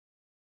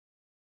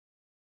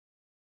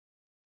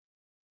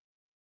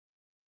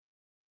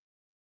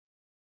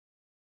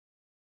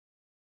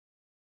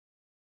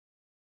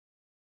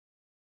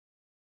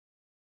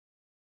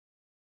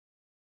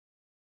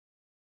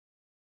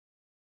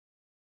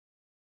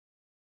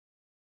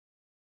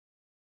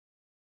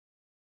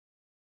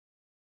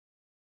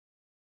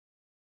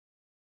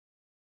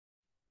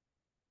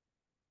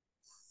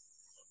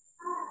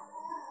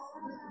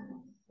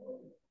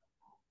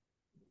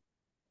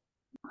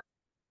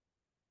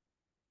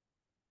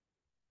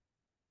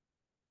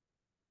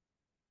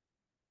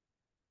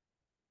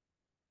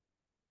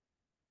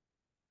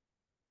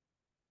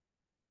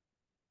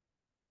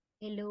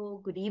Hello,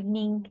 good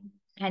evening.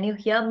 Can you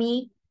hear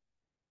me?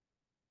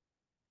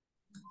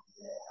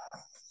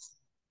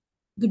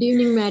 Good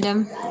evening,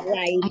 madam.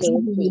 Right, I can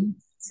hear okay. you.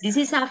 This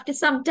is after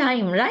some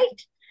time,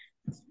 right?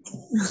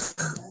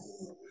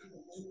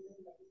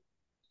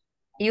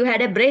 You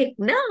had a break,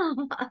 no?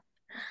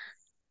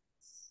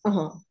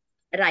 Uh-huh.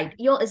 Right.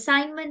 Your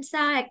assignments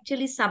are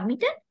actually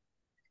submitted.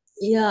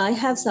 Yeah, I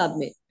have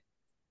submit.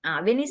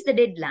 When is the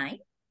deadline?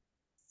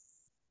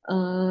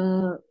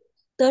 Uh,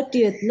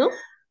 30th, no?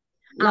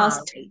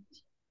 Last,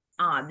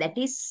 Right. That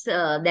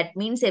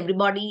means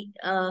everybody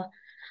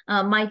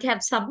might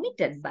have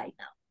submitted by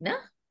now, no?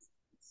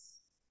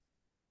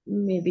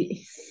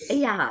 maybe.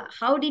 Yeah.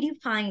 How did you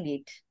find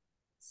it?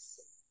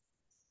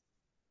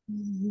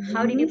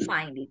 How did you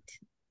find it?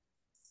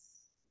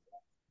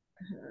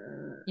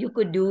 You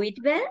could do it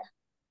well?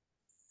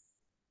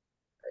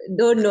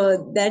 Don't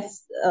know.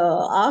 That's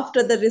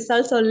after the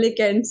results only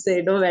can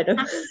say, no, madam.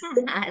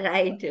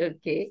 Right,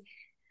 okay.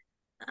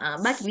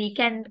 But we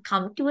can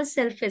come to a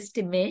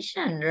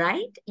self-estimation,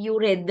 right? You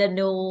read the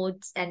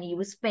notes and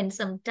you spend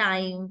some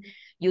time,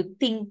 you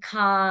think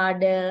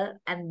harder,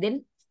 and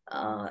then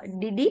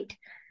did it.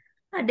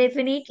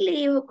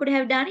 Definitely, you could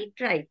have done it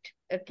right.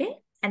 Okay.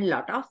 And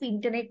lot of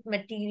internet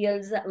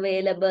materials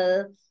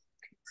available.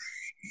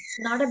 It's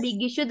not a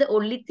big issue. The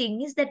only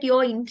thing is that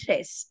your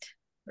interest,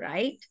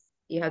 right?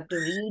 You have to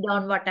read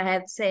on what I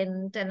have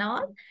sent and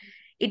all.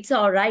 It's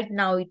all right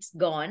now, it's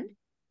gone.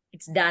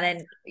 It's done,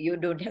 and you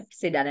don't have to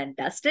say done and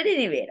dusted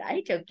anyway,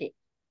 right? Okay.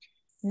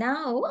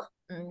 Now,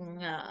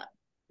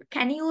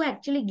 can you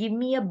actually give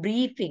me a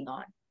briefing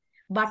on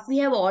what we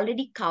have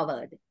already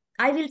covered?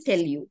 I will tell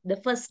you. The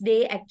first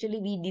day,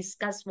 actually, we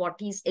discussed what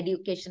is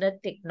educational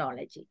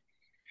technology.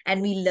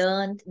 And we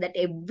learned that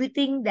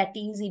everything that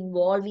is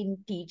involved in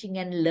teaching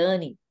and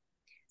learning,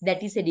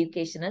 that is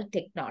educational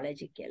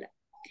technology, Kela.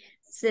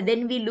 So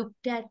then we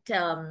looked at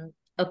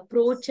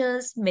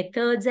approaches,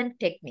 methods, and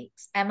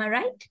techniques. Am I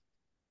right?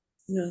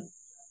 Yeah.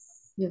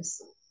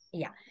 Yes.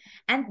 Yeah.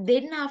 And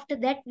then after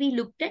that, we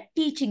looked at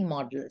teaching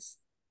models.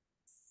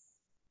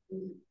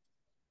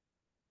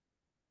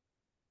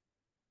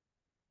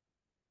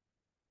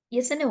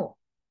 Yes or no?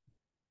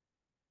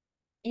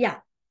 Yeah.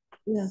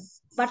 Yeah.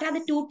 What are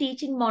the two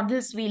teaching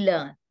models we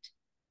learned?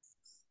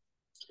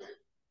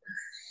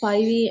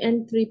 5E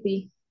and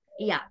 3P.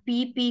 Yeah,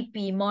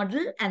 PPP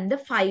model and the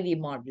 5E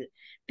model.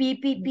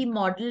 PPP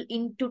model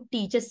into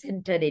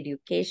teacher-centered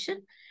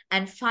education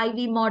and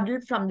 5E model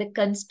from the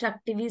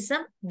constructivism,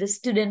 the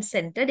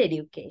student-centered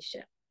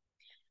education.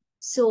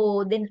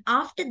 So then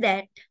after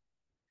that,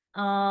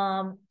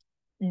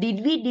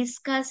 did we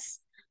discuss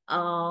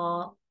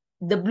the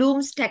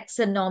Bloom's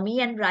taxonomy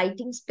and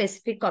writing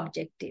specific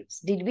objectives?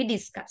 Did we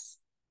discuss?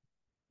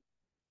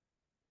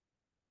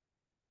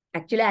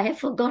 Actually, I have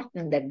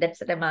forgotten that.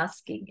 That's what I'm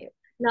asking you.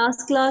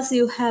 Last class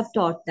you have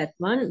taught that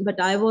one, but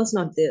I was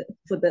not there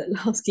for the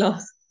last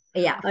class.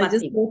 Yeah, I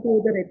just Fatima. go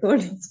through the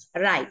recordings.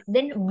 Right.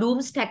 Then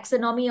Bloom's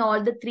taxonomy,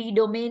 all the three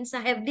domains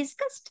I have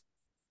discussed.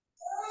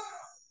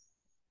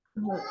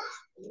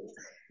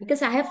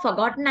 Because I have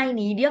forgotten, I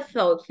need your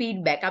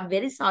feedback. I'm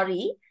very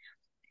sorry.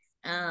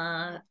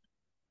 Uh,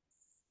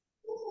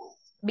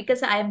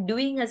 because I am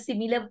doing a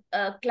similar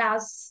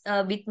class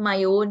with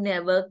my own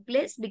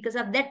workplace. Because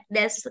of that,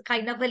 there's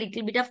kind of a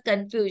little bit of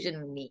confusion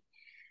in me.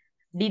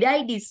 Did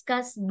I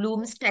discuss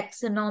Bloom's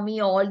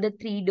taxonomy, all the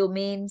three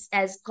domains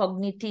as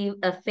cognitive,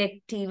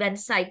 affective, and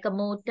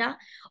psychomotor?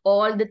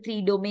 All the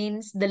three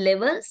domains, the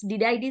levels,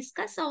 did I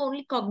discuss or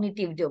only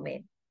cognitive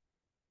domain?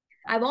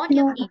 I want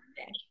your No,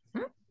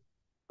 feedback.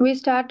 we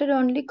started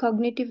only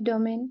cognitive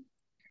domain.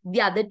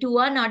 The other two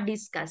are not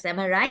discussed. Am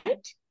I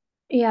right?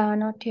 Yeah,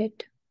 not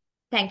yet.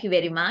 Thank you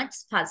very much,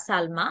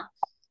 Salma.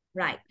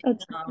 Right.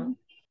 It's Um,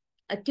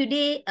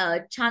 Today,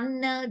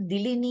 Channa,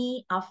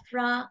 Dilini,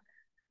 Afra,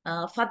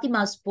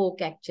 Fatima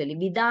spoke actually.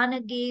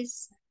 Vidana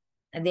Gaze,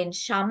 and then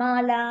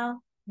Shamala.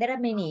 There are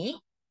many.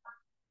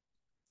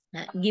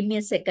 Give me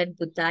a second,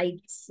 Putta.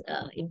 It's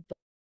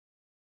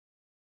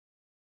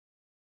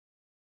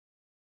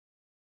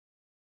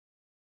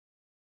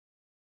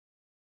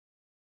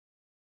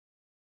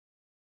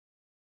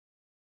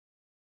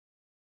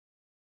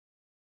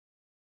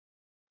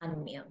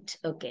unmute.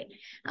 Okay.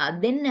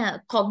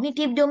 Then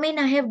cognitive domain,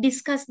 I have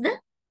discussed the.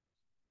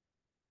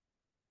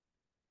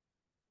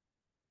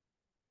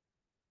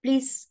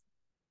 Please,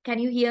 can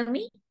you hear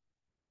me?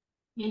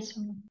 Yes.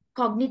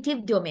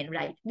 Cognitive domain,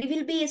 right? We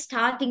will be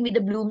starting with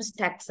the Bloom's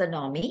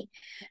taxonomy.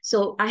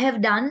 So I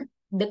have done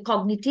the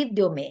cognitive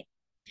domain.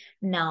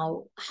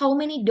 Now, how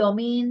many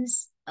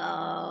domains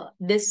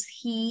does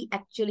he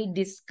actually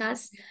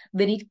discuss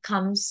when it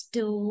comes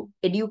to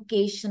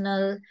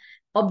educational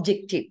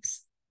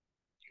objectives?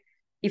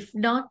 If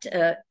not,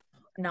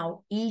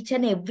 now each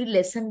and every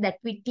lesson that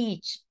we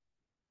teach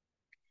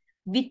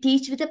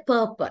with a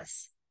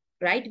purpose,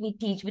 right? We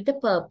teach with a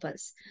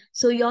purpose.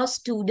 So your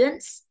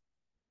students,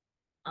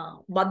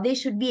 what they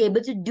should be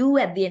able to do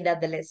at the end of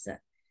the lesson.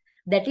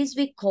 That is,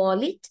 we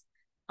call it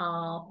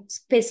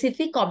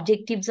specific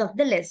objectives of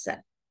the lesson,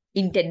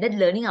 intended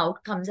learning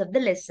outcomes of the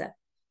lesson.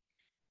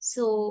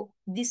 So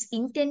this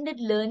intended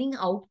learning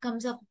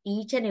outcomes of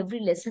each and every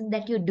lesson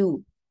that you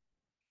do,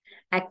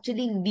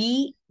 actually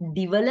we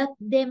develop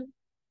them,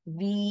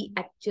 we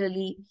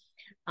actually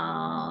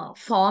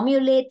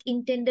formulate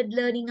intended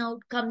learning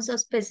outcomes or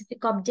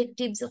specific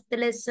objectives of the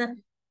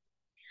lesson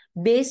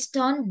based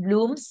on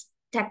Bloom's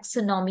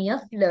taxonomy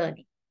of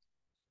learning.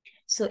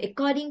 So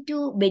according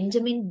to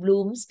Benjamin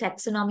Bloom's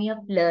taxonomy of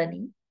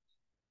learning,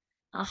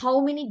 how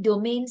many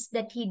domains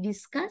that he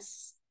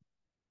discuss?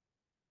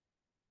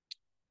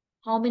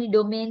 How many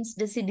domains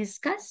does he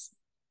discuss?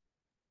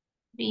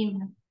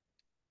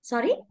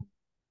 Sorry?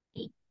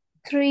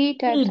 Three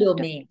types Three of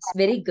domains.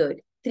 Very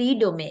good. 3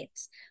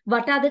 domains.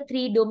 What are the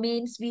 3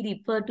 domains? We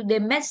refer to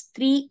them as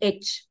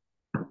 3H.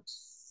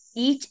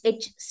 Each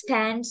H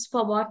stands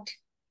for what?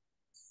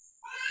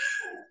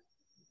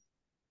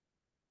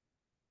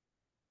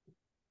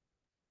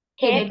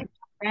 Head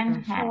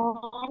and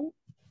hand.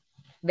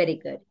 Very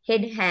good.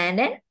 Head, hand,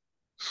 and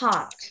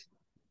heart.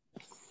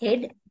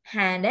 Head,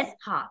 hand, and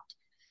heart.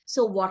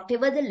 So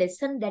whatever the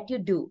lesson that you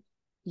do,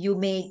 you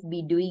may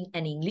be doing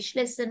an English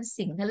lesson,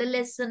 Sinhala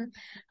lesson,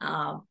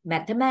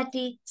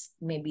 mathematics,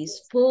 maybe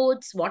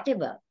sports,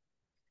 whatever,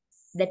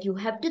 that you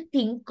have to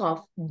think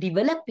of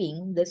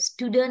developing the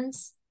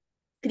students'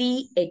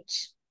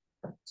 3H.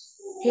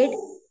 Head,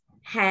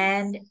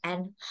 hand,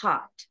 and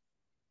heart.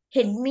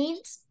 Head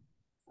means,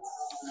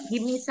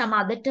 give me some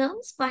other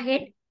terms for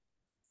head.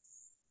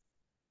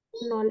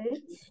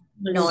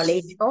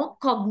 Knowledge or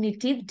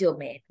cognitive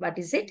domain. What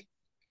is it?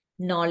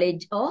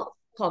 Knowledge or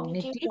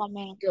cognitive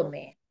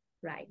domain.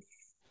 Right.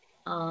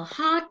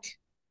 Heart.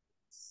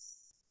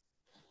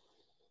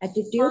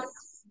 Attitude.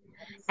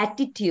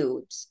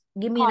 Attitudes.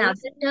 Give me another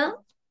term.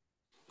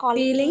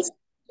 Feelings.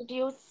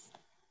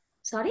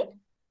 Sorry?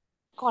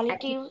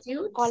 Qualities.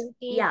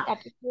 Yeah.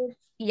 Attitudes.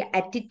 Yeah,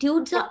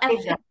 attitudes or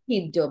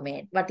affective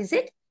domain. What is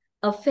it?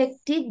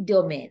 Affective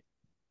domain.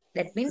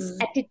 That means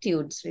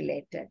attitudes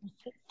related.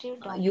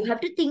 You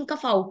have to think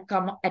of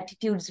outcome,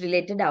 attitudes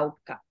related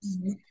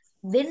outcomes.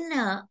 Then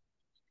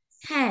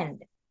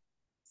hand.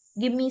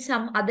 Give me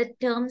some other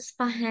terms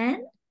for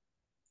hand.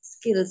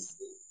 Skills.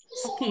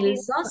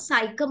 Skills or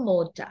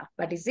psychomotor.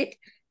 What is it?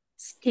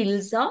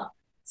 Skills or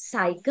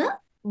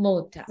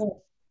psychomotor.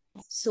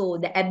 So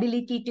the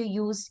ability to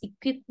use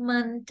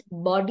equipment,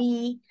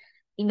 body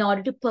in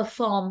order to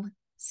perform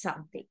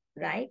something,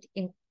 right?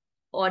 In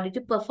order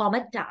to perform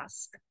a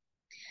task.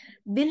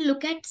 We'll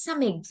look at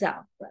some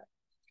example.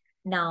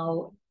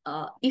 Now,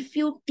 if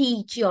you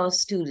teach your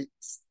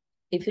students,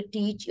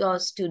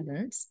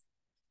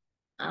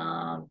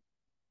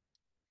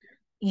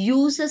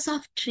 uses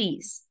of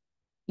trees,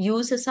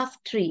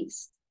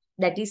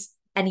 that is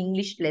an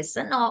English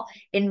lesson or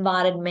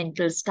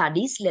environmental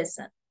studies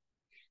lesson.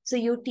 So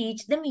you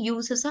teach them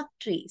uses of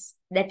trees.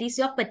 That is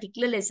your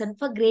particular lesson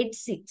for grade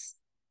 6.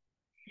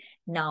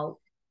 Now,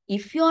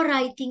 if you're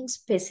writing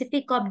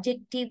specific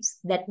objectives,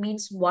 that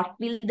means what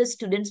will the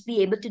students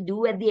be able to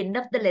do at the end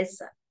of the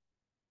lesson?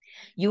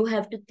 You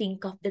have to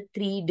think of the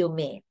 3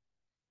 domain.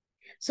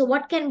 So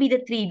what can be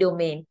the 3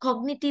 domain?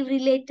 Cognitive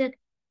related.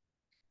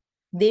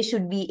 They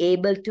should be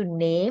able to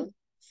name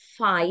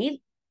 5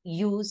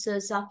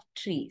 uses of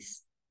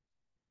trees.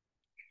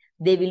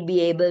 They will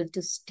be able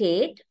to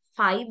state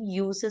 5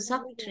 uses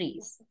of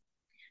trees.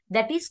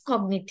 That is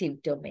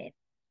cognitive domain.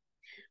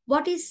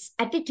 What is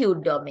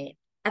attitude domain?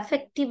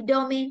 Affective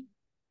domain.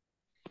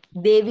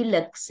 They will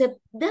accept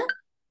the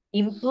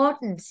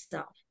importance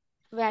of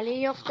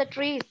Value of the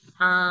trees.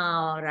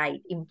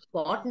 right.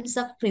 Importance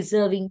of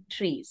preserving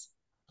trees.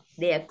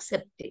 They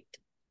accept it.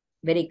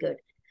 Very good.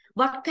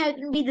 What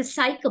can be the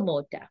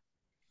psychomotor?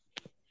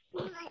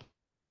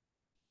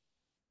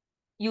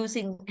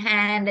 Using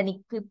hand and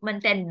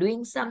equipment and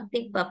doing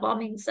something,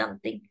 performing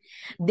something.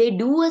 They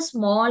do a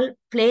small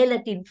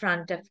playlet in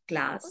front of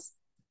class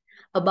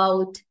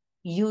about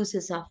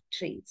uses of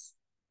trees.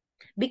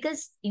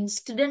 Because in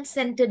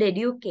student-centered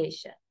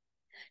education,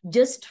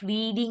 just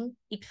reading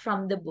it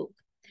from the book,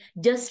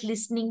 just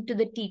listening to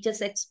the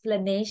teacher's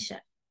explanation,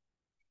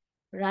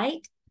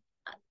 right,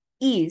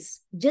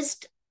 is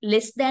just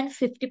less than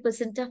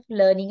 50% of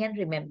learning and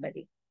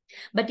remembering.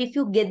 But if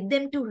you get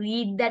them to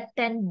read that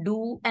and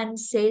do and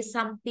say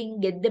something,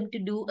 get them to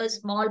do a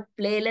small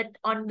playlet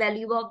on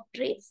value of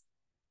trees,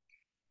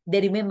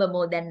 they remember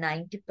more than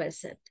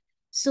 90%.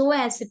 So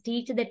as a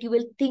teacher that you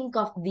will think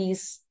of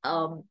these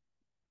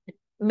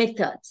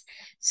methods.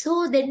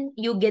 So then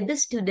you get the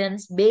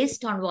students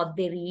based on what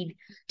they read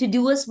to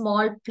do a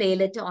small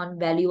playlet on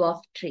value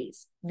of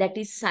trees. That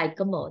is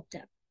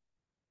psychomotor.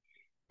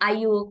 Are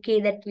you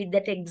okay with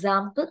that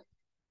example?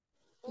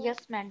 Yes,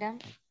 madam.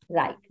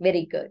 Right,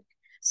 very good.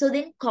 So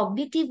then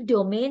cognitive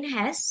domain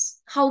has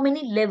how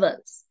many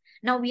levels?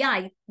 Now we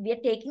are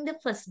taking the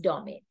first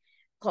domain,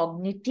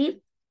 cognitive,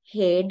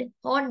 head,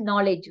 or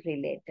knowledge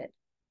related.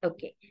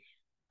 Okay.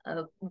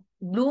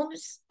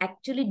 Bloom's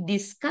actually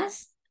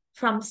discuss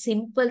from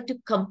simple to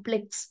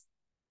complex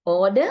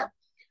order,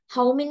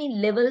 how many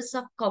levels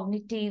of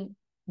cognitive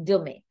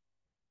domain?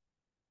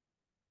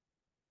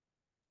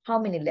 How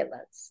many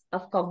levels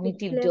of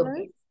cognitive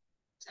domain?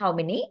 How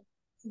many?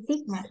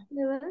 6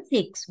 levels.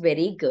 6.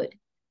 Very good.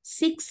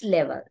 6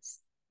 levels.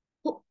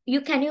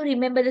 Can you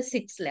remember the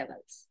 6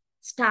 levels?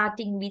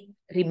 Starting with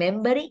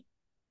remembering.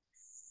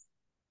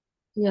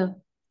 Yeah.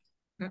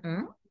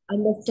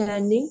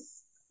 Understanding,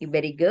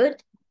 Very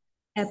good.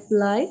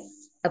 apply,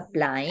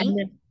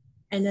 Applying,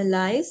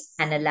 analyze,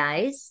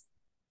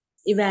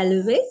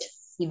 evaluate,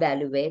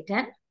 evaluate,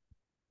 and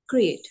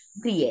create.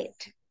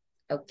 create.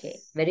 Okay,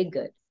 very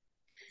good.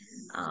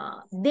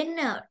 Then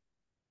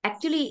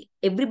actually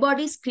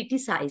everybody is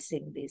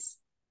criticizing this.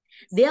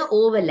 They are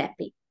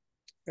overlapping,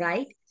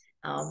 right?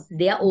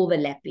 They are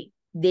overlapping.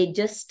 They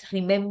just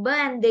remember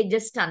and they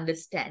just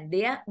understand.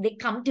 They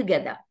come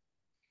together.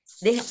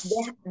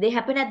 They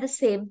happen at the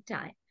same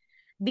time.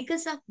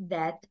 Because of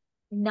that,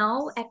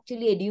 now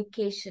actually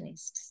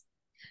educationists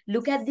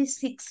look at these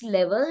 6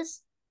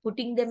 levels,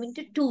 putting them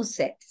into 2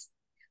 sets.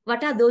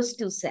 What are those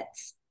 2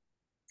 sets?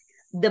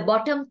 The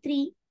bottom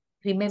 3,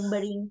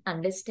 remembering,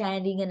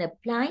 understanding, and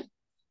applying.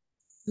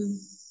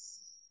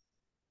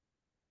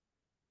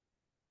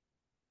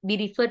 We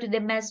refer to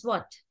them as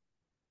what?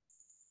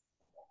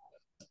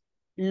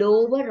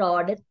 Lower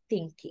order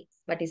thinking.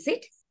 What is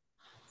it?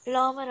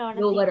 Lower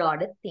order. Lower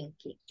order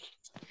thinking.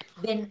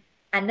 Then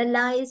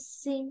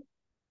analyzing,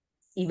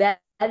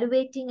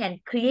 evaluating,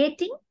 and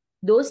creating,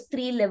 those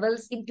 3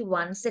 levels into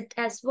 1 set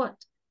as what?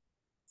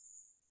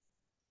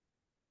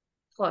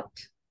 What?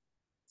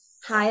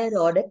 Higher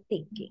order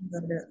thinking.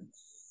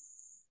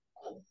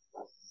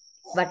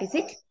 What is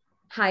it?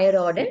 Higher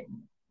order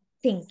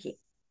thinking.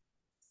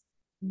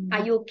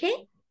 Are you okay?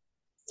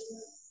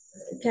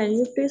 Can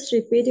you please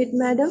repeat it,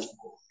 madam?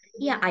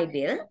 Yeah, I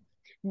will.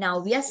 Now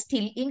we are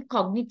still in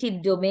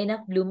cognitive domain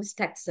of Bloom's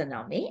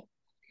taxonomy.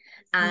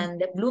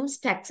 And Bloom's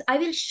tax, I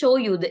will show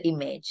you the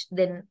image,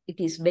 then it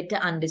is better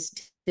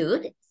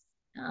understood.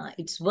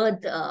 It's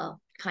worth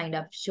kind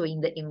of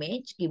showing the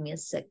image. Give me a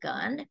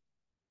second.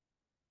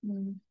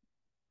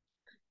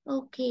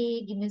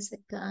 Okay, give me a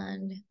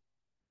second.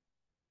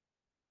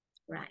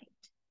 Right.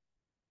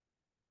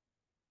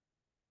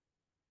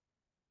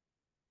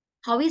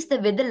 How is the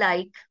weather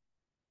like?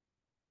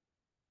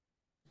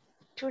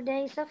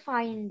 Today is a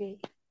fine day.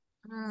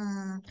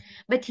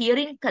 But here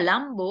in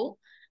Colombo,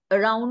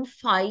 around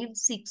 5,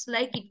 6,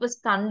 like it was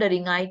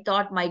thundering. I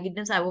thought, my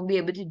goodness, I won't be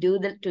able to do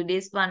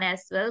today's one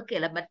as well,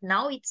 Kayla. But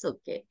now it's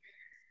okay.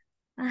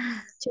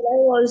 July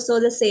also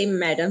the same,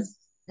 madam.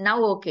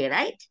 Now okay,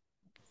 right?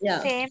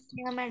 Yeah. Same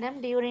here,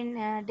 madam, during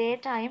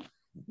daytime,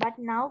 but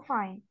now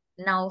fine.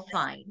 Now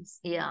fine.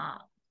 Yeah,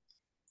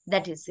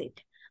 that is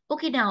it.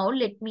 Okay, now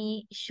let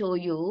me show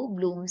you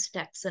Bloom's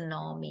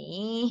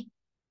taxonomy.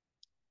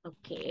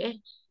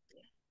 Okay,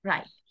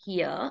 right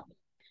here.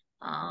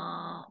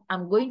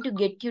 I'm going to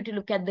get you to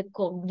look at the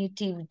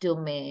cognitive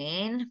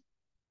domain.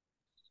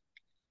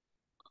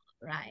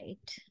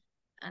 Right.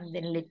 And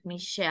then let me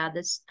share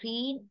the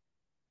screen.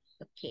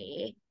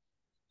 Okay.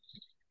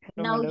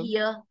 Hello, Now madam.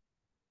 here,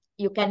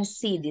 you can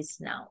see this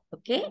now.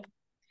 Okay.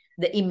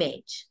 The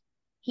image.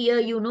 Here,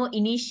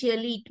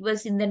 initially it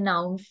was in the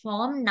noun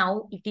form.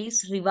 Now it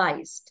is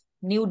revised.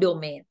 New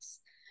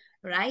domains.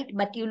 Right.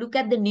 But you look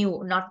at the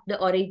new, not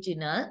the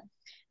original,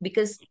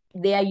 because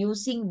they are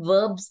using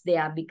verbs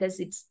there, because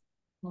it's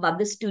what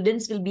the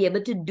students will be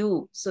able to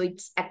do. So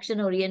it's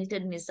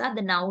action-oriented, Nisa.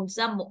 The nouns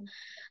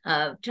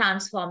are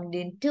transformed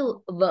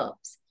into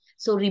verbs.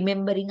 So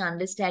remembering,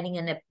 understanding,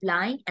 and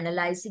applying,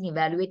 analyzing,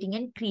 evaluating,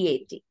 and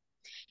creating.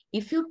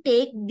 If you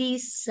take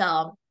these,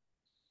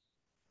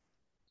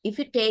 if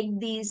you take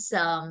these,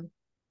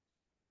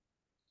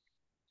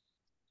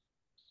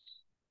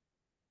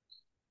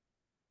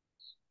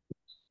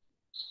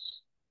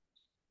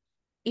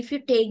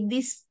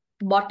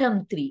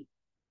 bottom 3,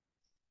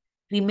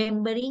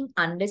 remembering,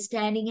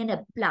 understanding, and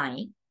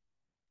applying,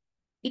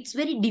 it's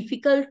very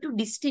difficult to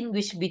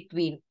distinguish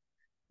between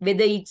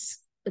whether it's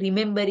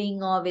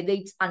remembering or whether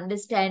it's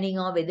understanding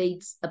or whether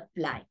it's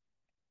applying.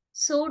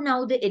 So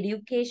now the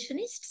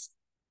educationists,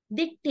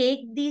 they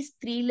take these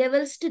 3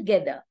 levels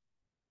together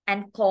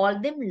and call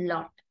them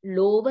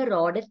lower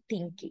order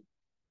thinking,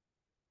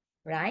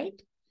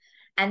 right?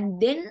 And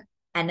then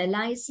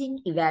analyzing,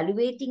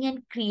 evaluating,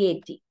 and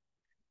creating.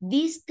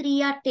 These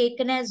 3 are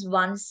taken as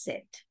one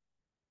set.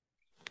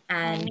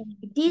 And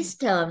it is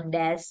termed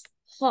as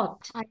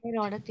what? Higher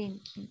order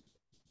thinking.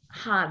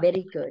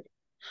 Very good.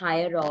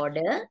 Higher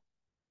order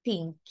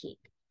thinking.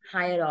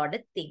 Higher order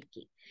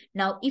thinking.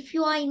 Now, if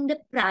you are in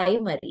the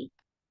primary,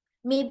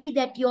 maybe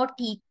that your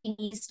teaching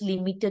is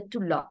limited to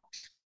lot.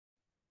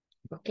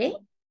 Okay?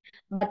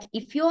 But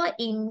if you are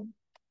in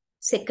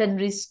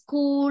secondary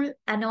school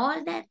and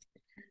all that,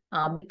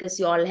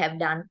 because you all have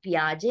done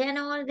Piaget and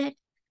all that,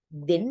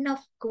 then of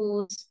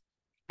course,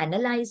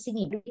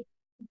 analyzing,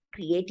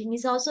 creating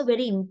is also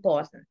very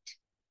important.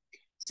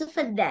 So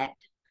for that,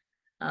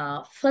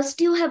 first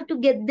you have to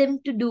get them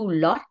to do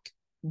lot,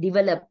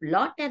 develop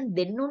lot, and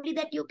then only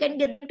that you can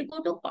get them to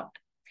go to lot.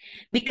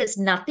 Because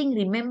nothing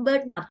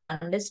remembered, not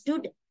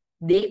understood,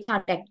 they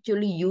can't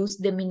actually use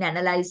them in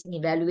analyzing,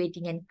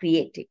 evaluating, and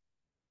creating,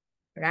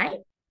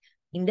 right?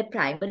 In the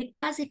primary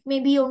class, it may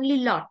be only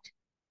lot,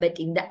 but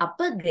in the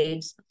upper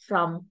grades,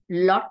 from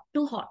lot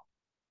to hot.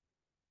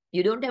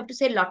 You don't have to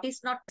say lot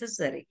is not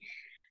necessary.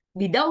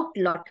 Without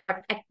lot,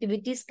 hot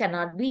activities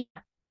cannot be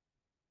done.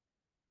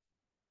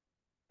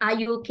 Are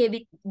you okay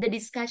with the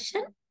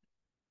discussion?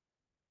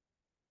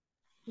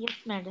 Yes,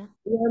 madam.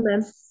 Yeah,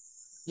 ma'am.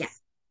 Yeah.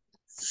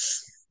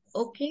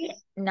 Okay,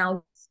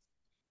 now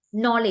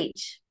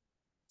knowledge.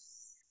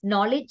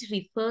 Knowledge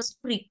refers to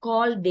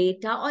recall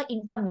data or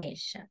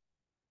information.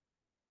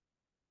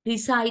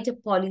 Recite a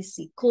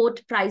policy,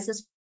 quote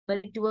prices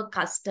to a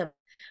customer.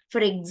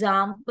 For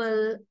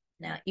example,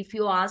 now if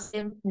you ask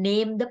them,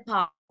 name the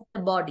part of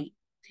the body.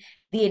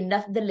 At the end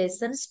of the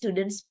lesson,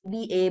 students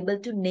will be able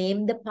to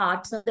name the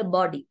parts of the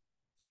body.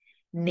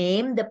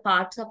 Name the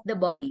parts of the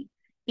body.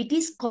 It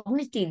is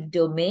cognitive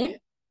domain.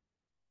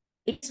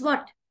 It's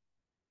what?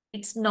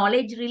 It's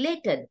knowledge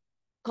related.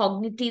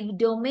 Cognitive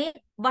domain,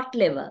 what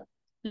level?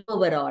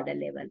 Lower order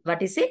level.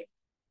 What is it?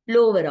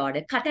 Lower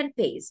order. Cut and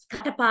paste.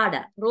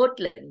 Katapada. Rote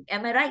learning.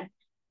 Am I right?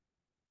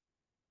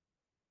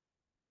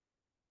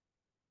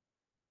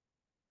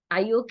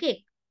 Are you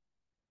okay?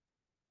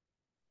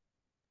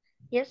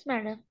 Yes,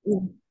 madam.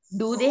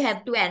 Do they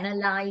have to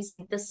analyze,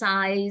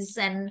 synthesize,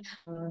 and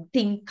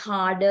think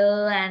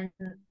harder and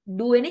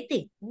do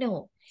anything?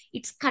 No.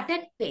 It's cut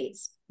and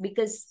paste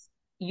because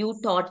you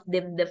taught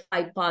them the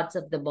 5 parts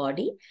of the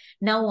body.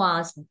 Now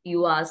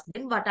you ask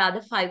them what are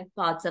the 5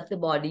 parts of the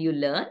body you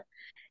learn,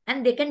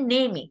 and they can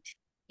name it.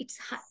 It's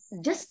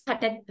just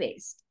cut and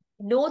paste.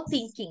 No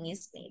thinking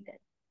is needed.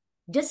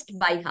 Just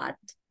by heart.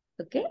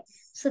 Okay?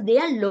 So they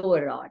are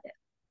lower order.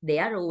 They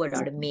are lower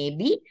order.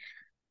 Maybe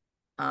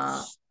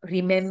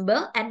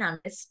remember and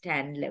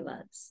understand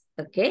levels.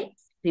 Okay?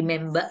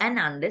 Remember and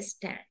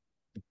understand.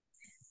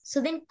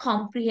 So then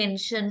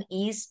comprehension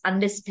is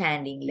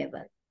understanding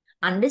level.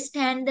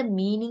 Understand the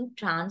meaning,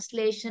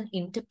 translation,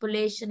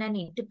 interpolation, and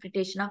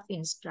interpretation of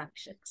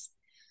instructions.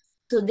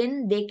 So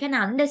then they can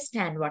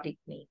understand what it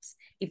means.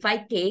 If I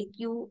take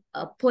you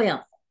a poem,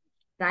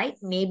 right?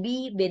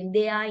 Maybe when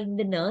they are in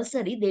the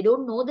nursery, they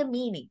don't know the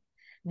meaning.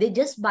 They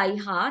just by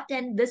heart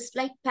and this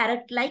like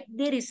parrot-like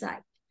they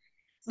recite.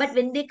 But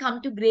when they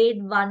come to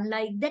grade 1,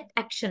 like that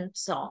action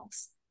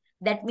songs,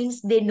 that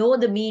means they know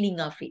the meaning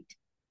of it.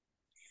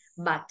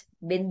 But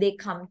when they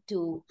come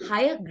to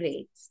higher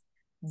grades,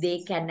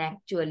 they can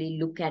actually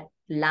look at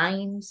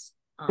lines,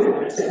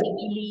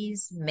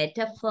 similes,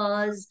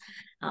 metaphors,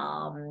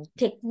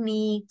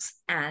 techniques,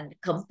 and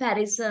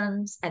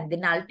comparisons, and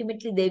then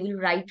ultimately they will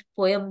write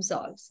poems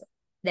also.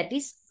 That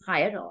is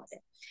higher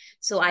order.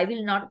 So I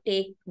will not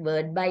take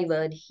word by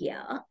word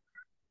here.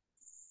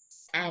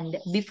 And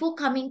before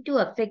coming to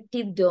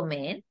affective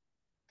domain,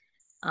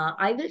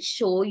 I will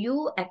show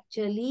you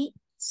actually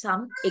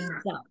some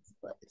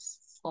examples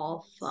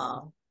of,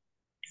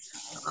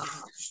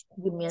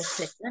 give me a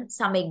second,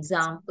 some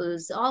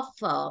examples of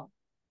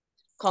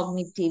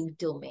cognitive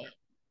domain.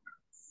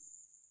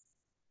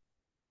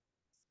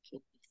 Give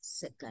me a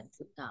second,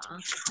 Uta.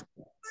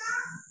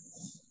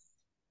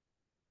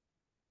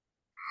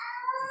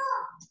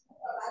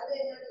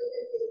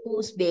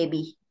 Who's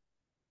baby?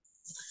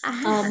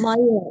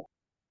 Maya.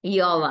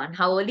 Your one.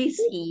 How old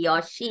is he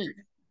or she?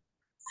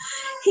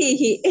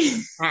 He.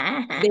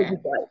 Baby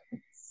boy.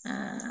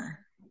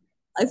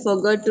 I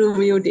forgot to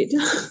mute it.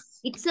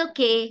 It's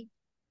okay.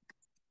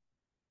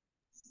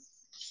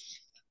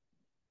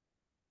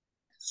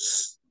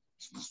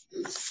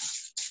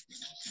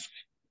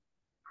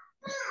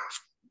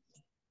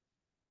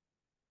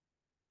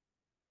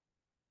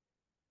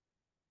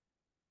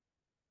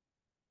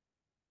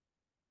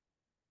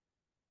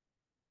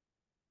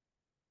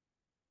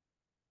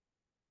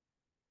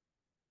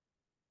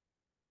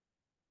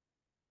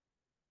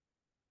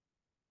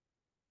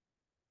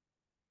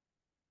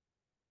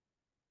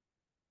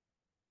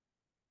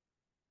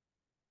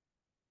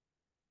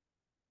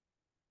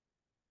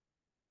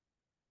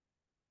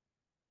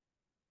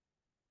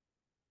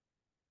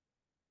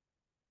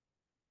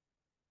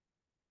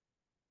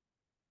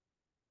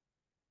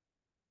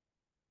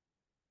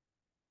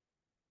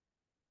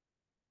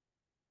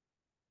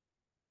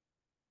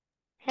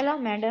 Hello,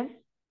 madam.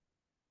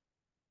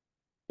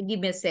 Give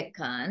me a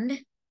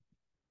second.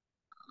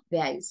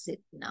 Where is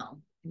it now?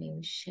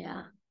 New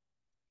share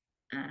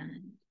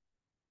and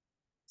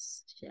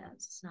share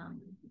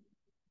some.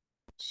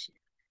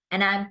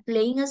 And I'm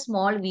playing a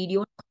small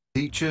video.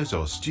 Teachers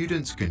or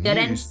students can Hear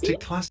and use see? to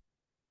classify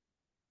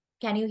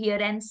Can you hear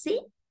and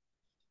see?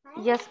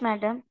 Yes,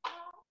 madam.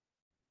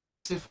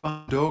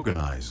 and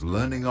organize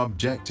learning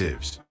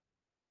objectives.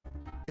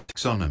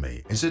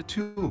 Taxonomy is a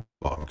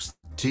toolbox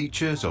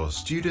teachers or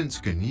students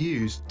can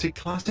use to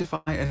classify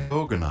and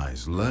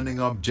organize learning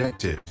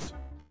objectives.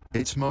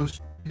 Its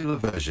most popular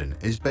version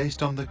is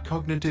based on the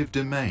cognitive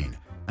domain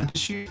and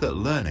assumes that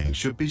learning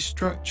should be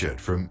structured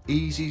from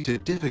easy to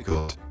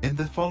difficult in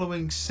the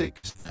following 6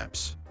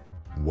 steps.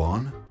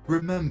 1.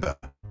 Remember.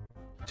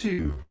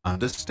 2.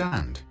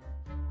 Understand.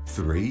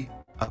 3.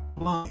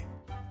 Apply.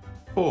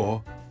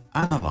 4.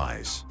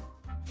 Analyze.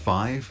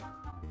 5.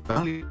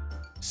 Value.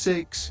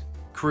 6.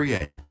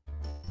 create.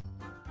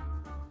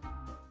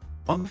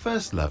 On the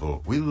first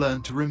level, we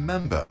learn to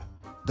remember.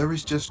 There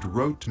is just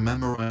rote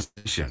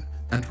memorization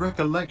and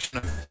recollection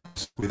of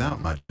facts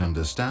without much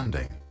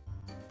understanding.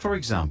 For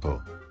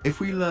example, if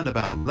we learn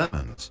about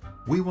lemons,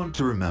 we want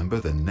to remember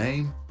the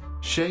name,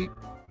 shape,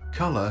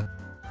 color,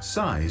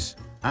 size,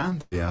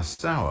 and they are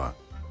sour.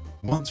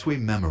 Once we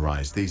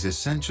memorize these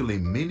essentially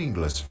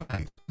meaningless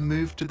facts, we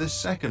move to the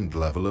second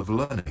level of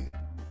learning.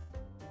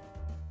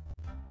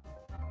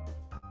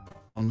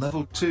 On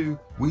level 2,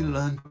 we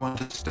learn to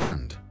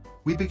understand.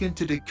 We begin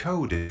to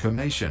decode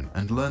information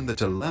and learn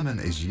that a lemon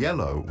is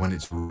yellow when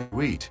it's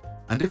sweet,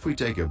 and if we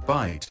take a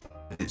bite,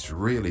 it's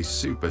really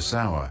super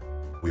sour.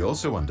 We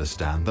also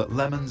understand that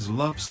lemons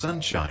love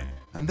sunshine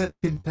and that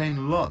they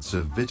contain lots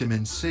of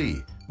vitamin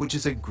C, which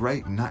is a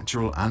great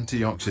natural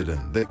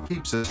antioxidant that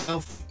keeps us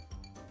healthy.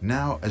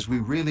 Now, as we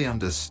really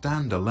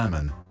understand a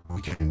lemon,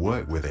 we can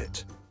work with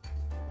it.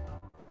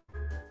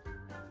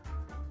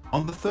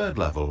 On the third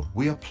level,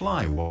 we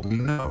apply what we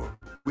know.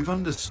 We've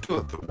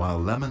understood that while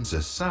lemons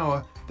are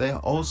sour, they are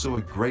also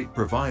a great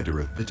provider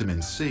of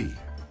vitamin C.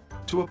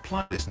 To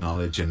apply this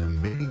knowledge in a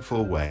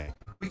meaningful way,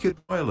 we could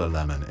boil a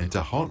lemon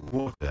into hot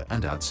water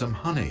and add some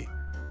honey.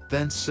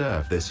 Then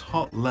serve this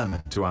hot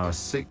lemon to our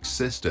sick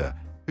sister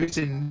who's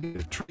in need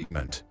of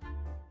treatment.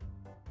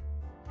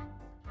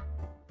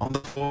 On the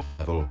fourth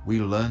level,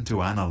 we learn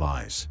to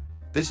analyze.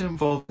 This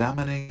involves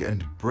examining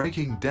and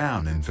breaking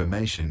down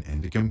information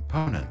into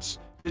components,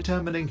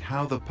 determining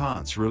how the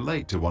parts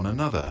relate to one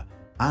another,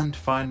 and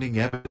finding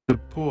evidence to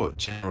support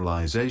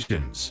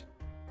generalizations.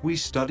 We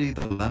study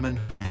the lemon,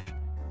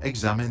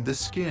 examine the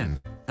skin,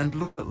 and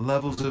look at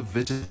levels of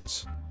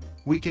vitamins.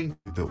 We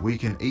conclude that we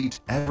can eat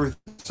everything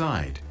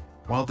inside,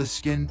 while the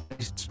skin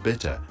tastes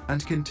bitter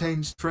and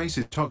contains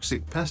traces of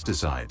toxic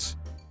pesticides.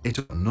 It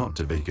ought not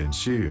to be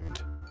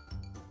consumed.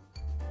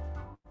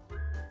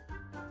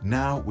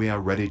 Now we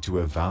are ready to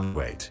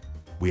evaluate.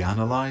 We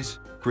analyze,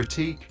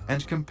 critique,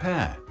 and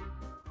compare.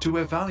 To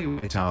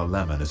evaluate our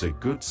lemon as a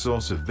good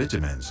source of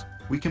vitamins,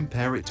 we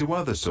compare it to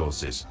other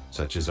sources,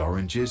 such as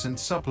oranges and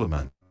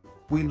supplements.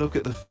 We look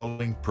at the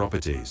following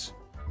properties: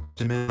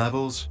 vitamin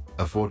levels,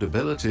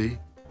 affordability,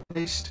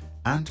 taste,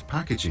 and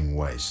packaging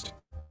waste.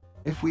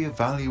 If we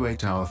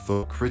evaluate our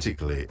thought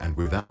critically and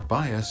without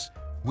bias,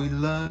 we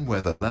learn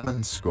where the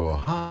lemons score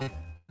high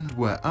and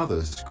where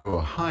others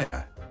score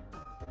higher.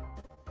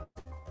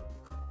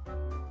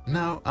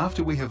 Now,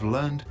 after we have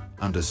learned,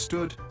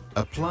 understood,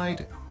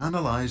 applied,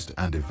 analyzed,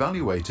 and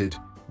evaluated,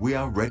 we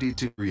are ready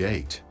to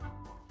create.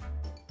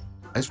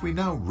 As we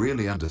now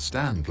really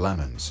understand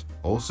lemons,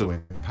 also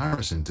in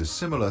comparison to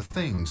similar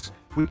things,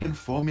 we can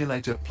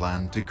formulate a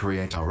plan to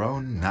create our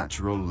own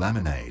natural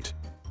lemonade.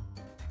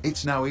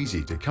 It's now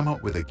easy to come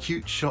up with a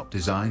cute shop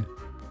design,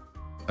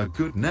 a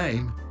good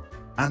name,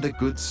 and a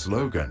good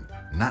slogan: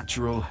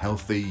 natural,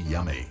 healthy,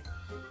 yummy.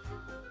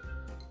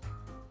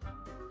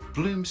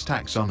 Bloom's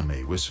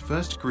taxonomy was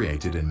first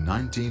created in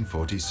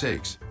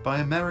 1946 by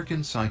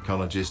American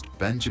psychologist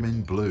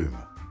Benjamin Bloom.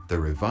 The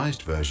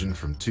revised version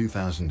from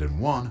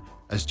 2001,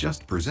 as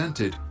just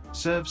presented,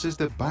 serves as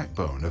the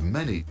backbone of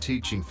many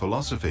teaching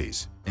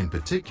philosophies, in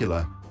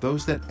particular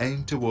those that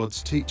aim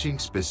towards teaching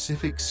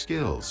specific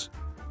skills.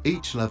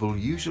 Each level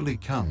usually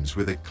comes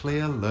with a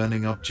clear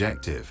learning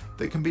objective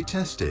that can be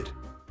tested.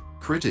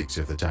 Critics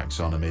of the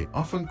taxonomy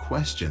often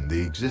question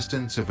the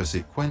existence of a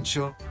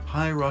sequential,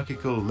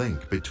 hierarchical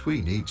link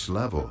between each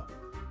level.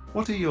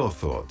 What are your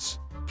thoughts?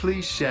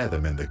 Please share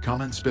them in the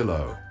comments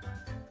below.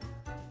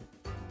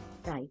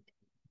 Right.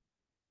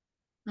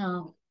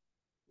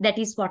 That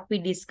is what we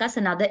discussed.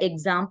 Another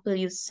example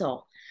you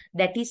saw.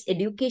 That is,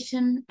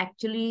 education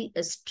actually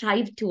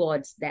strive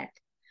towards that.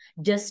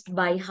 Just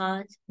by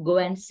heart, go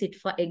and sit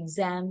for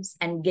exams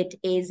and get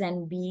A's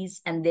and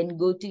B's and then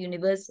go to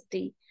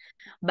university.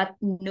 But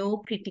no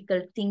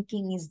critical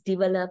thinking is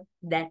developed,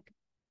 that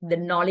the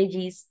knowledge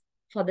is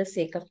for the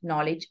sake of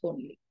knowledge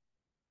only.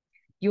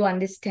 You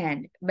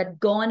understand? But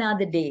gone are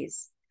the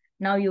days.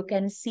 Now you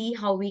can see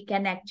how we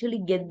can actually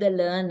get the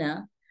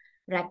learner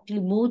to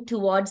actually move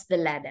towards the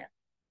ladder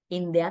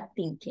in their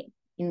thinking,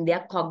 in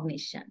their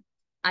cognition.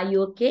 Are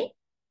you okay?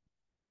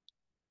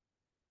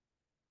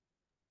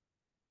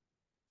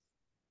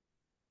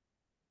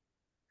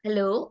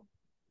 Hello?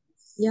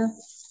 Yeah.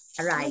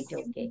 Right,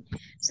 okay.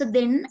 So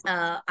then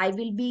I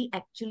will be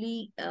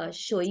actually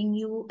showing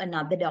you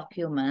another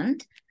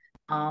document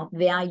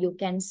where you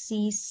can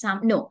see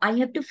some, no, I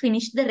have to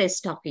finish the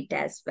rest of it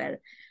as well.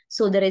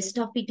 So the rest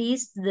of it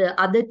is the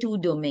other two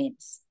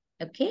domains,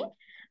 okay?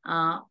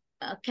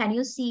 Can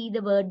you see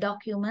the Word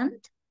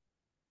document?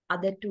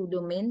 Other two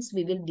domains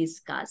we will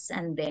discuss,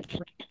 and then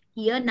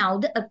here now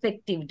the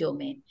affective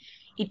domain.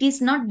 It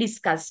is not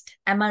discussed,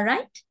 am I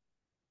right?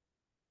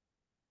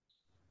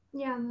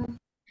 Yeah.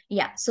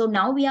 Yeah, so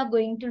now we are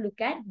going to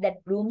look at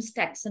that Bloom's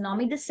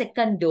taxonomy, the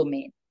second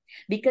domain.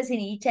 Because in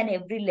each and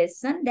every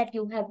lesson that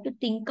you have to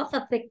think of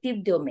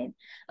affective domain.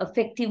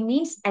 Affective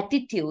means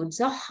attitudes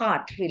or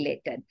heart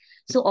related.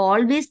 So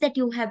always that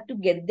you have to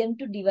get them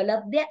to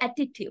develop their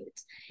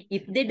attitudes.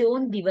 If they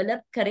don't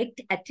develop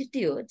correct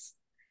attitudes,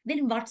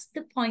 then what's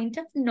the point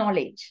of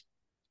knowledge,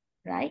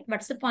 right?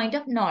 What's the point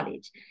of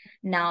knowledge?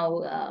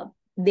 Now,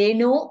 they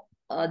know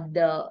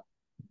the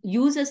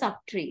uses of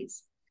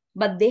trees,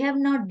 but they have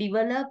not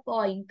developed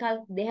or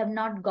they have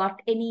not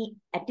got any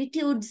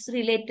attitudes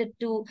related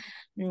to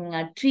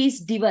trees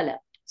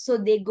developed. So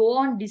they go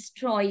on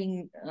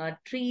destroying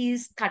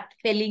trees,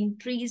 felling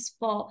trees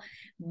for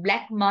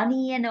black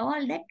money and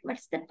all that.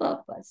 What's the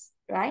purpose,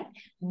 right?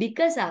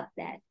 Because of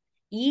that,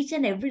 each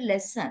and every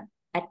lesson,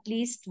 at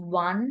least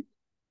one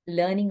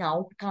learning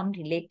outcome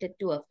related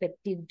to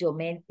affective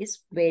domain is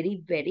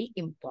very, very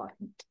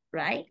important,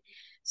 right?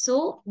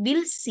 So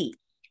we'll see.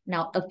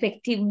 Now,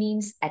 affective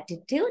means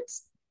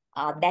attitudes.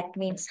 That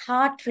means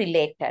heart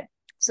related.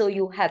 So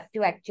you have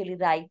to actually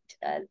write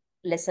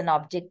lesson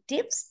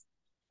objectives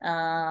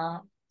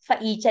for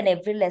each and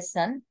every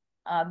lesson,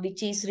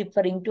 which is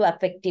referring to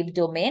affective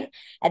domain.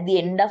 At the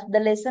end of the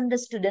lesson, the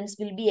students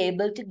will be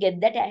able to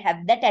get that,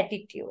 have that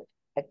attitude.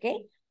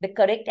 Okay, the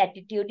correct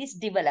attitude is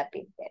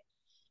developing there.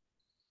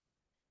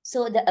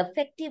 So the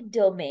affective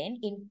domain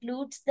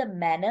includes the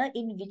manner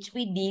in which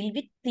we deal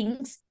with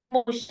things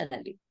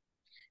emotionally,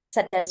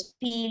 such as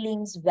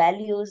feelings,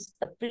 values,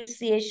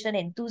 appreciation,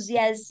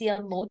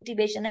 enthusiasm,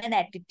 motivation, and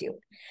attitude.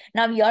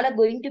 Now, you all are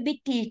going to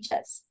be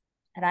teachers,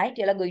 right?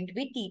 You all are going to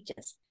be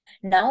teachers.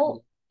 Now,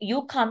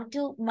 you come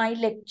to my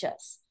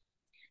lectures.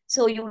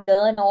 So you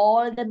learn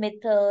all the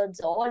methods,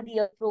 all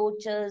the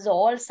approaches,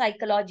 all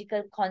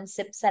psychological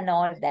concepts and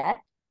all that.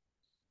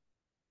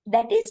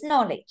 That is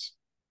knowledge,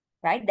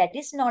 right? That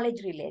is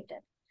knowledge related.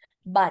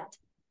 But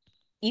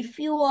if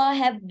you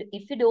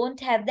don't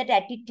have that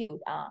attitude,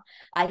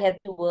 I have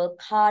to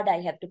work hard,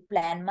 I have to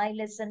plan my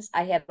lessons,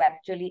 I have to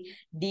actually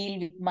deal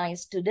with my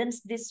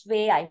students this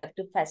way, I have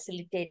to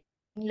facilitate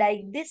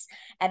like this,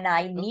 and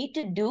I need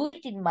to do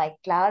it in my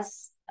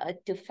class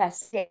to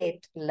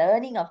facilitate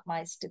learning of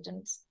my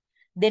students,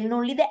 then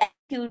only the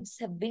attitudes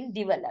have been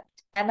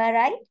developed. Am I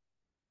right?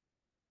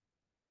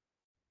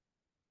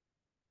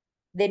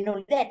 Then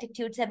only the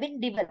attitudes have been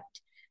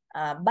developed.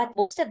 But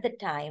most of the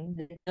time,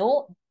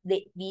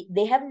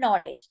 they have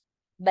knowledge,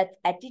 but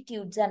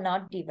attitudes are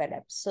not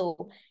developed.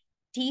 So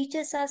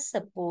teachers are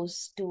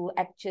supposed to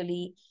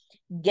actually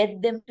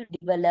get them to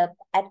develop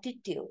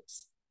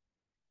attitudes.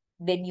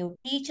 When you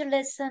teach a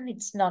lesson,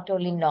 it's not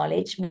only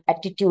knowledge,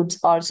 attitudes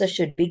also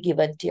should be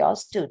given to your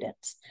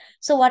students.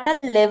 So what are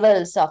the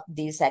levels of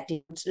these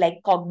attitudes?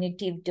 Like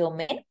cognitive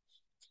domain,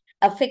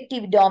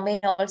 affective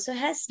domain also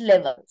has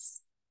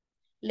levels.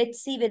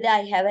 Let's see whether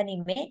I have an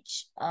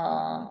image.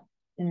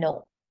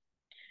 No.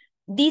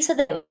 These are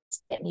the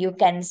levels. You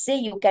can say,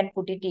 you can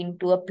put it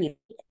into a period.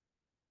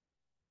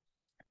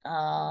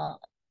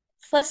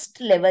 First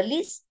level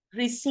is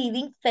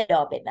receiving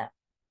phenomena.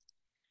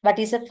 What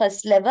is the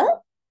first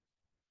level?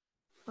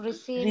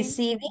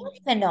 Receiving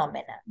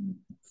phenomena,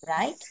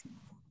 right?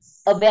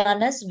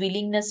 Awareness,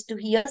 willingness to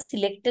hear,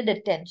 selected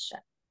attention.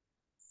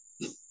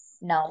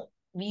 Now,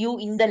 you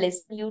in the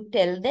lesson, you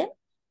tell them,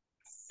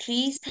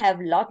 trees have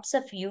lots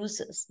of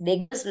uses. They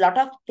give us a lot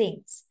of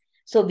things.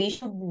 So we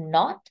should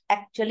not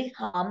actually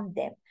harm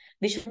them.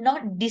 We should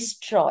not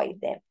destroy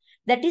them.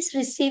 That is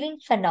receiving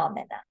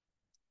phenomena.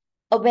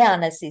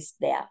 Awareness is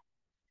there.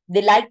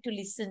 They like to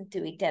listen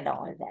to it and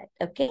all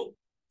that. Okay.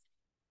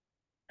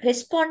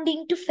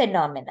 Responding to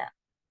phenomena.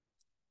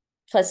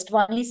 First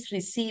one is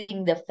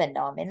receiving the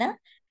phenomena,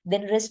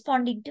 then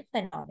responding to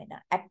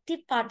phenomena. Active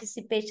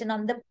participation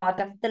on the part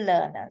of the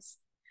learners.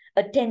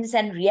 Attends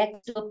and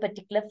reacts to a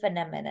particular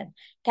phenomenon.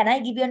 Can I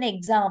give you an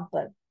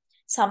example?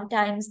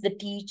 Sometimes the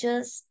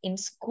teachers in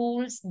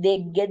schools,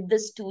 they get the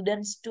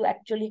students to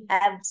actually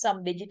have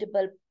some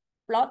vegetable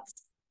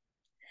plots,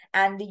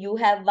 and you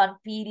have one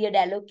period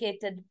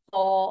allocated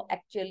for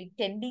actually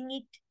tending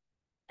it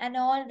and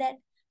all that.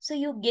 So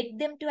you get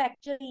them to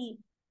actually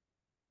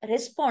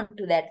respond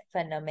to that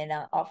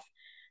phenomena of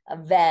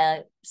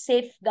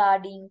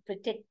safeguarding,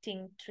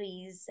 protecting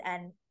trees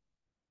and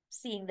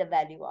seeing the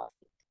value of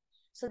it.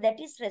 So that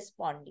is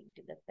responding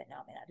to the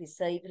phenomena,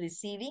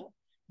 receiving,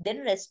 then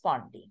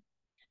responding,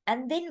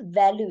 and then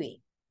valuing.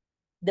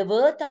 The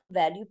worth of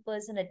value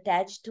person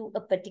attached to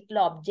a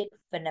particular object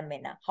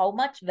phenomena, how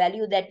much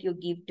value that you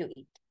give to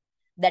it,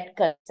 that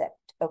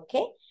concept,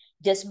 okay?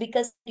 Just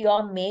because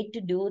you're made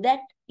to do that,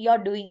 you're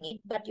doing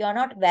it, but you're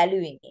not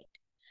valuing it.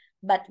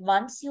 But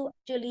once you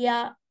actually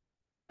are,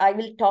 I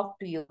will talk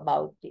to you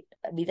about it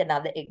with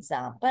another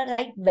example,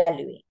 right?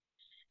 Valuing.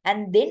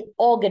 And then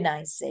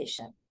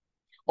organization.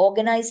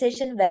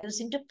 Organization values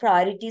into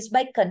priorities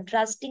by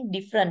contrasting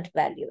different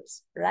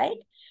values, right?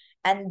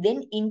 And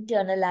then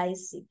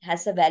internalizing,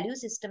 has a value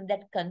system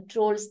that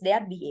controls their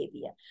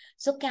behavior.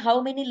 So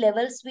how many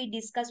levels we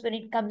discuss when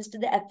it comes to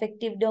the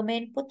affective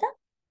domain, Puta?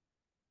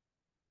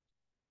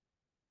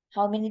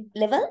 How many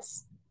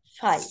levels?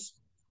 5. 5.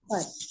 How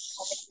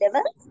many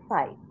levels?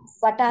 5.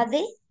 What are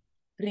they?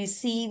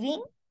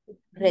 receiving,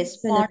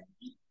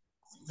 responding,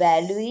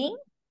 valuing,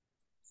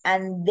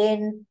 and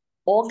then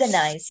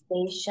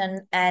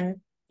organization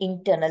and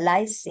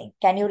internalizing.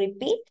 Can you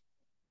repeat?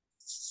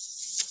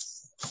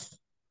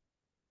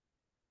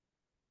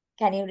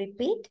 Can you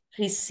repeat?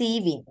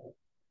 Receiving.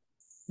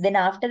 Then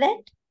after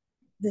that?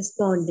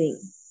 Responding.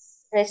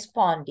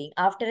 Responding.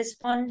 After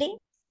responding?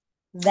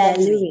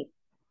 Valuing.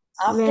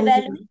 After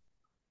valuing?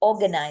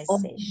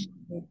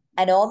 Organization.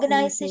 And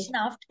organization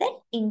after that?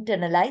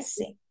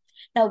 Internalizing.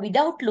 Now,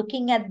 without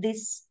looking at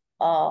this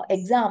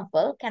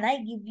example, can I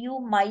give you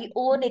my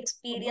own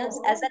experience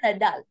as an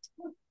adult?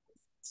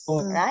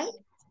 Right?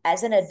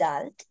 As an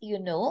adult, you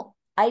know,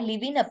 I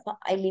live in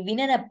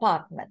an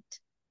apartment.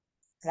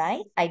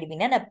 Right? I live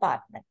in an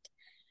apartment.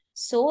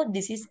 So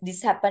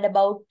this happened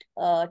about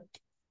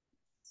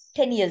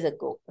 10 years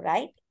ago,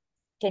 right?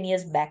 10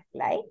 years back,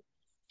 like.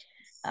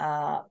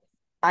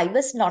 I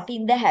was not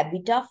in the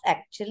habit of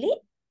actually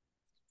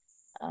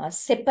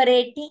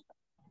separating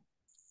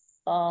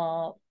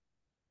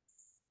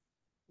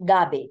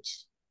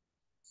garbage.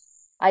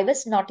 I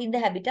was not in the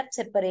habit of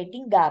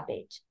separating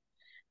garbage.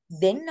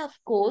 Then, of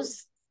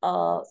course,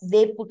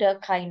 they put a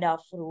kind of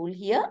rule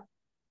here.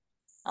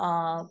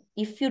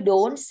 If you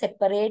don't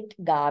separate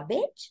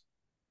garbage,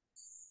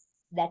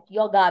 that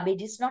your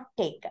garbage is not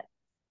taken.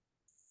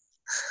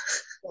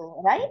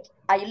 So, right?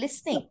 Are you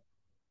listening?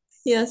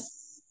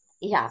 Yes.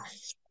 Yeah.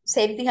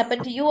 Same thing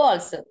happened to you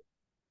also.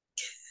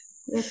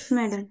 Yes,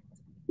 madam.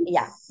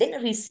 Yeah.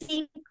 Then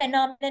receiving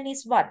phenomenon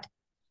is what?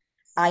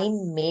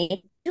 I'm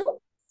made to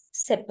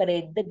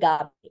separate the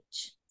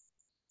garbage.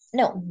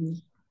 No.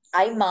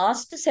 I'm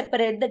asked to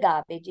separate the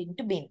garbage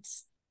into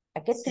bins.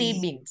 Okay,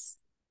 3 bins.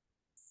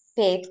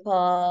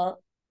 Paper,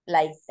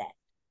 like that.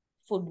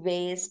 Food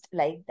waste,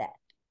 like that.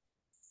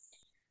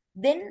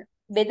 Then,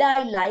 whether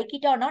I like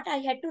it or not, I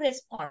had to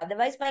respond.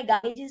 Otherwise, my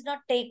garbage is not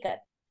taken.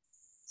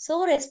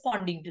 So,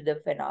 responding to the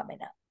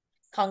phenomena.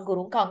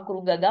 Kankurung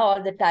gaga,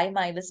 all the time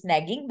I was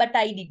nagging, but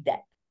I did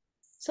that.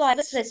 So, I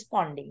was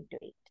responding to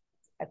it.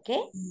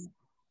 Okay?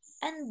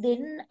 And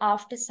then,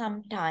 after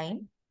some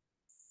time,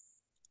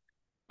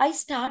 I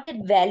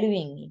started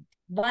valuing it.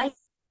 Why?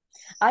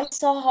 I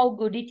saw how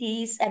good it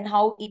is and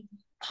how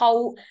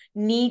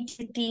neat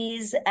it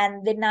is.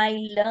 And then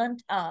I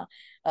learned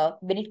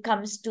when it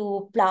comes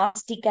to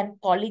plastic and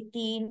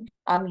polythene,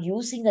 I'm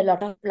using a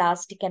lot of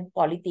plastic and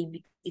polythene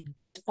because it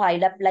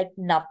piled up like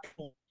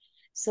nothing.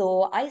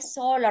 So I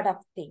saw a lot of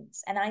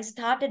things and I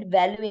started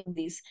valuing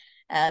this,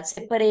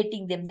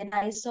 separating them. Then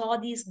I saw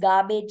these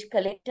garbage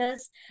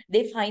collectors,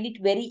 they find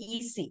it very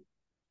easy.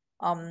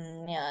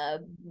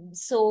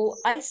 So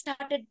I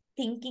started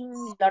thinking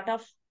a lot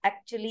of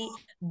actually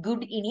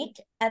good in it,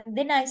 and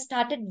then I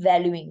started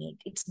valuing it.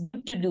 It's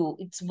good to do,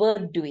 it's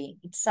worth doing,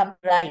 it's some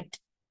right.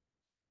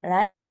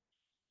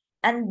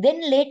 And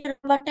then later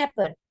what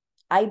happened?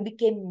 I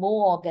became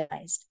more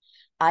organized.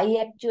 I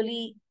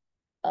actually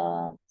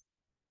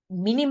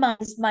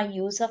minimized my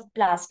use of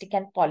plastic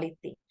and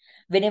polythene.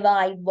 Whenever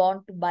I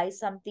want to buy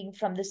something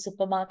from the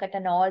supermarket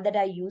and all that,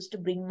 I used to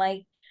bring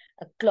my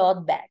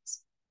cloth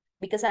bags,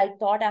 because I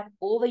thought I'm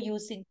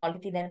overusing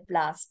polythene and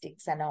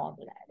plastics and all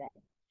that.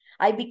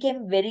 I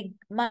became very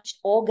much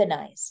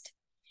organized.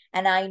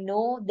 And I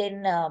know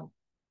then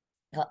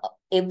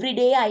every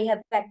day I have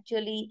to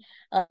actually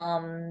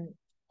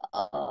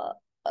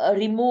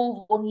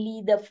remove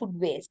only the food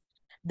waste.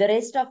 The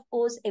rest, of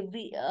course,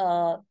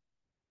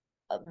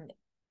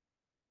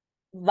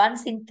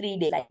 once in 3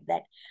 days, like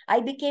that.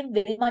 I became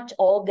very much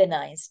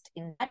organized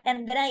in that,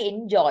 and then I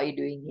enjoy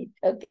doing it.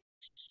 Okay.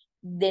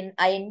 Then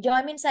I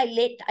enjoy means I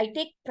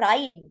take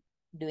pride in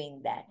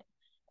doing that.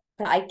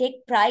 I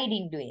take pride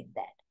in doing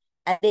that.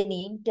 And then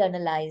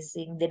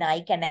internalizing, then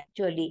I can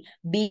actually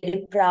be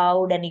very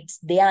proud and it's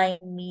there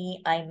in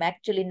me. I'm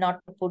actually not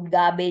to put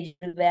garbage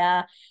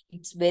everywhere.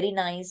 It's very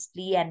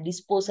nicely, and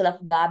disposal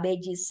of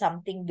garbage is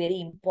something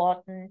very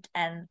important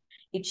and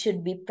it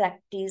should be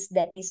practiced.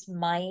 That is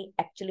my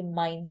actually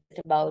mindset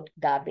about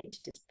garbage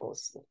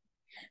disposal.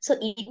 So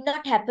it did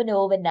not happen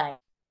overnight.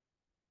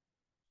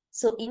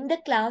 So in the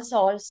class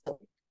also,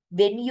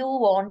 when you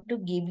want to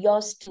give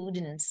your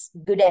students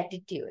good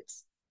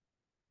attitudes,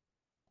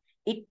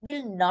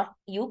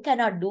 you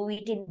cannot do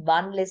it in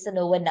one lesson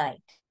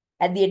overnight.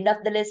 At the end of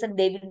the lesson,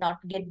 they will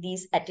not get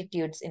these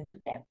attitudes into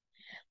them.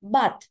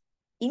 But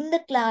in the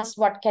class,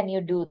 what can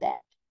you do that?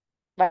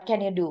 What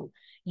can you do?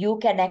 You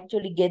can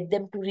actually get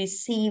them to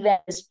receive and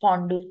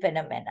respond to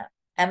phenomena.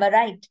 Am I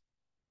right?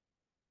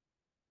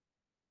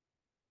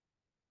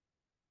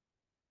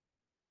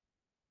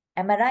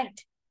 Am I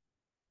right?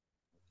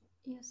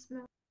 Yes,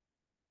 ma'am.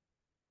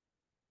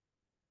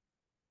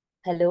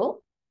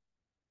 Hello?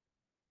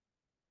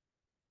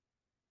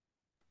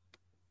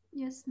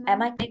 Yes, Am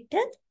ma'am. I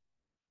connected?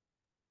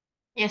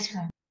 Yes,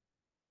 ma'am.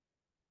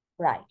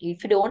 Right.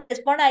 If you don't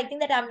respond, I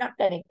think that I'm not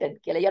connected.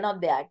 You're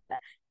not there.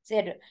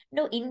 So,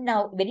 no,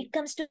 when it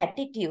comes to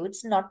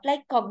attitudes, not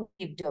like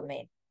cognitive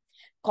domain.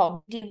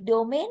 Cognitive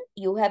domain,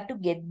 you have to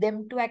get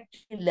them to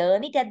actually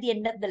learn it at the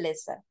end of the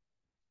lesson.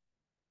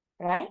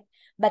 right?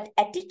 But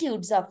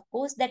attitudes, of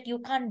course, that you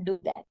can't do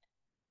that.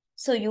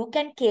 So you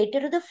can cater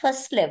to the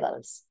first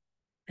levels,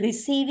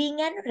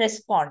 receiving and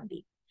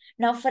responding.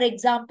 Now, for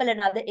example,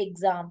 another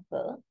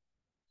example,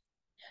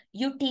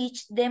 you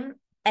teach them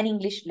an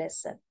English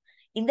lesson.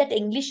 In that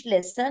English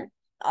lesson,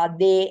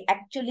 they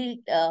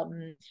actually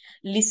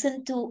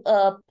listen to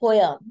a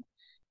poem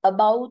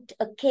about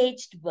a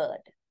caged bird.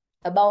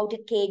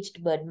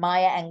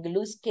 Maya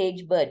Angelou's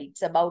caged bird.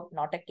 It's about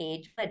not a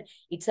caged bird.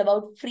 It's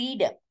about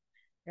freedom,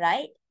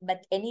 right?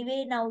 But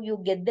anyway, now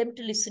you get them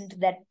to listen to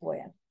that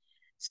poem.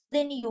 So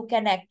then you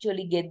can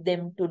actually get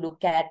them to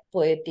look at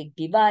poetic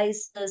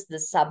devices,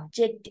 the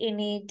subject in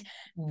it,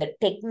 the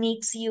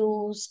techniques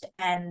used,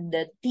 and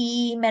the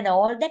theme and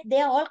all that. They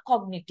are all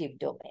cognitive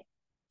domain.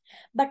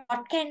 But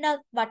what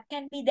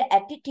can be the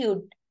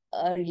attitude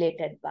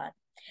related one?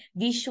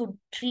 We should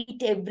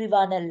treat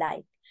everyone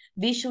alike.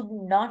 We should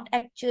not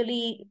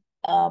actually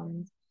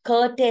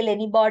curtail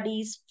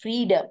anybody's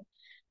freedom.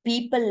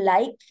 People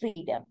like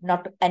freedom,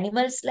 not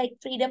animals like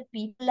freedom,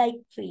 people like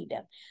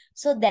freedom.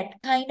 So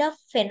that kind of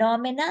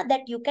phenomena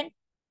that you can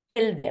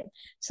tell them.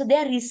 So they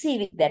are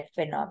receiving that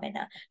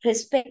phenomena.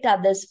 Respect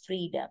others'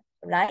 freedom,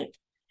 right?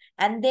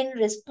 And then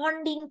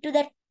responding to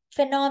that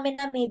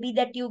phenomena, maybe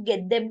that you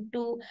get them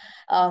to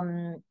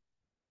um,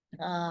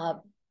 uh,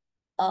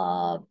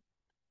 uh,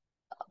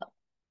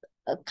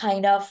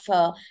 kind of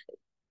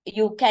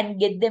you can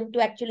get them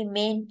to actually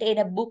maintain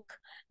a book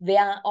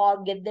where,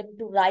 or get them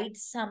to write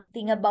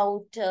something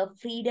about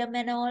freedom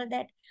and all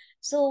that.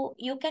 So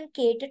you can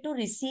cater to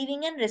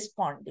receiving and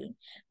responding,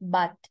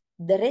 but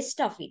the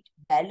rest of it,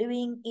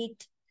 valuing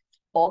it,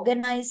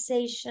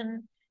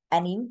 organization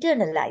and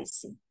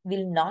internalizing,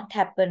 will not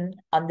happen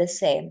on the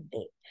same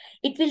day.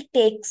 It will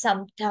take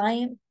some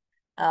time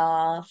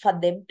for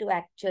them to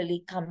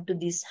actually come to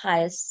these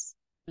higher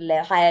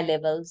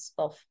levels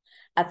of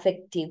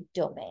affective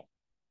domain.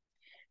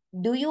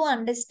 Do you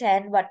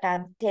understand what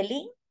I'm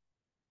telling?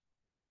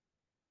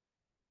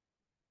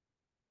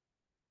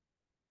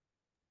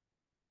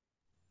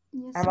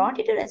 Yes, I want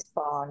you to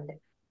respond.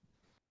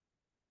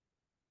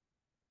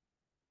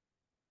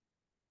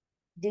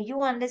 Do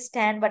you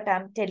understand what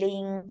I'm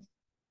telling?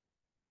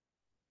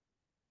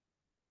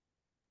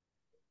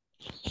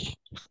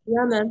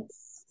 Yeah, ma'am.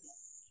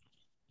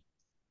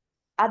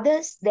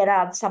 Others, there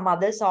are some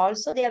others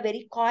also. They are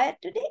very quiet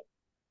today.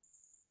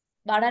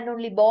 One and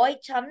only boy,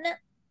 Channa.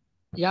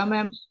 Yeah,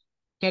 ma'am.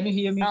 Can you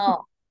hear me?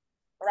 Oh,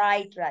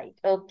 right.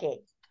 Okay.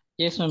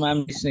 Yes, ma'am.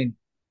 I'm listening.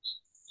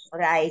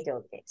 Right,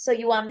 okay. So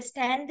you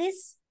understand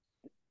this?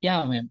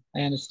 Yeah, ma'am.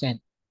 I understand.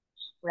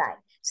 Right.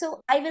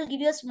 So I will give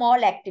you a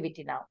small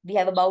activity now. We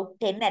have about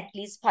 10, at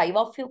least 5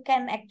 of you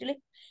can actually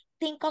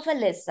think of a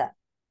lesson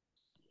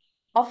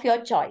of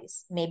your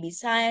choice. Maybe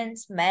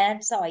science,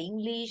 maths, or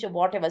English, or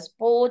whatever,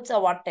 sports,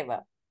 or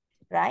whatever,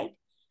 right?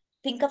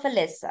 Think of a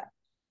lesson.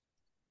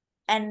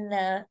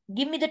 And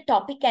give me the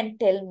topic and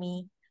tell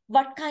me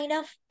what kind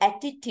of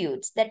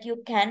attitudes that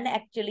you can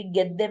actually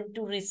get them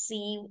to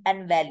receive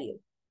and value.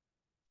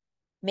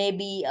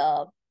 Maybe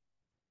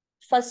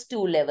first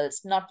 2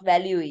 levels, not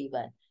value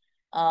even.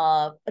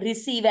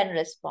 Receive and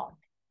respond.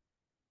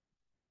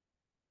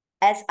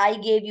 As I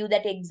gave you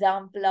that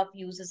example of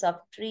uses of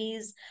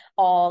trees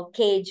or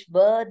cage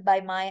bird by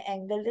Maya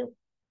Angelou.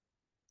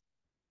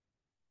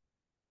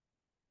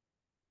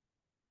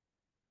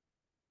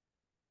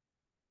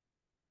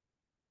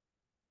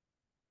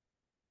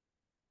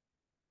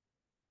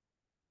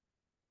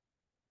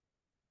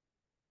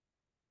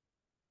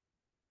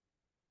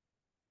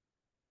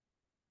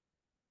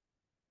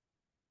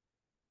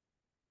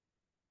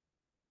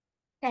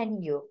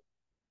 Can you?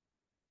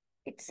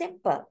 It's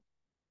simple.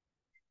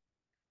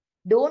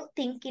 Don't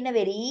think in a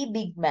very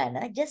big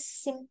manner,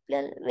 just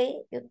simple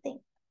way you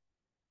think.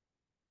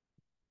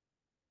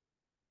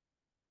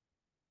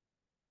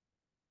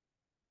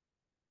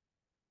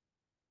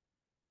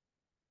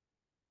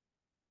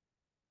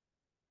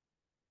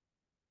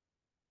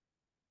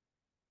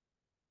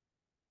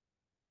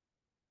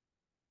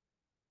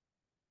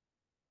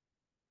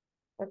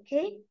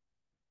 Okay?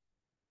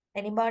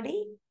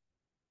 Anybody?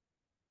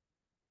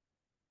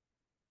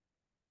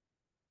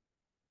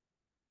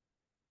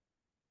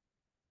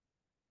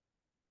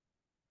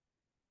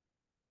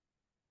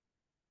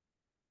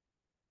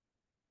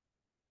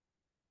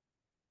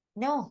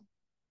 No.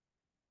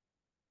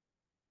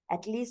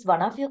 At least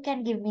one of you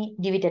can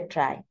give it a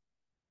try.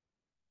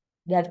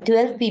 We have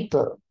 12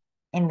 people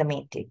in the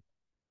meeting.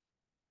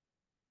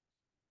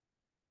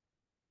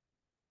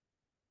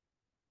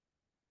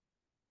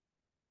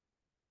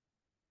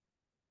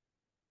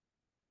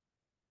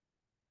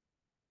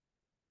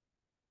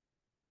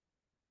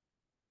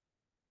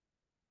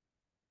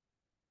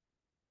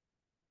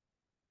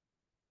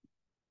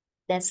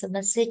 There's a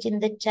message in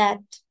the chat.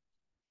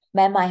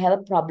 Ma'am, I have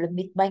a problem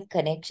with my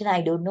connection. I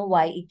don't know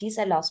why it is.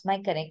 I lost my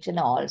connection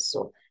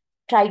also.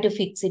 Try to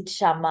fix it,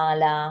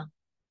 Shamala.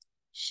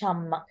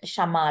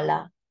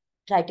 Shamala.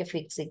 Try to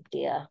fix it,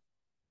 dear.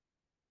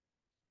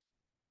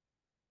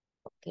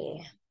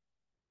 Okay.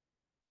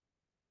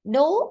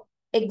 No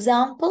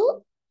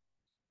example?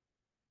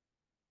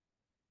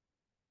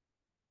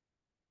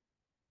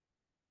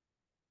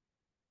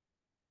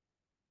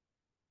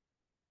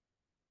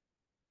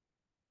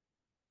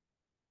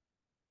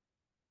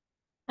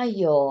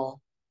 Ayyo.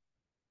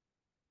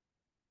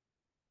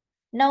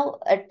 Now,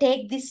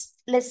 take this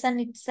lesson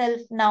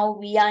itself. Now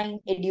we are in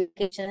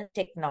educational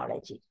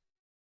technology.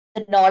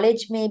 The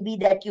knowledge may be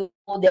that you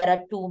know there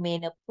are two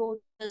main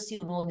approaches, you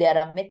know there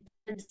are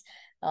methods,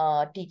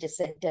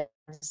 teacher-centered,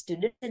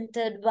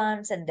 student-centered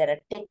ones, and there are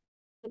techniques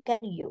you can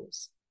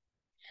use.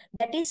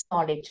 That is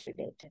knowledge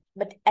related.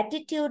 But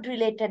attitude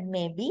related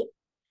may be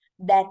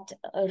that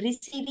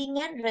receiving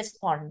and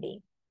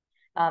responding.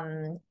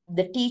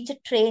 The teacher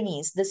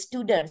trainees, the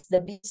students,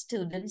 the B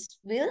students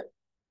will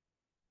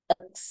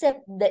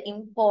accept the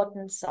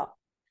importance of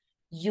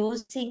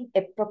using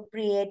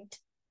appropriate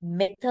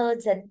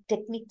methods and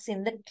techniques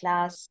in the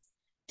class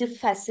to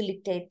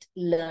facilitate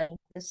learning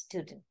the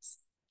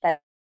students,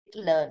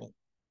 learning.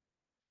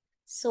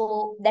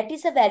 So that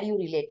is a value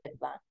related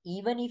one.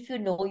 Even if you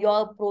know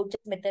your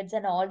project methods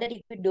and all that,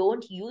 if you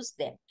don't use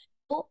them,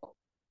 so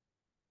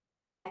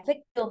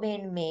affect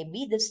domain may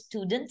be the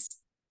students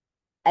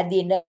at the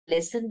end of the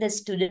lesson, the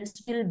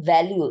students will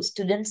value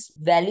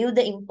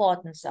the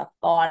importance of,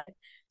 or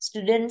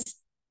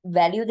students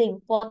value the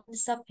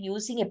importance of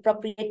using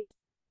appropriate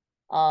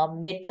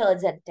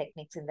methods and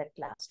techniques in the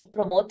class to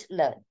promote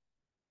learning.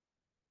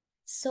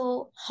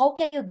 So how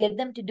can you get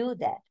them to do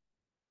that?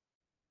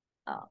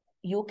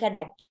 You can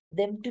get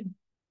them to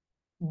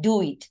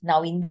do it.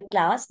 Now in the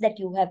class that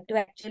you have to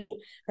actually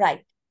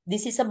write.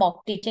 This is a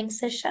mock teaching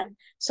session.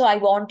 So I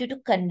want you to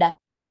conduct.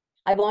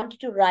 I want you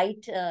to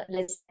write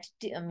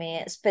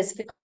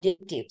specific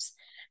objectives.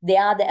 They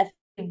are the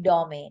affective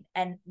domain.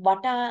 And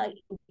what are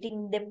you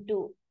getting them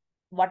to,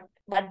 what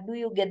do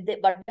you get them,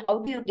 how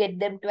do you get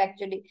them to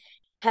actually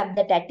have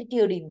that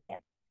attitude in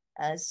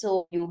them?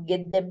 So you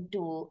get them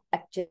to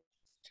actually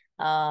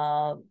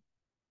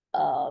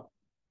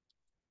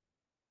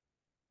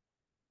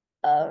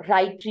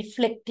write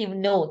reflective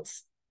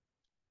notes.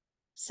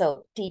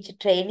 So teacher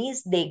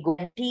trainees, they go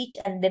and teach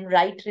and then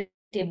write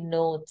reflective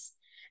notes.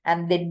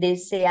 And then they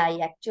say, I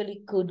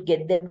actually could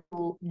get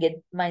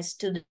my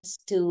students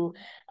to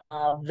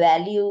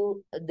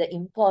value the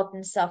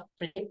importance of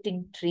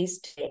protecting trees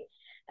today.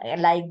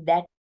 Like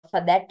that.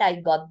 For that, I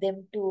got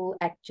them to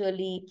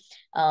actually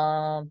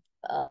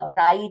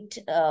write,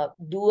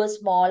 do a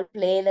small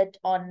playlet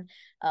on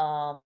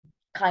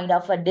kind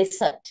of a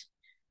desert,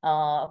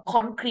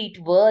 concrete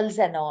worlds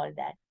and all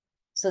that.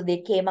 So they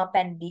came up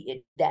and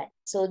did that.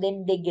 So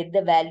then they get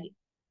the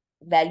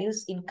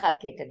values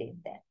inculcated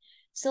in them.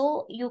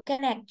 So you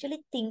can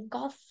actually think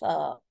of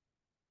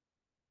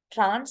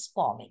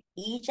transforming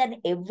each and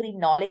every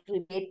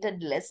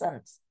knowledge-related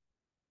lessons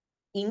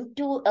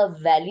into a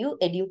value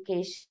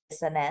education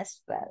lesson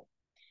as well.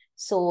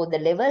 So the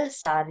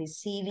levels are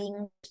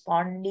receiving,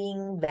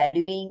 responding,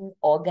 valuing,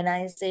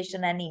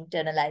 organization, and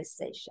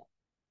internalization.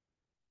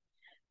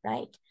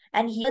 Right?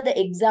 And here the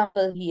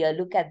example here,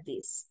 look at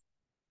this.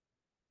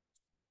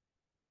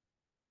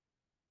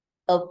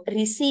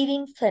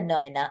 Receiving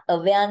phenomena,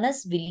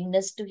 awareness,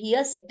 willingness to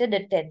hear, centered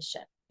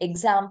attention.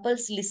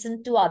 Examples,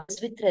 listen to others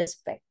with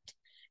respect.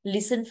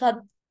 Listen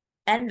for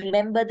and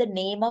remember the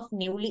name of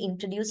newly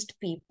introduced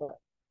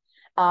people.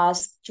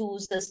 Ask,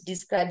 chooses,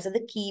 describes are the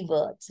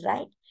keywords,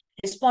 right?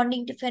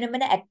 Responding to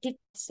phenomena, active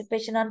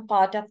participation on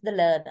part of the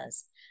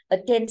learners.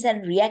 Attends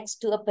and reacts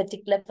to a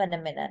particular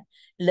phenomenon.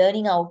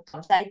 Learning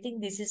outcomes. I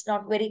think this is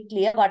not very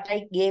clear. What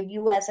I gave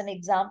you as an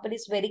example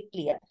is very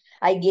clear.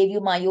 I gave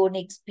you my own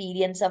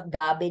experience of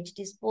garbage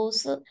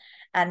disposal,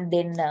 and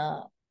then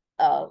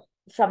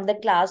from the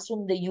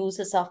classroom, the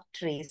uses of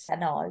trees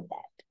and all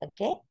that.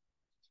 Okay.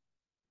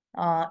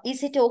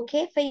 Is it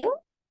okay for you?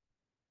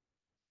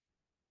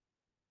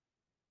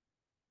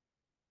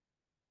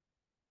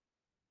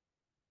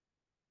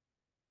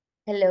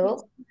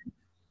 Hello?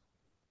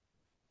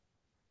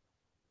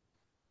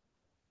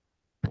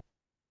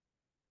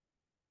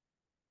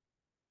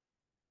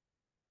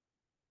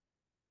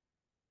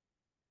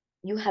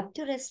 You have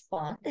to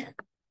respond.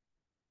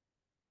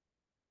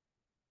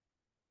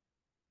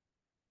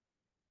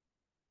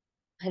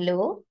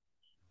 Hello?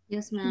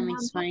 Yes, ma'am,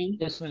 it's fine.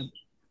 Yes, ma'am.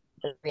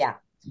 Yeah.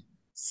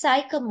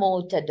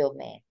 Psychomotor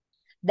domain.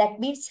 That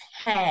means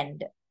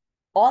hand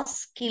or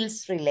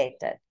skills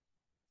related.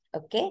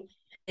 Okay.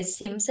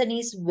 Simpson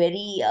is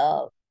very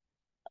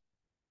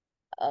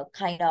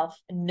kind of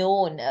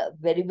known,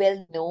 very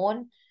well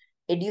known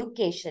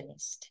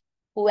educationist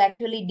who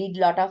actually did a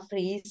lot of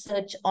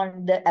research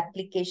on the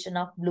application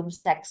of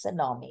Bloom's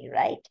taxonomy,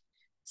 right?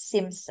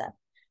 Simpson.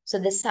 So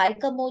the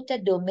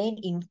psychomotor domain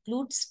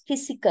includes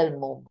physical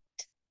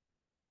movement,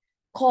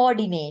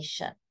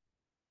 coordination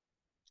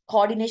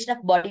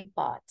of body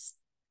parts,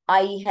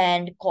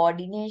 eye-hand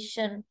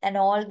coordination and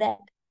all that,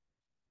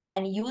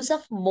 and use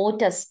of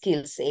motor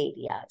skills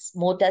areas,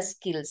 motor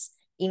skills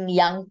in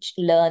young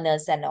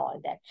learners and all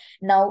that.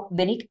 Now,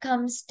 when it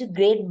comes to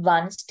grade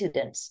 1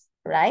 students,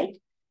 right,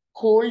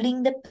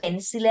 holding the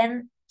pencil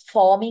and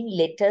forming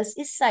letters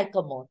is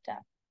psychomotor.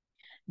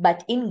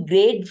 But in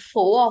grade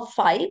 4 or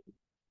 5,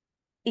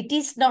 it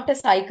is not a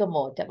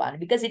psychomotor one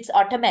because it's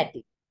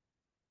automatic.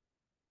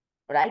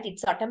 right?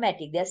 It's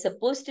automatic. They're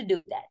supposed to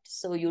do that.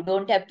 So you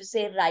don't have to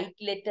say write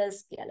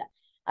letters.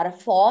 Our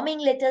forming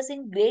letters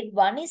in grade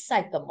 1 is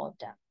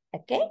psychomotor.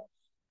 Okay?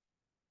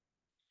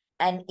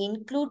 And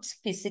includes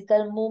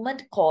physical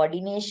movement,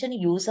 coordination,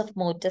 use of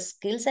motor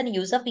skills, and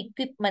use of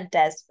equipment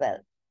as well.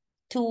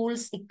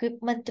 Tools,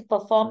 equipment to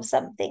perform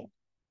something,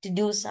 to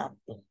do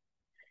something.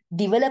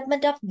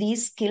 Development of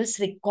these skills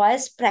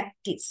requires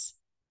practice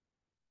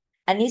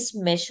and is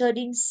measured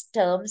in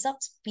terms of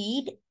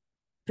speed,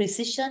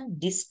 precision,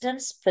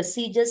 distance,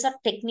 procedures, or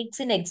techniques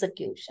in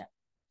execution.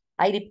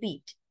 I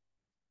repeat,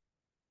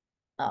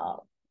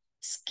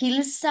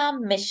 skills are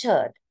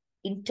measured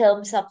in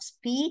terms of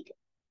speed,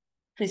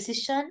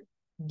 precision,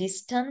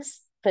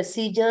 distance,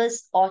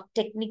 procedures, or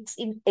techniques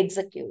in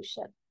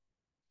execution.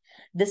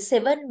 The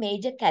 7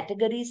 major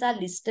categories are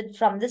listed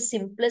from the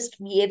simplest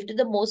wave to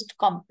the most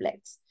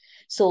complex.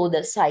 So the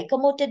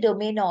psychomotor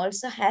domain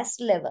also has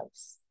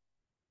levels.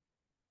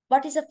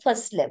 What is the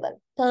first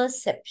level?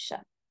 Perception.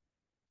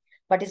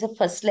 What is the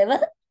first level?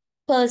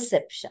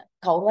 Perception.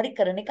 කවුරුහරි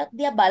කරන එකක්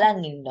දිහා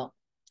බලන් ඉන්නවා.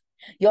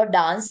 Your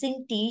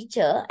dancing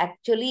teacher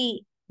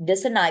actually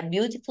does a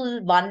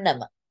beautiful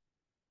Varnama.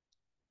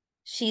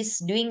 She's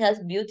doing a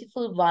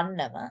beautiful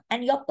Varnama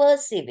and you're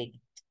perceiving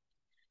it.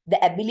 The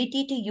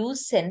ability to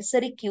use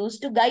sensory cues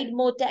to guide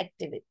motor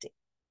activity.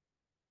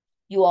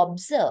 You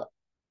observe,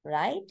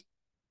 right?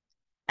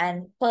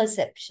 And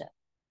perception.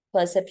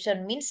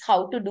 Perception means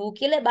how to do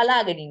කියලා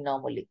බලාගෙන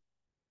ඉන්නවා මුලින්.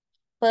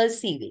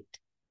 Perceive it.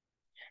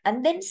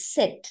 And then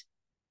set.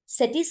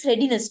 Set is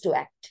readiness to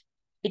act.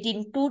 It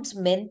includes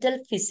mental,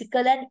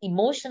 physical, and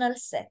emotional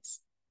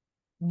sets.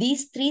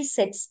 These 3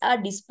 sets are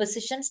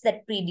dispositions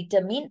that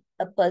predetermine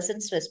a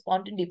person's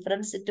response to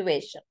different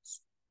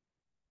situations.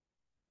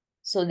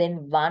 So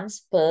then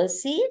once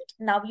perceived,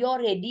 now you're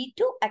ready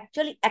to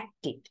actually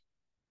act it.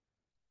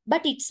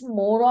 But it's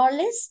more or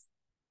less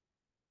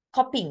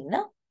copying,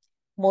 no?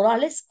 More or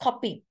less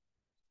copying.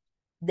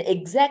 The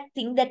exact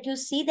thing that you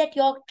see that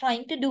you're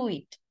trying to do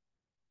it.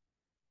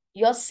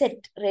 You're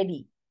set,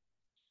 ready.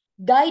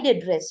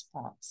 Guided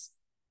response.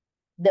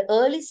 The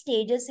early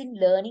stages in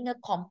learning a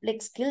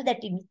complex skill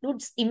that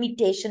includes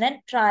imitation and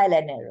trial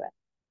and error.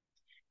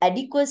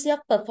 Adequacy of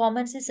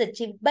performance is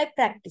achieved by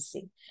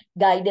practicing.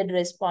 Guided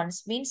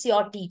response means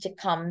your teacher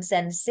comes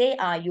and say,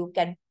 you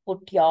can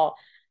put your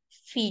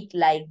feet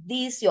like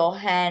this, your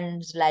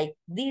hands like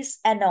this,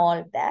 and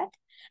all that.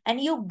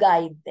 And you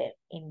guide them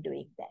in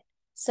doing that.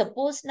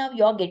 Suppose now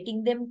you're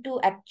getting them to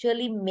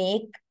actually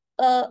make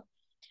a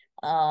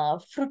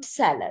fruit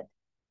salad.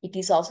 It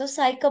is also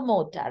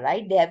psychomotor,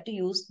 right? They have to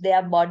use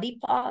their body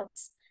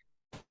parts,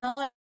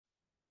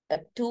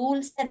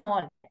 tools and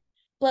all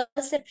that.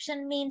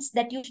 Perception means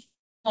that you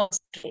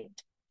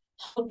demonstrate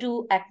how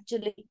to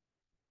actually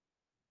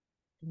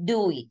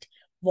do it.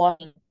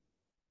 Watching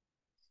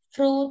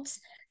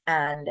fruits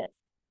and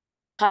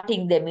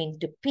cutting them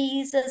into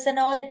pieces and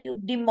all that, you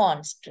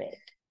demonstrate.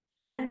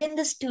 And then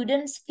the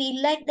students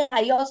feel like that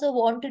I also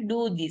want to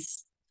do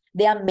this.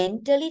 They are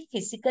mentally,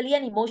 physically,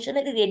 and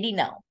emotionally ready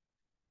now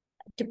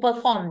to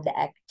perform the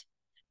act.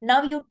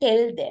 Now you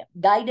tell them,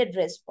 guided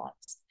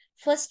response.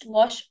 First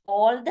wash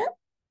all the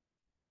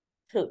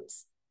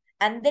fruits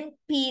and then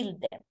peel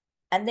them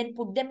and then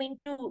put them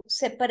into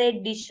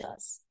separate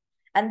dishes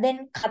and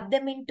then cut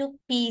them into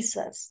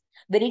pieces.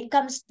 When it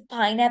comes to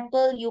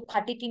pineapple, you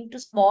cut it into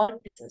small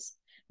pieces,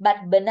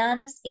 but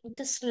bananas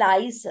into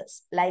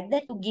slices. Like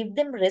that, you give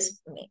them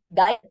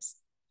guidance.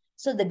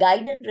 So the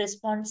guided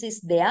response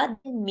is there,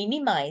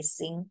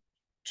 minimizing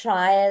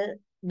trial,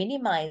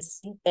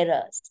 minimizing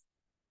errors,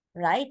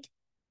 right?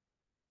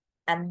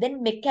 And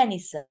then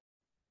mechanism.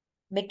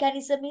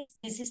 Mechanism is,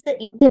 this is the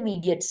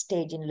intermediate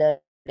stage in learning.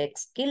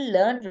 Skill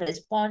learned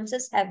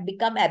responses have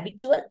become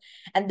habitual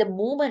and the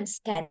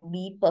movements can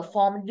be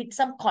performed with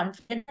some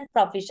confidence and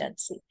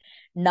proficiency.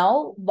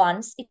 Now,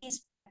 once it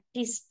is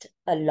practiced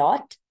a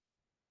lot,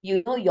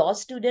 you know your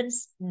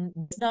students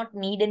does not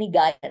need any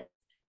guidance,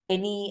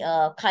 any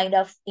kind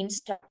of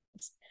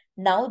instructions.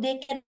 Now they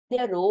can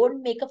their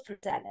own make a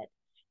fruit salad.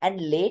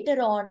 And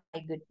later on,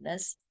 my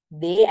goodness,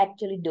 they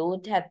actually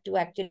don't have to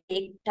actually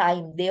take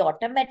time. They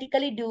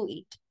automatically do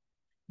it.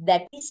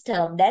 That is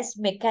termed as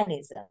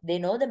mechanism. They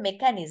know the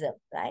mechanism,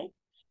 right?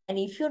 And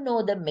if you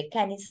know the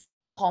mechanism,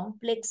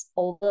 complex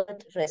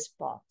overt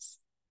response,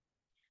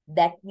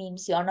 that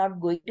means you're not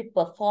going to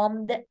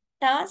perform the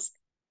task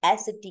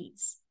as it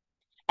is,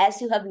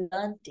 as you have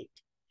learned it.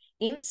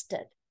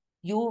 Instead,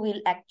 you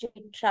will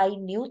actually try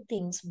new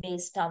things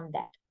based on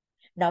that.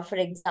 Now, for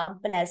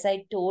example, as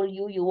I told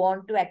you, you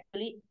want to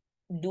actually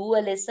do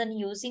a lesson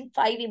using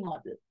 5E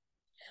model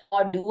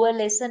or do a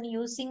lesson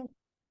using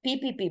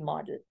PPP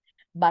model.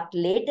 But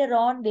later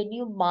on, when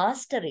you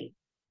master it,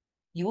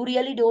 you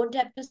really don't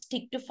have to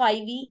stick to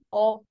 5E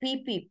or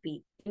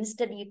PPP.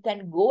 Instead, you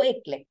can go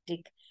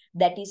eclectic.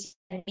 That is,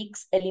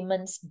 mix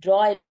elements,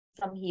 draw it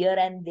from here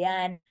and there,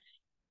 and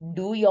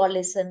do your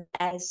lesson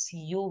as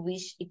you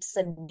wish. It's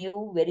a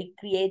new, very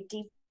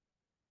creative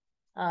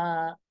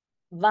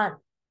one,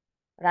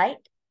 right?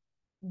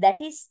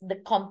 That is the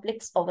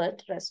complex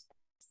overt response.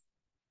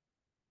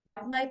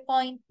 my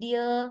point,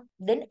 dear?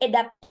 Then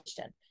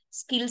adaptation.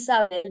 Skills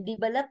are well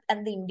developed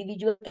and the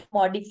individual can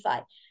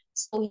modify.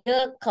 So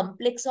here,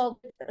 complex of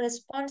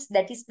response,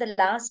 that is the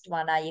last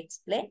one I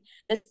explained.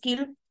 The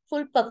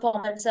skillful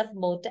performance of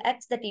motor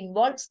acts that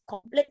involves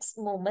complex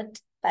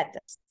movement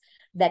patterns.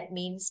 That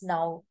means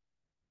now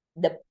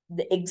the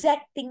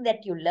exact thing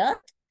that you learned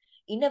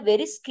in a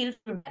very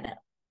skillful manner.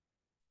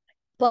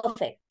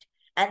 Perfect.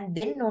 And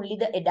then only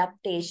the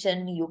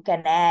adaptation you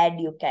can add,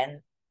 you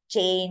can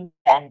change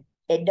and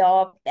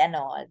adopt and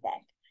all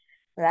that,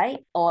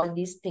 right? All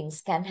these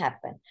things can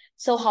happen.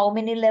 So how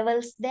many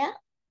levels there?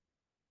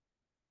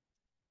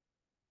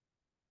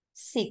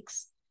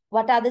 6.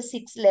 What are the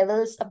 6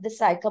 levels of the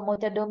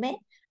psychomotor domain?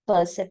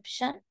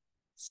 Perception,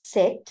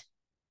 set,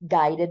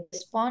 guided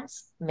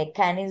response,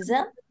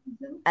 mechanism,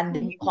 and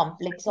then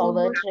complex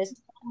overt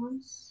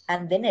response,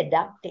 and then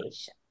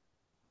adaptation.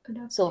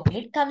 So when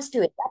it comes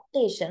to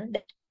adaptation,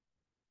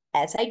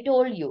 as I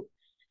told you,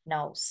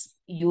 now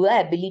your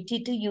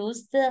ability to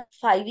use the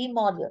 5E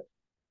model,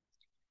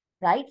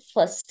 right?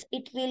 First,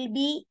 it will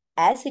be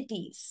as it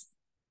is,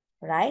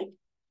 right?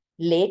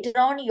 Later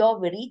on, you're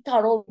very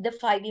thorough with the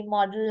 5E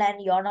model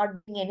and you're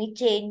not doing any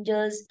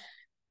changes.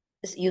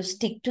 You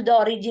stick to the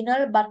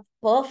original, but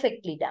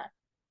perfectly done.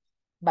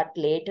 But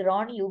later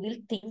on, you will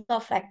think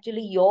of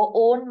actually your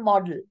own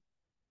model.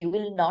 You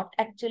will not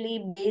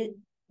actually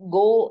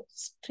go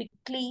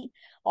strictly,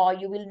 or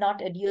you will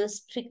not adhere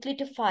strictly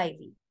to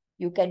 5E.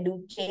 You can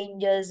do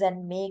changes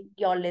and make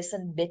your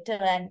lesson better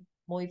and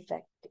more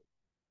effective.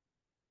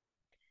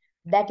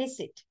 That is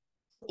it.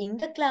 In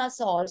the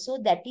class also,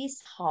 that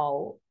is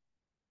how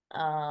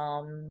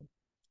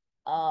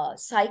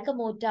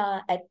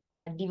psychomotor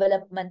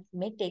development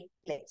may take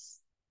place,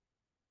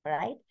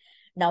 right?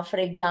 Now, for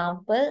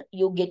example,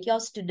 you get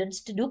your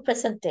students to do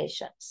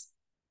presentations,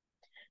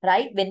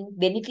 right? When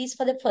it is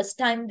for the first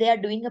time they are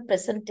doing a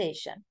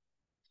presentation,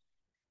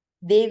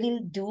 they will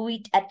do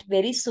it at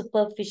very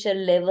superficial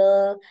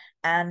level.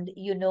 And,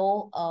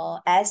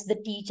 as the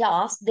teacher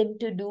asks them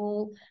to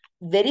do,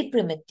 very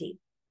primitive,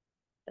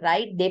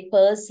 right? They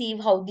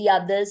perceive how the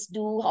others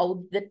do,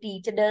 how the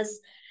teacher does.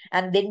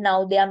 And then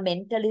now they are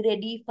mentally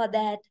ready for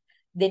that.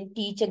 Then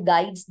teacher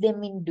guides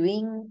them in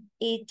doing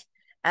it.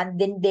 And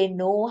then they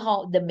know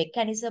how the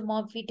mechanism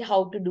of it,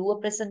 how to do a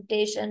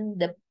presentation,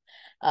 the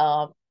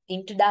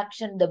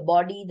introduction, the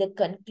body, the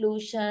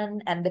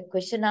conclusion, and the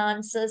question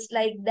answers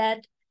like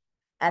that.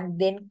 And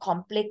then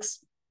complex,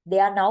 they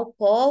are now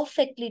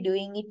perfectly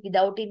doing it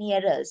without any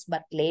errors.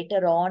 But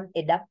later on,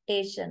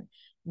 adaptation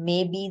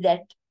may be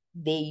that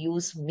they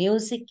use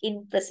music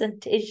in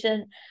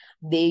presentation,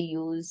 they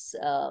use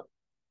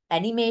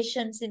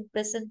animations in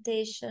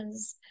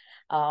presentations.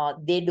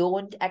 They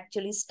don't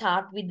actually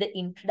start with the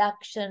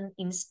introduction.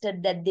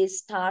 Instead, that they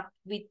start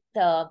with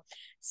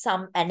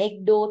some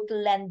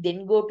anecdotal and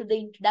then go to the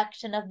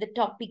introduction of the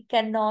topic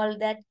and all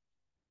that.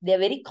 They're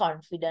very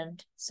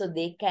confident, so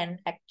they can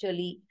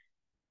actually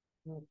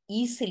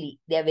easily,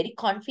 they're very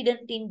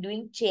confident in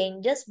doing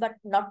changes, but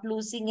not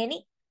losing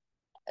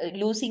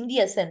the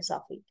essence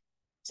of it.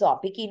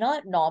 So,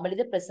 normally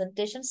the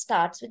presentation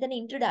starts with an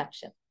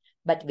introduction.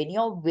 But when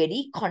you're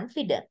very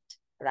confident,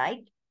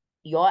 right,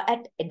 you're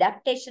at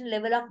adaptation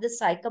level of the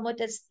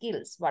psychomotor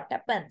skills, what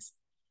happens?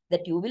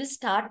 That you will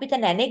start with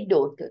an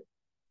anecdote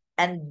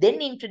and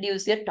then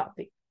introduce your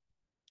topic,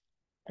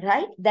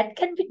 right? That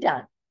can be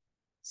done.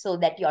 So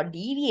that you're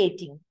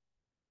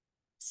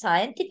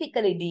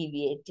scientifically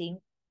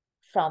deviating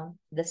from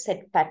the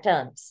set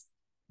patterns.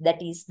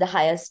 That is the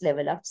highest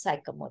level of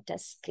psychomotor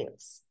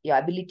skills, your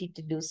ability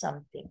to do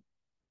something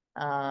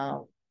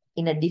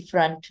in a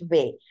different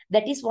way.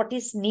 That is what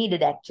is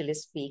needed, actually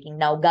speaking.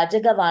 Now,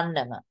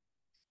 Gajagavannama,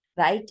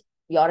 right?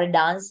 You're a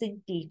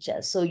dancing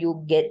teacher, so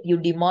you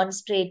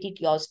demonstrate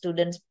it, your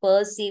students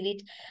perceive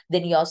it,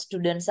 then your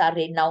students are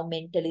now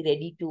mentally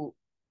ready to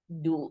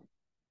do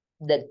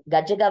the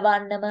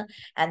Gajagavannama,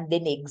 and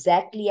then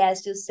exactly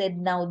as you said,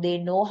 now they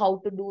know how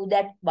to do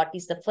that. What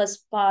is the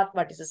first part?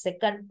 What is the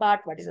second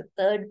part? What is the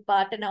third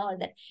part? And all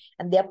that.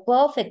 And they are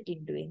perfect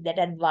in doing that.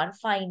 And one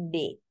fine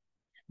day,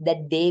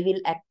 that they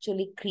will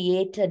actually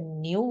create a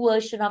new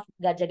version of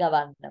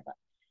Gajagavannama.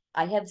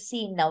 I have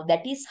seen now,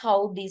 that is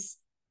how this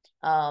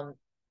Channa,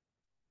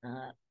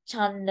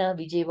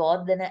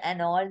 Vijayavardhana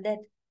and all that,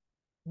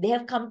 they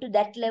have come to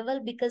that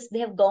level because they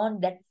have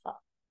gone that far.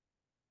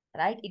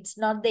 Right? It's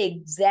not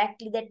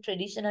exactly that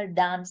traditional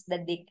dance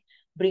that they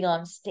bring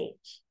on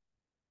stage.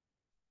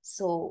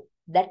 So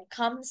that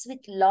comes with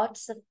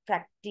lots of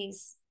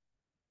practice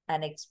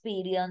and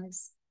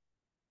experience.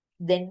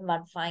 Then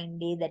one fine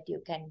day that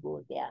you can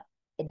go there,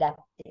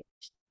 adaptation.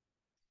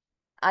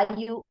 Are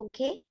you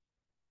okay?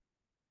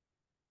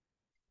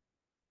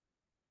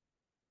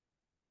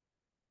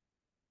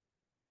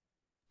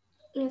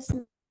 Yes.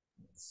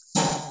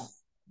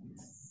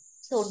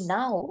 So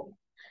now,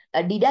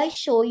 did I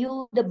show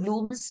you the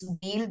Bloom's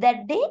wheel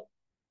that day?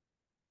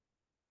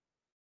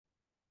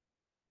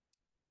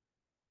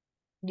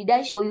 Did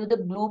I show you the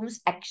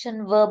Bloom's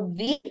action verb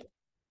wheel?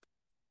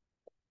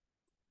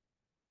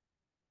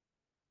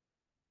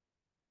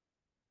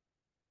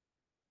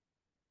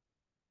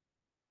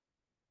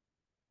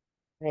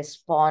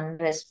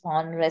 Respond,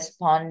 respond,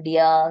 respond,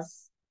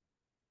 dears.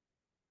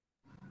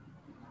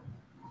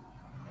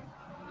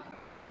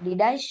 Did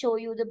I show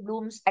you the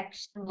Bloom's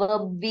action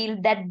verb wheel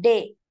that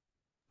day?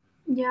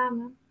 Yeah,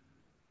 ma'am.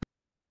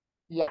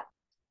 Yeah.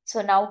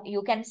 So now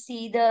you can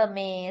see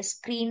the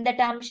screen that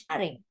I'm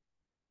sharing.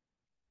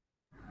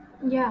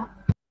 Yeah.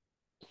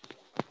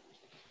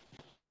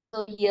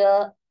 So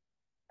here,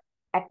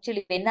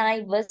 actually, when I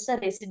was a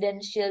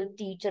residential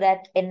teacher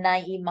at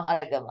NIE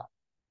Maharagama,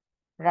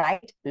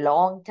 right?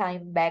 Long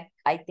time back,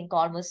 I think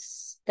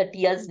almost 30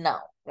 years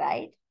now,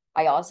 right?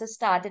 I also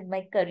started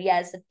my career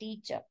as a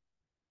teacher.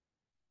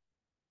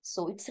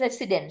 So it's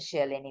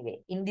residential anyway,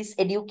 in this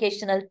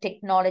educational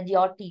technology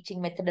or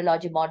teaching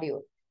methodology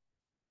module.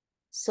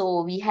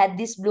 So we had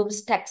this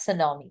Bloom's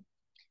taxonomy.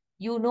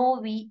 You know,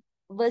 we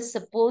were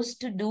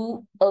supposed to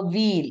do a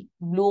wheel,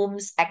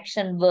 Bloom's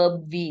action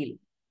verb wheel,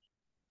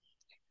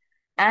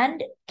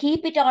 and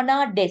keep it on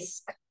our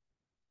desk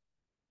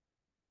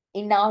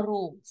in our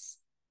rooms,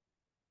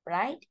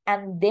 right?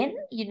 And then,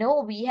 you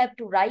know, we have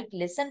to write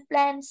lesson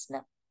plans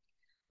now.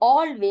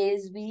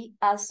 Always we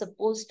are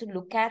supposed to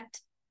look at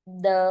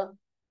the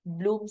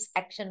Bloom's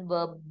action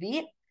verb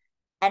wheel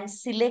and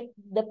select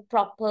the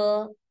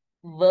proper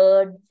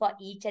word for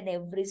each and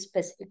every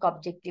specific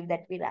objective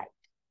that we write.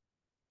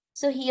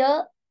 So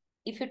here,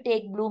 if you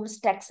take Bloom's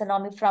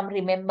taxonomy from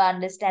remember,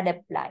 understand,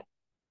 apply.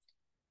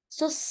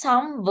 So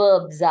some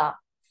verbs are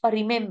for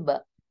remember,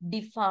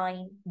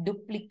 define,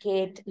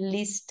 duplicate,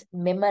 list,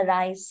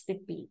 memorize,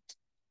 repeat.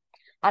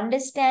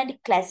 Understand,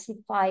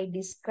 classify,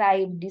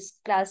 describe,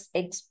 discuss,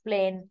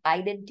 explain,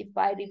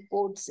 identify,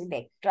 report,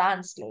 select,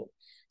 translate.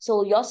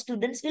 So your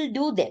students will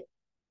do them.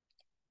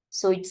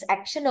 So it's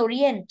action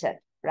oriented,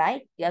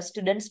 right? Your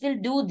students will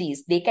do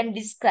these. They can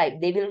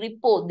describe, they will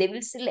report, they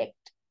will select.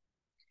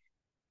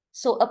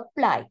 So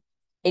apply,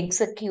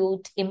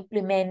 execute,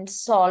 implement,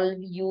 solve,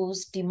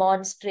 use,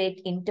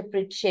 demonstrate,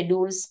 interpret,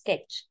 schedule,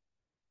 sketch.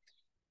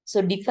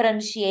 So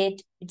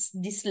differentiate, it's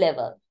this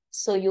level.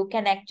 So you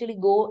can actually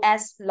go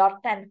as lot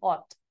and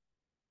hot.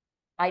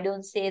 I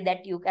don't say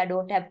that you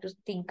don't have to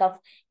think of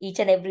each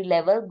and every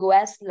level. Go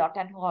as lot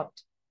and hot,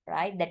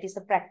 right? That is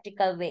a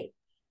practical way.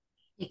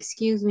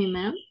 Excuse me,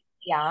 ma'am.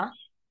 Yeah.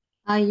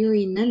 Are you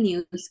in a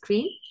new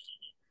screen?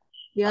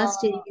 You are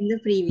staying Uh, in the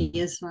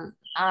previous one.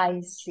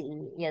 I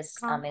see. Yes,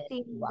 I'm Can't in a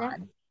see new them.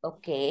 one.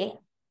 Okay.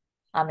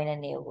 I'm in a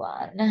new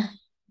one.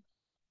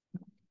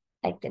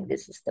 I think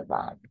this is the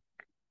one.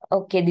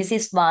 Okay, this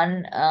is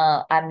one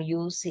I'm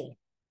using,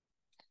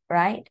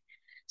 right?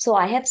 So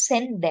I have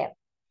sent them.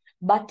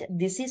 But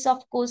this is,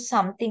 of course,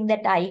 something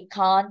that I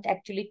can't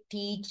actually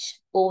teach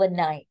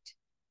overnight.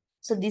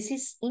 So this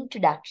is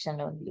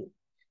introduction only.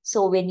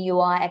 So when you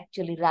are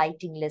actually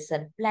writing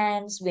lesson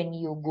plans, when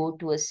you go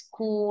to a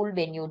school,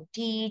 when you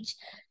teach,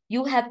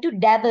 you have to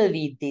dabble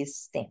with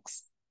these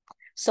things.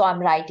 So I'm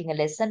writing a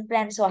lesson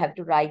plan, so I have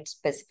to write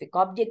specific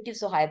objectives.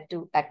 So I have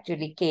to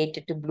actually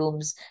cater to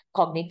Bloom's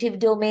cognitive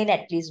domain,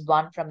 at least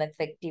one from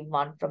affective,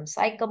 one from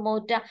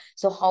psychomotor.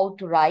 So how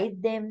to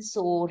write them,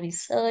 so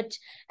research,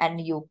 and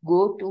you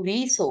go to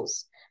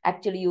resource.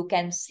 Actually, you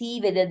can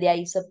see whether there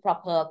is a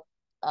proper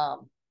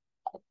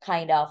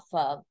kind of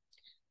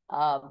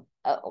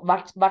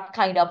what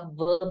kind of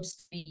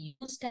verbs we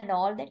used and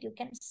all that you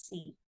can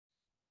see.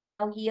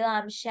 Now here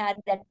I'm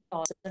sharing that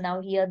also.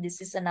 Now here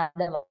this is another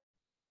one.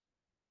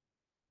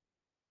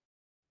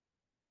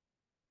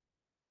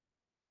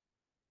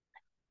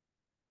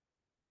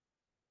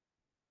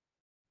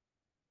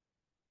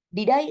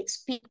 Did I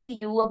speak to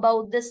you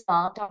about the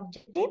SMART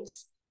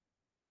objectives?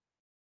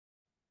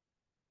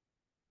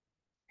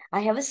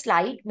 I have a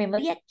slight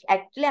memory.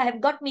 Actually, I have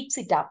got mixed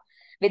it up.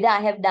 Whether I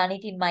have done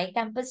it in my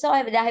campus or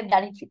whether I have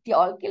done it with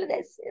y'all,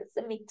 it's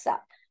a mix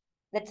up.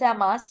 That's why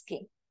I'm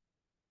asking.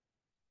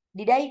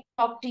 Did I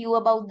talk to you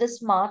about the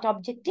SMART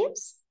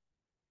objectives?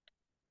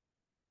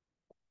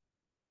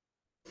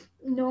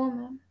 No,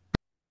 ma'am.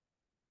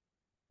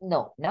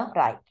 No,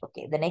 right.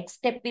 Okay. The next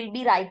step will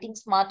be writing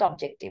SMART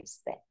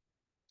objectives then.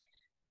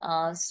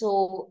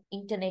 So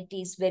internet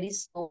is very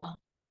slow.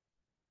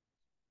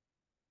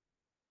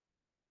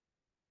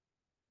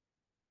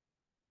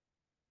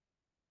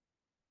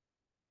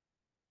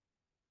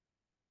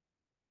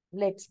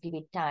 Let's give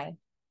it time.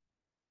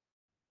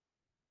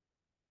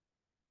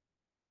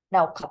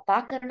 Now,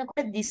 kata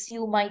karanakota, this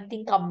you might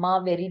think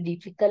amma very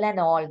difficult and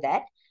all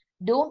that.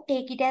 Don't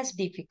take it as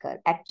difficult.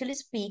 Actually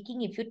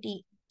speaking, if you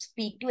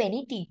speak to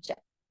any teacher,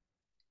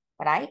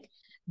 right?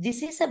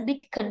 This is a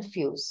bit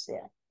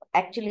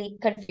actually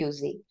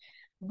confusing.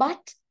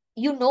 But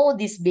you know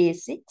these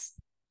basics.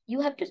 You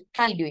have to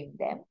try doing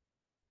them.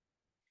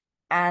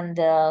 And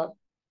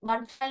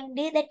one fine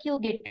day that you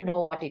get to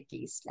know what it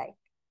is like.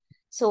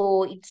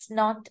 So it's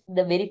not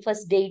the very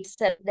first day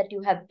itself that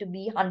you have to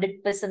be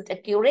 100%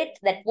 accurate.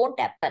 That won't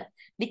happen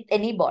with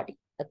anybody.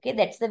 Okay,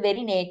 that's the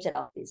very nature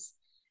of this.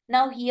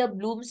 Now here,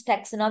 Bloom's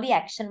taxonomy,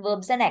 action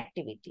verbs and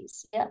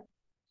activities. Yeah.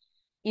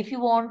 If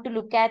you want to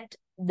look at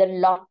the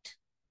lot,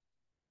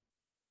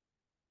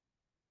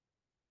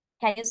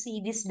 Can you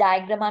see this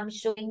diagram I'm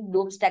showing?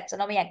 Bloom's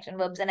taxonomy, action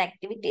verbs and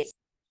activities.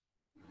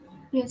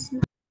 Yes,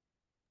 ma'am.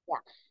 Yeah.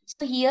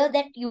 So here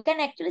that you can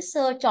actually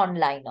search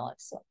online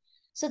also.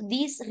 So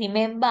these,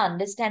 remember,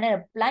 understand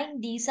and applying,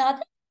 these are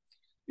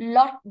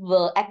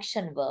the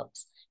action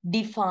verbs.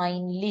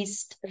 Define,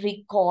 list,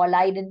 recall,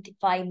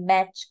 identify,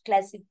 match,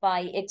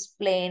 classify,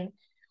 explain,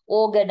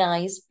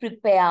 organize,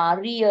 prepare,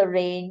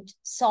 rearrange,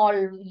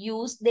 solve,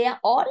 use. They are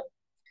all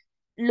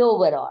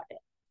lower order.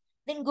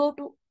 Then go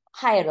to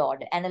higher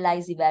order.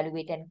 Analyze,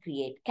 evaluate, and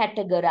create.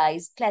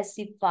 Categorize,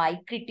 classify,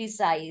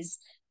 criticize,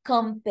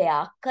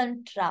 compare,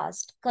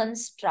 contrast,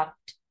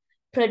 construct,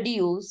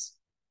 produce,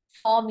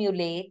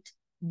 formulate,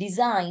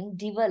 design,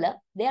 develop.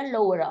 They are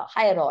lower,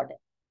 higher order.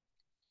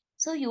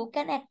 So you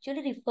can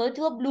actually refer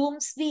to a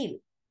Bloom's wheel.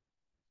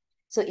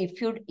 So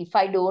if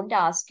I don't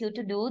ask you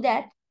to do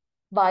that,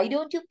 why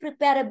don't you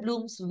prepare a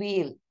Bloom's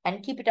wheel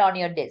and keep it on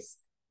your desk?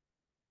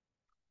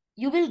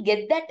 You will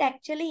get that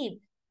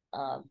actually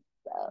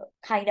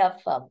kind of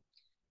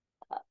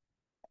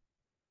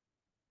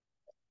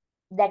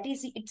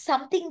it's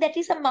something that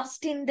is a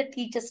must in the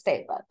teacher's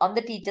table, on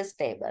the teacher's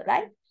table,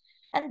 right?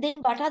 And then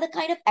what are the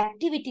kind of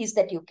activities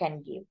that you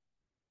can give?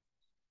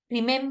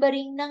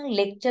 Remembering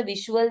lecture,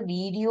 visual,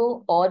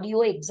 video,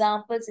 audio,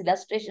 examples,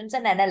 illustrations,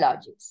 and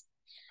analogies.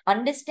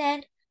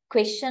 Understand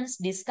questions,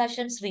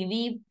 discussions,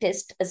 review,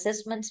 test,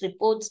 assessments,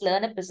 reports,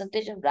 learner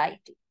presentation,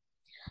 writing.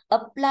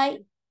 Apply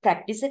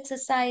practice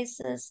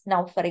exercises.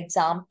 Now, for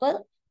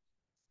example,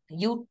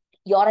 you're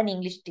an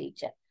English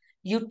teacher.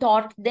 You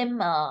taught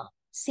them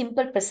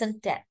simple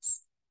present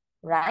tense,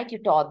 right? You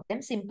taught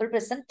them simple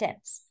present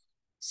tense.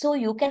 So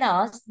you can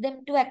ask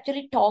them to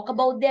actually talk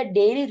about their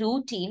daily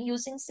routine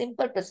using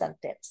simple present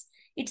tense.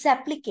 It's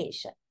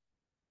application.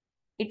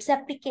 It's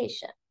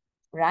application,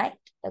 right?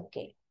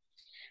 Okay.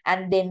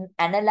 And then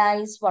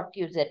analyze what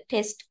you said,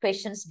 test,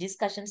 questions,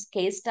 discussions,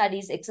 case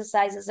studies,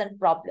 exercises, and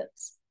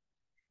problems.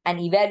 And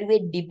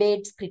evaluate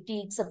debates,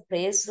 critiques,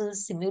 appraisals,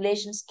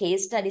 simulations,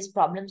 case studies,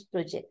 problems,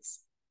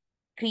 projects.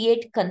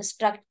 Create,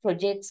 construct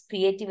projects,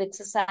 creative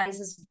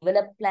exercises,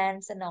 develop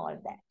plans, and all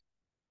that.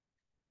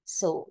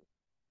 So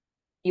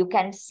you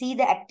can see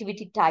the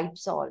activity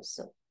types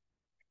also.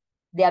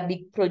 They are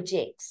big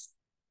projects.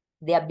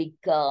 They are big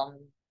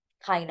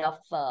kind of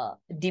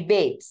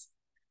debates.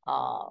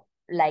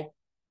 Like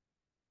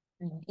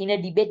in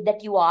a debate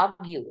that you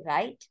argue,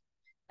 right?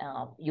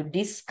 You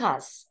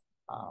discuss,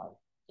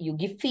 you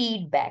give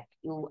feedback,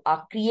 you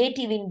are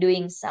creative in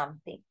doing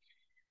something.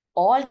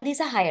 All these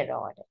are higher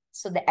order.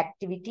 So the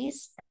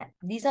activities,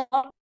 these are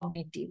all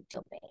cognitive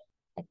domain.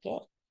 Okay.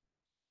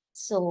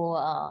 So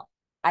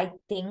I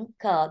think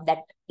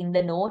that in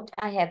the note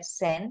I have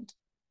sent,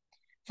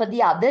 for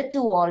the other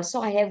two also,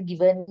 I have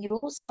given you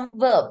some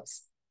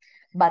verbs.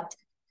 But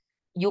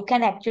you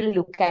can actually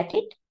look at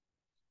it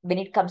when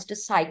it comes to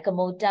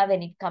psychomotor,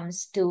 when it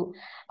comes to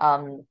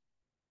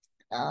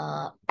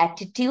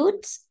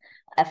attitudes,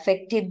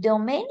 affective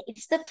domain,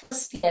 it's the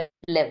first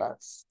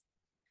levels.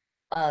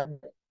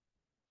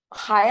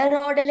 Higher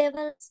order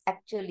levels,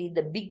 actually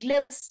the big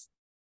levels,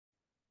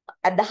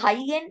 at the high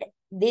end,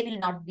 they will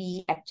not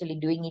be actually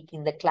doing it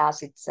in the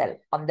class itself,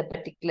 on the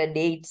particular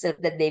day itself,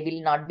 that they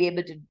will not be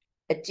able to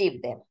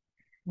achieve them.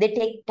 They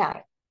take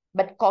time.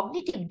 But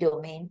cognitive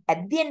domain,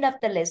 at the end of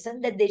the lesson,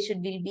 that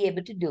will be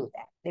able to do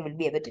that. They will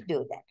be able to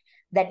do that.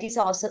 That is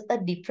also a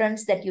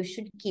difference that you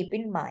should keep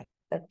in mind.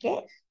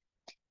 Okay?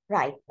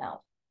 Right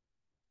now.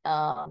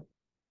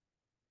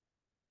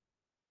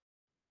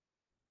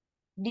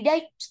 Did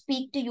I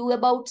speak to you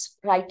about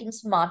writing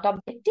SMART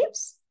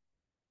objectives?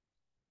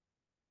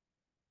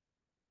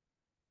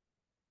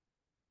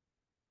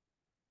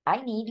 I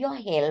need your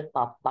help,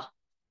 Papa.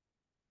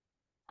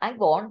 I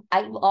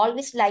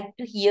always like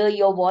to hear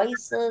your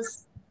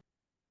voices.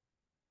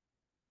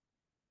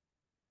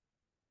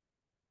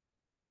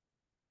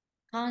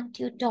 Can't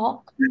you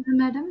talk?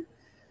 Madam,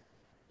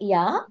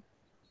 Yeah.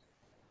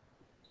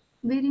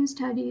 we didn't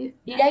study.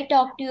 Did I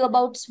talk to you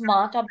about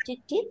SMART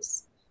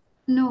objectives?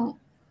 No,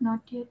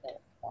 not yet.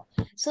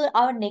 So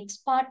our next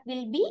part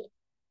will be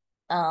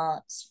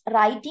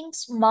writing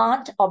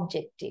SMART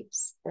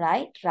objectives,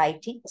 right?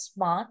 Writing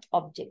SMART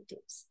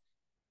objectives.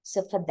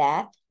 So for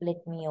that,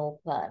 let me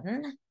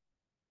open.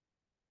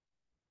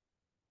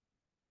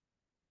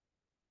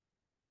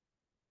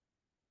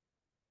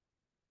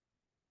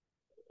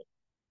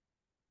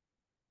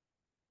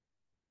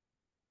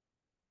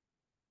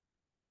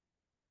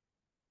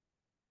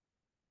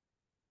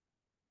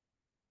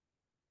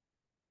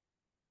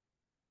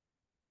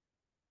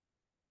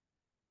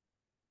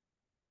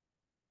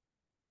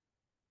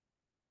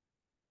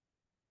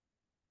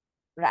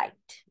 Right.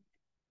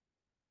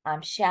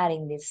 I'm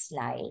sharing this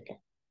slide.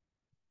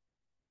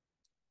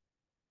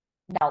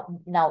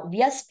 Now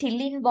we are still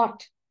in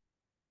what?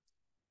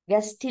 We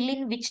are still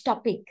in which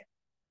topic?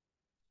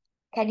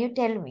 Can you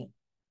tell me?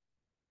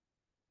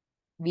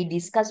 We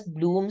discussed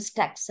Bloom's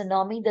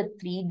taxonomy, the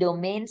 3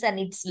 domains and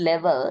its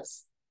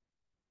levels.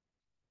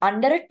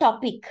 Under a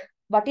topic,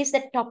 what is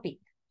that topic?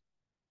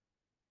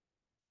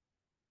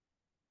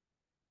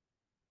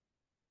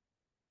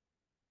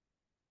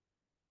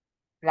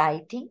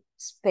 Writing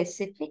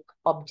specific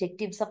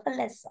objectives of a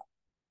lesson.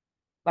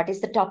 What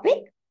is the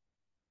topic?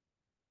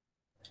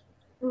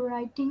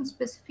 Writing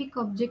specific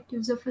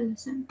objectives of a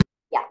lesson.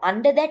 Yeah,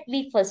 under that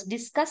we first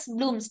discuss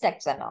Bloom's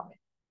taxonomy,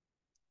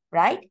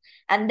 right?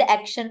 And the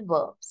action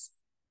verbs.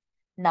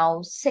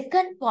 Now,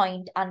 second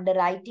point under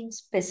writing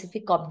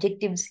specific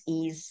objectives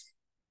is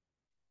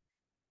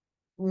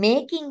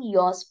making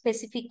your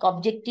specific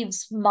objective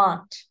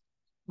smart.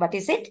 What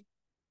is it?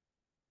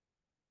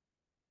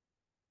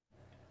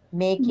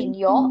 Making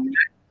your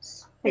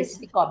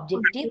specific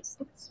objectives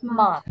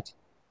smart.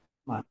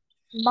 Smart.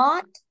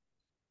 Smart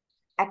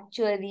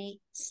actually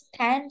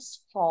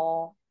stands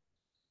for,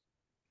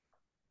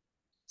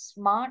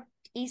 SMART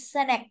is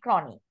an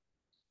acronym.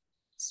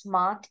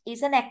 SMART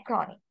is an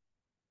acronym.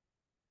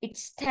 It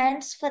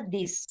stands for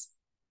this.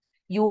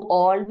 You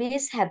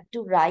always have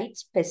to write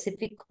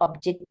specific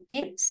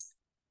objectives.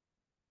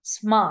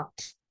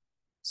 SMART.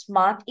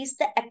 SMART is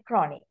the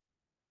acronym.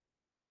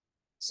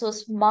 So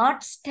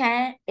SMART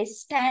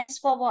stands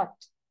for what?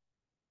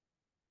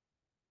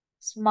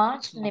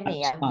 Smart,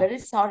 Nimi. I'm smart. very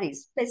sorry.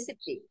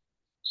 Specific.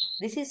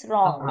 This is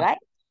wrong, right?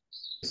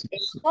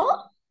 It's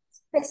for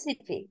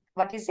specific.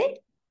 What is it?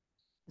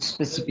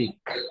 Specific.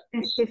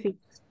 Specific.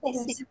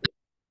 Specific.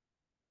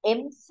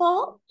 M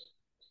for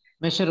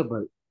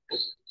Measurable.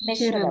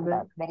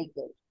 measurable. Very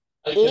good.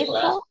 A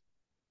for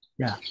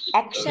Yeah.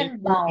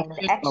 action bound,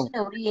 Action action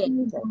bound.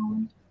 oriented.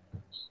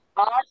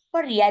 R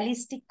for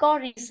realistic or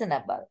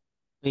reasonable.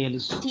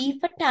 Realistic. T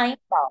for time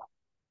bound.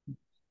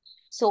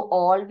 So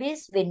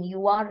always when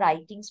you are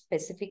writing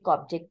specific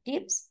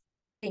objectives,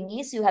 thing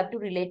is you have to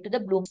relate to the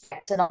Bloom's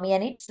taxonomy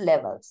and its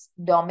levels,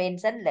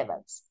 domains and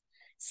levels.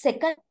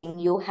 Second thing,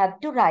 you have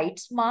to write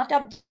SMART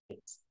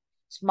objectives.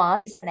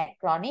 SMART is an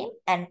acronym,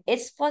 and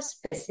S for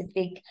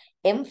specific,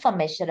 M for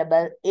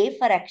measurable, A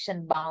for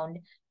action bound,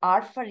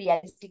 R for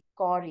realistic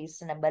or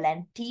reasonable,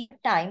 and T for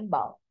time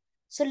bound.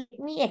 So let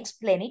me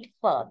explain it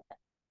further,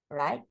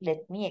 right?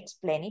 Let me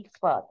explain it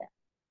further.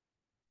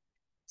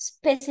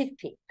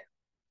 Specific.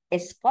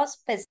 S for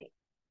specific.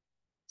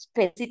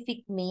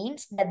 Specific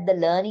means that the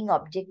learning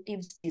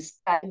objectives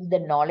describe the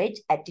knowledge,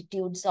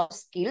 attitudes, or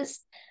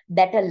skills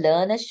that a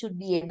learner should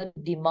be able to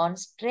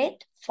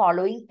demonstrate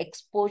following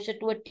exposure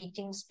to a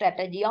teaching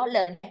strategy or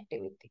learning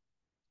activity.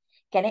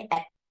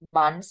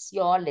 Once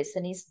your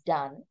lesson is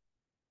done,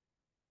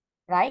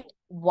 right,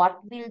 what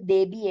will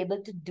they be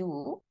able to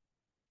do?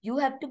 You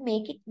have to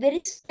make it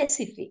very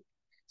specific.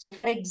 So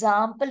for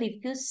example,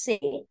 if you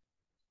say,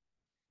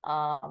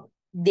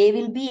 they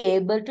will be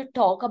able to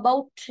talk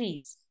about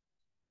trees.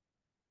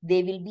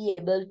 They will be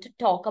able to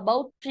talk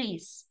about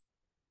trees.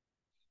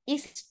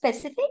 Is it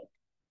specific?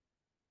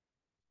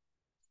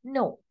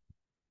 No.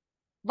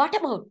 What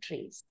about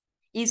trees?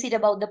 Is it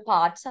about the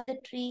parts of the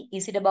tree?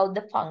 Is it about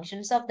the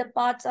functions of the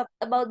parts of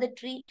about the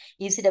tree?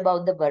 Is it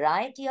about the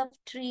variety of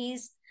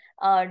trees?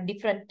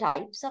 Different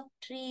types of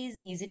trees?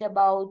 Is it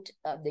about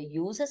the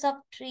uses of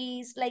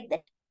trees like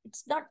that?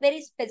 It's not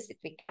very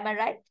specific. Am I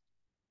right?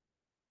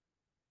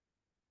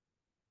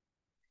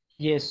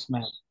 Yes,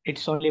 ma'am.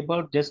 It's only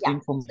about just Yeah.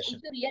 information.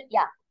 So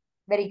yeah,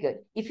 very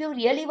good. If you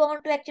really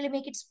want to actually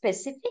make it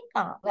specific,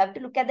 you have to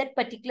look at that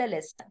particular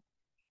lesson.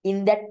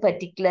 In that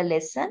particular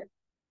lesson,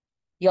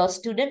 your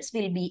students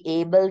will be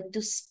able to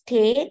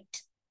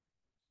state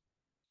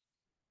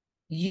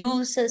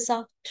uses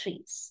of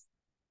trees.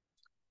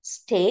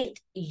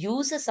 State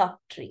uses of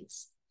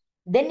trees.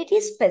 Then it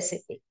is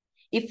specific.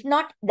 If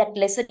not, that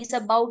lesson is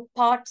about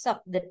parts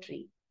of the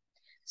tree.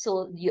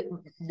 So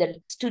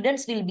the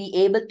students will be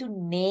able to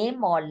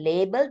name or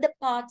label the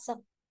parts of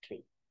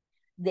tree.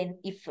 Then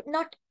if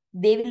not,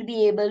 they will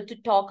be able to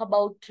talk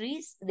about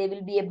trees. They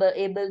will be able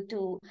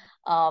to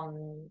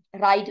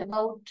write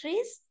about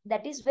trees.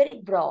 That is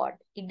very broad.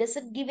 It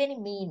doesn't give any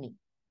meaning.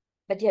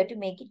 But you have to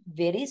make it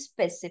very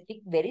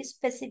specific, very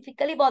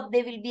specifically what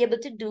they will be able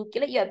to do.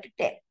 You have to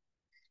tell.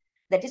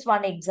 That is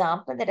one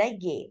example that I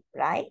gave,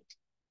 right?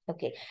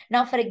 Okay.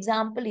 Now, for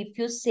example, if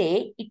you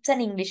say it's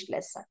an English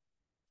lesson.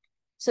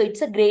 So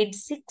it's a grade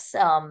 6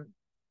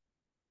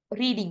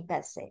 reading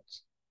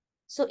passage.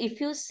 So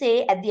if you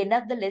say at the end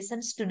of the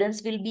lesson,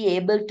 students will be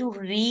able to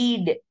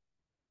read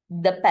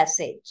the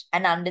passage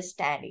and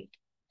understand it.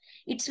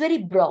 It's very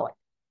broad,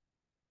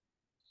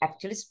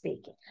 actually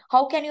speaking.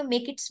 How can you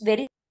make it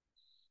very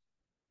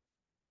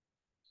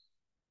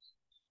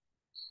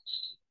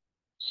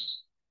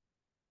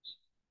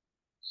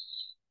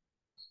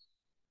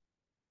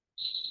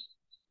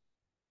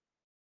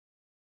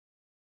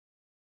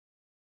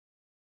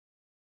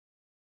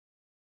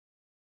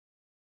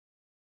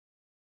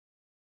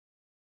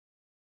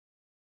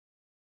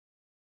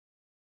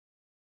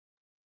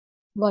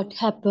What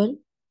happened?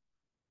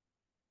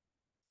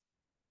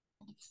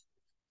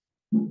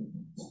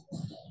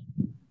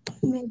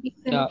 Maybe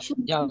Yeah, connection.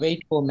 yeah,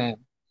 wait for ma'am.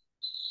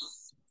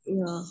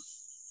 Yeah.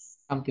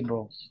 Something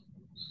wrong.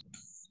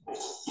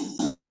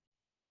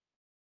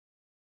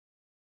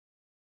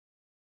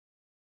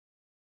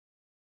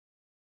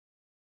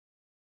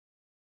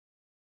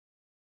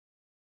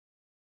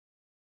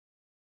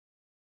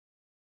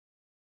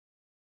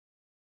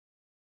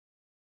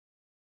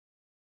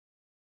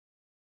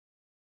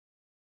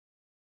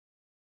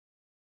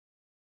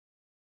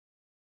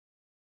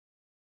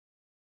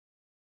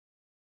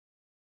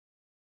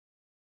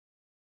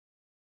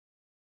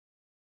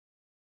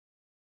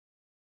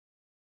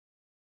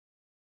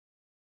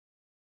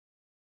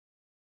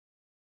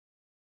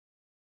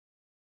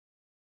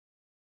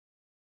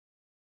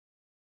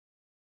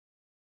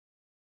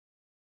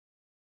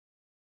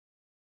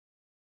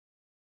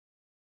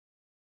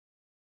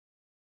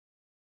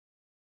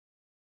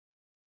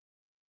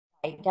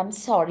 Right, I'm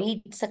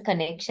sorry, it's a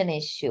connection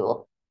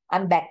issue.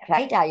 I'm back,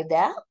 right? Are you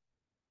there?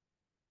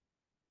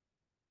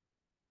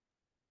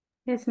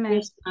 Yes, ma'am.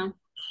 Yes, ma'am.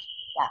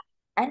 Yeah.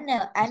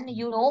 And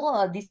you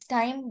know, this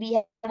time we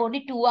have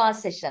only 2 hour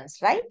sessions,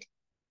 right?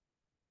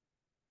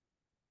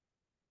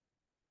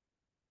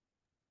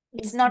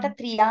 It's Yes, not a ma'am.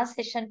 3 hour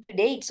session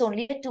today, it's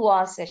only a 2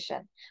 hour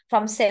session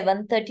from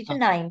 7:30 to Okay.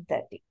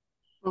 9:30.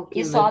 Okay,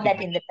 You ma'am. saw Okay, that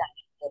ma'am. in the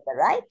timetable,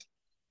 right?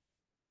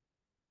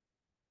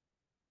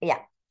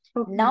 Yeah.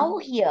 Okay, Now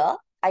ma'am. here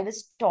I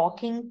was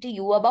talking to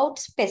you about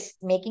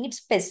making it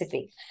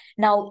specific.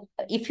 Now,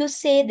 if you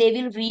say they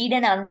will read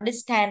and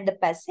understand the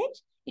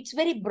passage, it's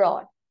very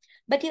broad.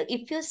 But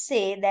if you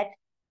say that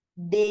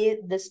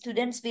the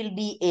students will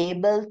be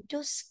able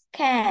to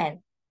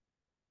scan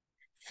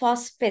for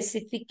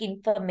specific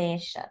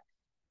information,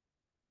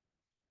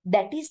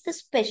 that is the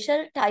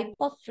special type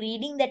of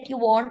reading that you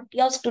want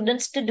your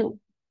students to do.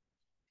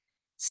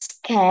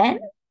 Scan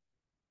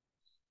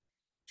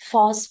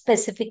for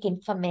specific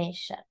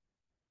information.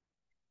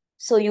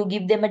 So you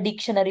give them a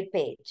dictionary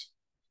page.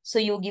 So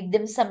you give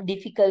them some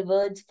difficult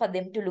words for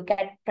them to look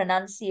at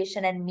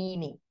pronunciation and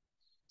meaning.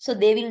 So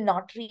they will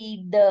not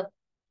read the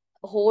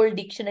whole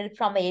dictionary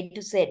from A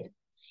to Z.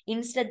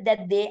 Instead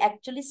that they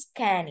actually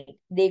scan it.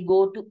 They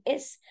go to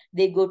S,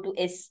 they go to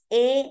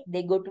SA,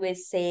 they go to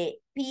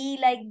SAP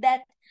like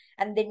that.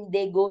 And then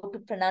they go to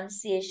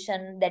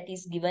pronunciation that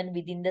is given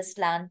within the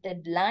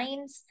slanted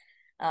lines.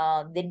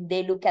 Then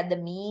they look at the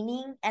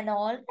meaning and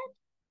all that.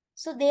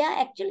 So they are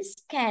actually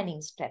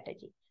scanning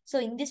strategy. So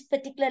in this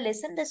particular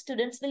lesson, the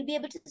students will be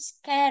able to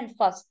scan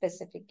for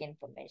specific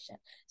information.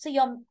 So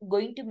you're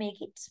going to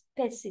make it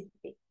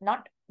specific,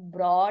 not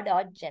broad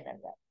or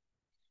general.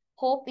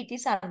 Hope it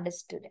is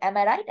understood. Am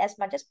I right? As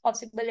much as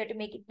possible, you have to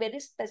make it very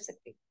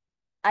specific.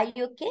 Are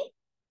you okay?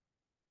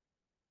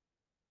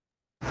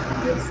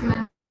 Yes,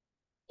 ma'am.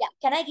 Yeah.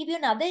 Can I give you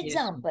another Yes,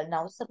 ma'am. example?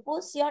 Now,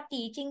 suppose you're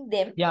teaching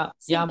them Yeah,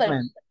 simple.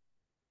 ma'am.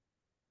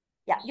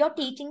 Yeah, you're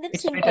teaching them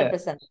It's simple better.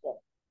 present tense.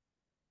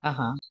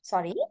 Uh-huh.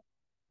 Sorry.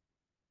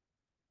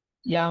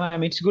 Yeah,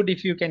 ma'am. It's good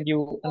if you can give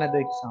another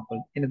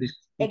example. In this,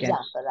 we can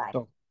Example, right.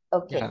 talk.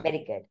 Okay, Yeah.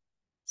 very good.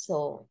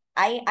 So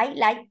I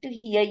like to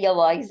hear your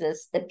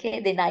voices. Okay,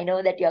 then I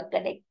know that you're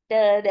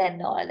connected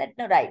and all that.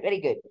 No, right,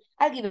 very good.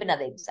 I'll give you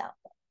another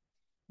example.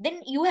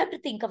 Then you have to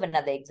think of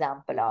another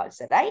example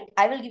also, right?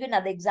 I will give you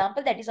another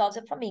example that is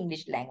also from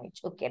English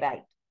language. Okay,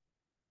 right.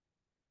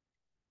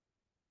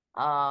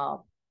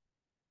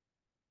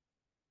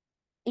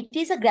 It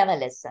is a grammar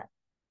lesson.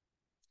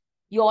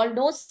 You all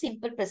know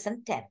simple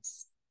present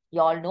tense.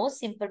 You all know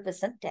simple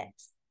present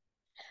tense.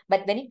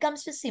 But when it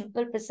comes to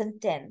simple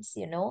present tense,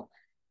 you know,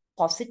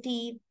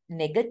 positive,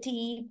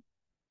 negative,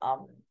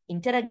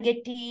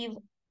 interrogative,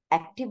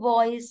 active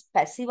voice,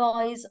 passive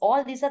voice,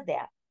 all these are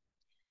there.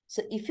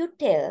 So if you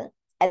tell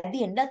at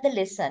the end of the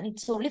lesson,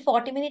 it's only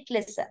 40-minute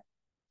lesson.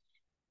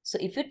 So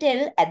if you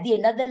tell at the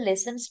end of the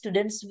lesson,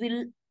 students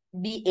will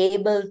be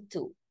able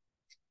to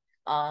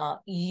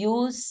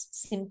use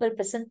simple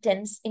present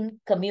tense in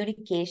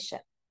communication.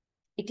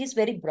 It is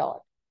very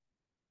broad.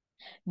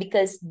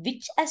 Because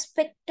which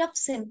aspect of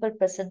simple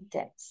present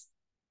tense?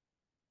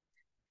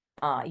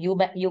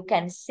 You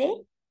can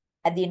say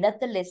at the end of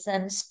the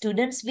lesson,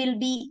 students will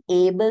be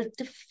able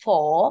to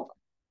form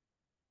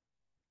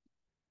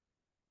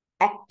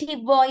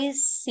active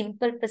voice,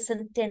 simple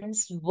present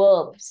tense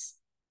verbs.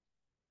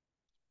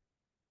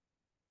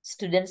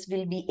 Students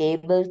will be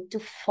able to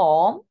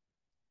form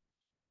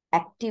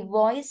active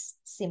voice,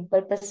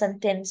 simple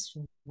present tense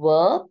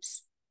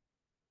verbs.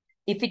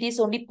 If it is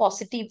only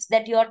positives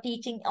that you are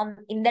teaching on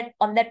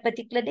that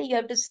particular day, you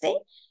have to say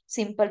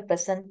simple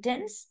present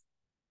tense,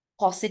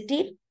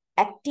 positive,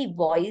 active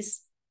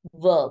voice,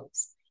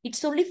 verbs.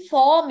 It's only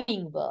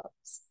forming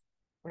verbs,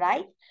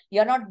 right?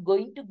 You're not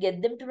going to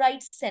get them to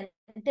write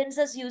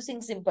sentences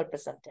using simple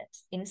present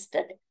tense.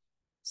 Instead,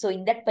 so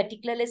in that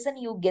particular lesson,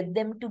 you get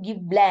them to give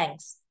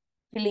blanks,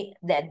 filling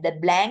the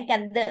blank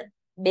and the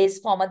base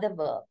form of the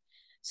verb.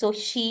 So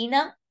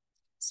Sheena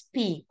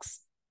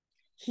speaks,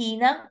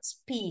 Hina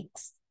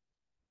speaks,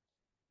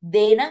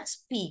 Dena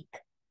speak.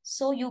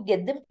 So you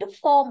get them to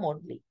form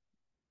only.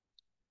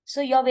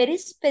 So you're very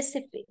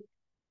specific.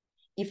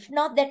 If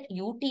not that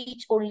you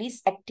teach only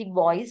active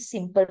voice,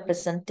 simple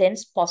present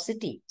tense,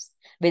 positives,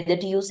 whether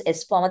to use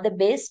S form or the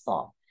base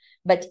form.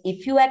 But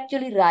if you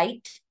actually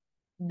write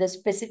the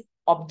specific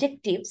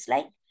objectives,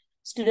 like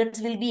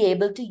students will be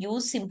able to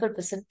use simple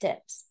present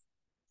tense,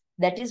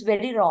 that is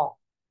very wrong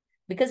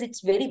because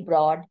it's very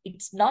broad.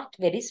 It's not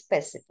very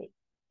specific.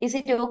 Is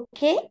it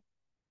okay?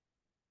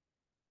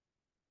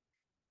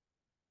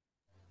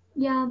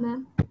 Yeah,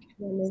 ma'am.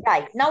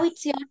 Right. Now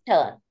it's your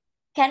turn.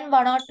 Can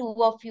one or two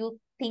of you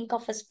think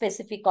of a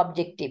specific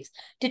objectives?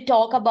 To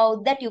talk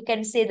about that, you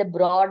can say the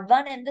broad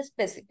one and the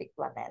specific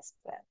one as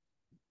well.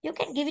 You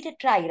can give it a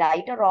try,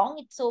 right or wrong.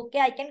 It's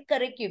okay. I can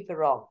correct you if you're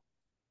wrong.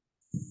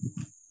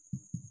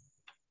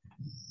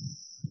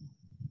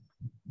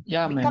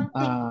 Yeah, ma'am. Become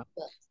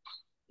think.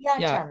 Yeah,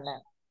 Yeah.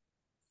 Chandan.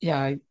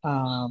 Yeah.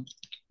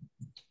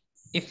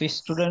 If the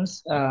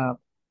students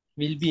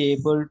will be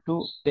able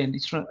to, then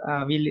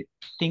will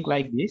think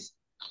like this.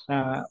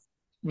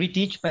 We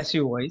teach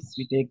passive voice,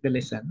 we take the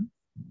lesson.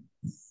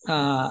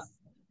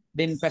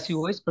 Then passive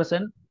voice,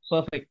 present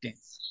perfect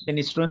tense.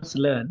 Then students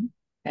learn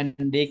and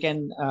they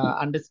can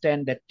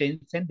understand that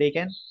tense, and they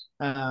can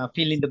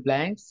fill in the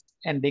blanks,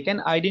 and they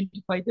can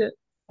identify the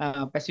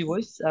passive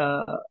voice,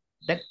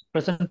 that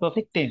present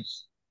perfect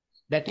tense.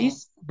 That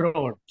is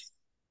broad.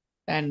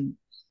 And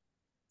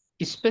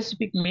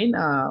specific mean,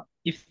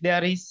 if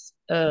there is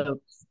a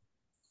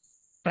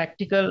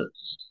practical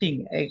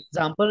thing,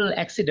 example,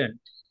 accident,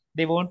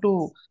 they want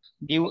to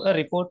give a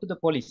report to the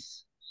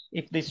police.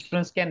 If the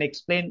students can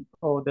explain,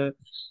 or the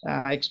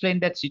explain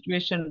that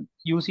situation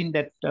using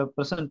that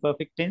present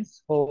perfect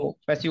tense or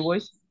passive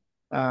voice,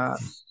 uh,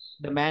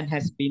 the man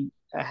has been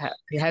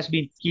he has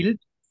been killed,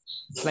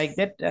 like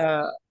that,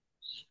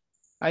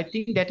 I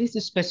think that is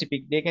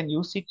specific. They can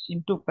use it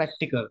into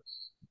practical.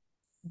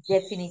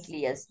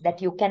 Definitely, yes.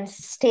 That you can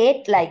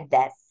state like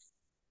that.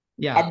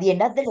 Yeah. At the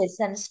end of the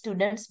lesson,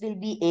 students will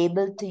be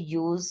able to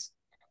use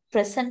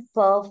present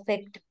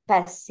perfect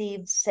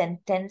passive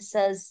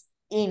sentences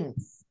in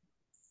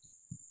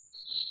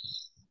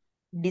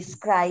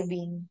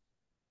describing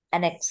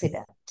an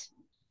accident.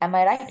 Am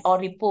I right? Or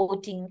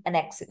reporting an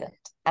accident.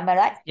 Am I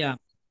right? Yeah.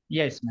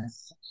 Yes, ma'am.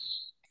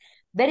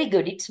 Very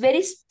good. It's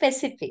very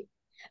specific,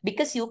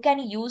 because you can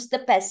use the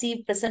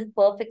passive present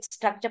perfect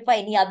structure for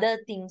any other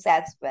things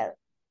as well.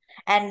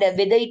 And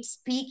whether it's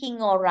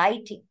speaking or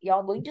writing,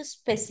 you're going to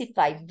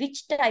specify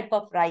which type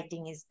of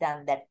writing is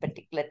done that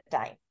particular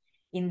time,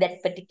 in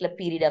that particular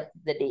period of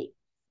the day.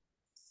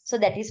 So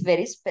that is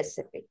very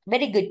specific.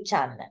 Very good,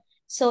 Chandna.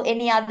 So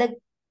any other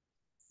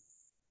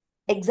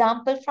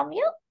example from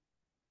you?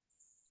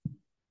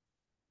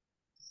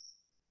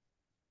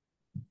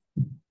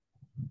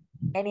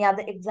 Any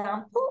other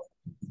example?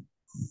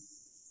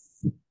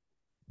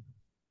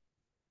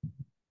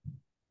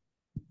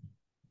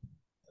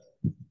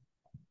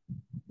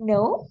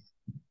 No?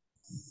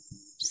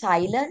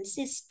 Silence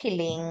is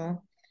killing.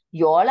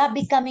 You all are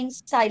becoming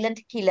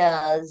silent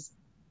killers.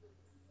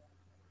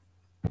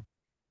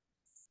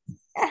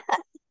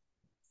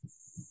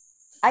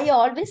 I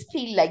always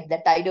feel like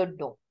that. I don't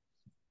know.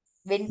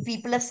 When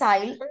people are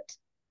silent,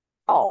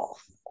 oh.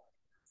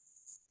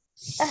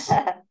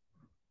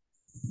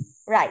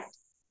 Right.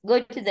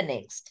 Go to the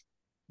next.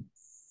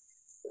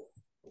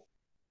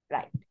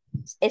 Right.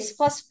 S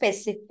for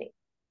specific.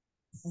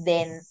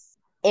 Then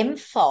M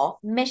for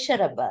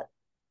measurable.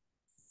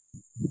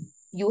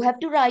 You have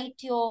to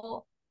write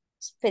your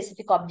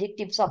specific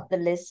objectives of the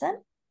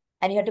lesson,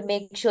 and you have to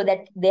make sure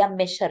that they are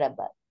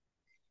measurable.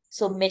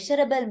 So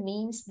measurable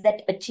means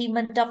that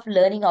achievement of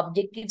learning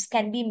objectives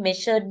can be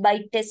measured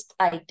by test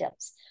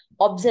items,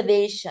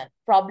 observation,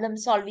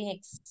 problem-solving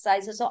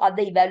exercises, or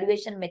other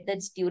evaluation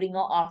methods during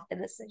or after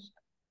the session.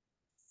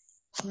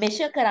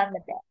 Measure කරන්න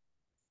බෑ.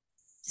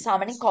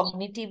 Samani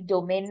cognitive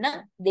domain,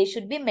 they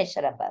should be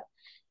measurable.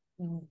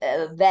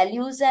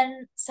 Values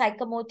and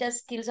psychomotor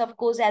skills, of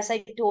course, as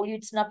I told you,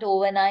 it's not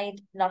overnight,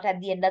 not at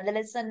the end of the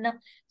lesson.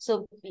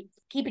 So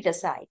keep it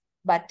aside.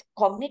 But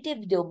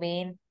cognitive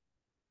domain,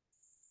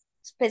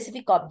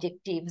 specific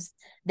objectives,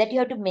 that you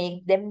have to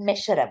make them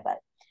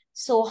measurable.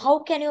 So how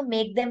can you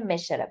make them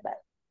measurable?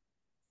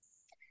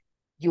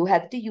 You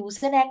have to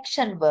use an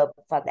action verb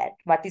for that.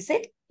 What is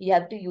it? You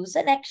have to use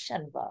an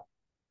action verb.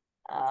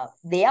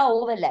 They are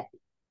overlapping.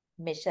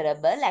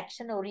 Measurable,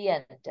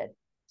 action-oriented.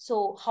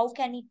 So how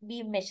can it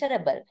be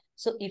measurable?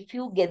 So if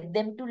you get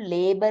them to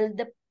label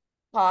the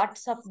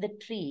parts of the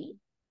tree,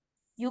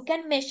 you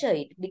can measure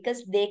it,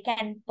 because they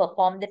can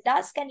perform the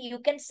task and you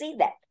can see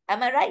that.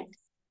 Am I right?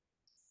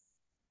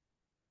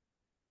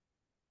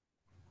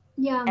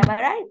 Yeah. Am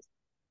I right?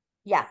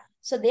 Yeah.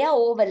 So they are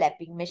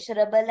overlapping.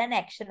 Measurable and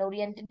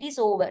action-oriented is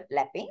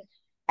overlapping.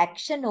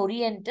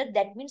 Action-oriented,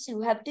 that means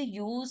you have to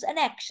use an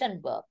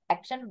action verb,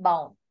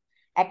 action-bound.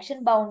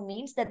 Action-bound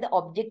means that the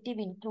objective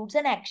includes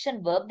an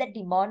action verb that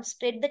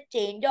demonstrates the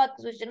change or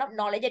acquisition of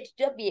knowledge,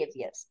 attitude, or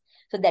behaviors.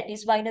 So that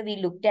is why we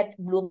looked at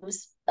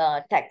Bloom's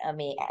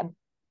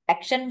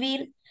action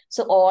wheel.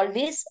 So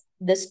always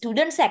the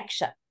student's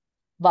action,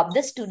 what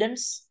the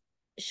students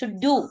should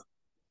do,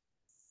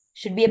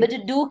 should be able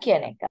to do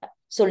කියන එක.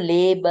 So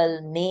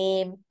label,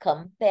 name,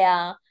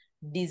 compare,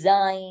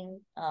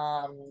 design,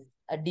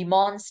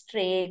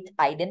 demonstrate,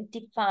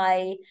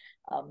 identify.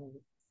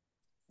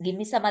 Give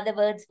me some other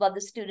words what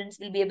the students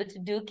will be able to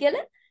do,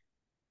 කියලා.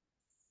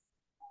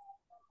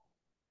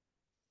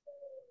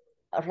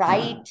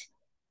 Write,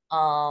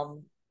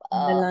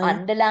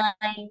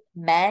 underline,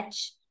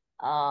 match,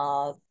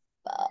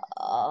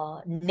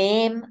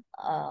 name,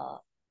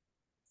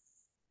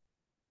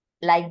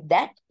 like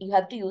that. You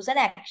have to use an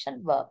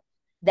action verb.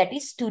 That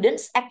is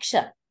student's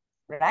action,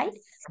 right?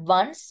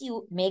 Once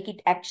you make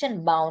it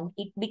action bound,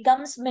 it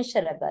becomes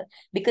measurable,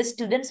 because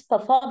students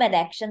perform an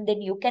action,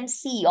 then you can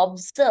see,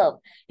 observe.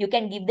 You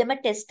can give them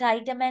a test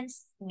item and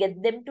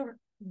get them to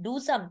do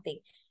something,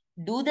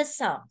 do the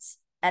sums,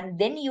 and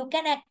then you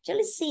can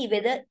actually see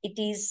whether it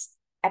is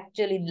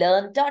actually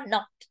learned or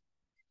not.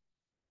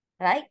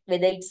 right?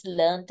 Whether it's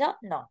learned or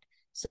not.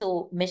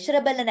 So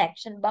measurable and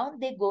action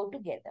bound, they go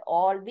together.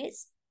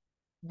 Always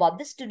what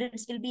the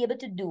students will be able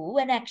to do,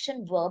 an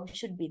action verb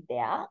should be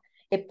there,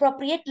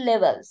 appropriate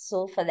levels.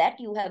 So for that,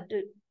 you have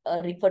to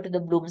refer to the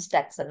Bloom's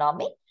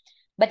taxonomy.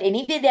 But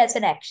anyway, there's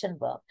an action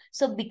verb.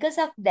 So because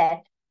of that,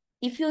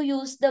 if you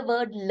use the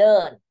word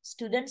learn,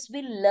 students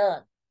will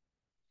learn.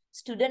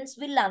 Students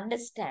will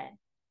understand.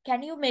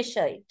 Can you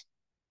measure it?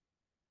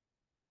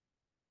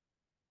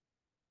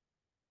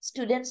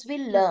 Students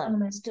will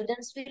learn.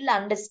 Students will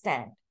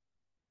understand.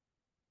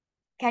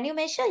 Can you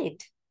measure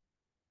it?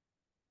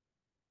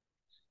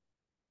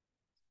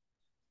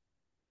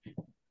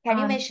 Can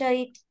you measure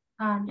it?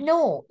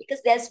 No,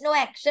 because there's no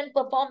action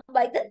performed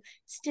by the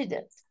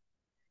student.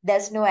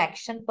 There's no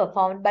action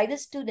performed by the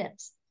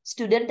students.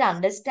 Student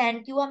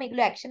understand කිව්වම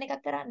ඒගොල්ලෝ action එකක්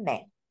කරන්නේ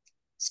නැහැ.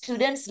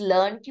 Students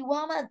learn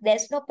කිව්වම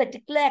there's no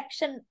particular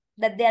action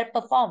that they are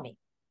performing.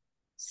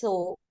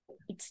 So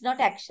it's not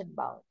action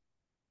bound.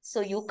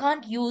 So you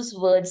can't use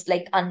words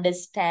like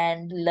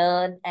understand,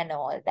 learn, and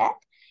all that.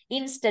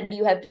 Instead,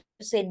 you have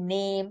to say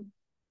name,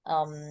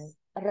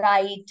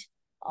 write,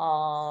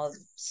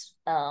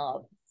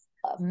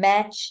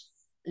 match,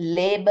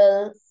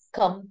 label,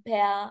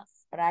 compare,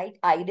 right?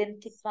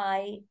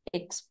 Identify,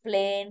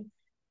 explain,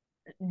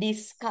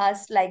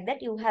 discuss, like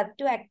that. You have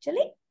to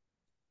actually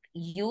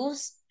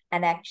use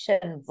an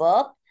action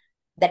verb,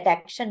 that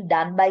action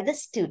done by the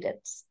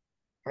students,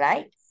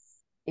 right?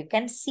 You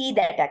can see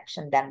that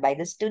action done by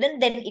the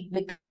student, then it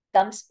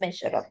becomes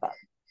measurable.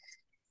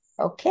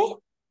 Okay?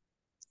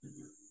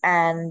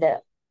 And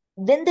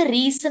then the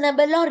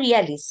reasonable or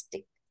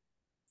realistic.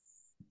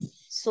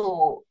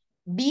 So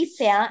be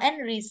fair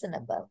and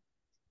reasonable.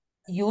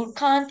 You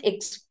can't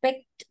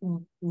expect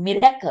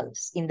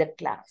miracles in the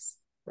class,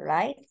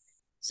 right?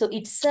 So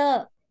it's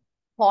a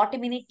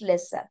 40-minute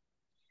lesson,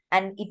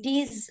 and it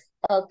is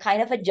a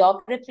kind of a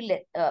geography,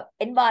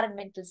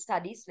 environmental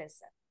studies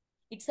lesson.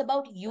 It's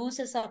about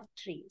uses of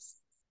trees.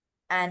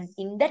 And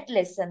in that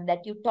lesson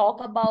that you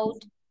talk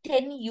about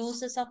 10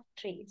 uses of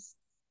trees.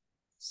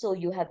 So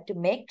you have to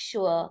make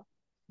sure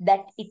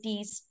that it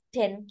is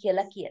 10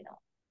 කියලා කියනවා.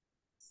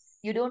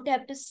 You don't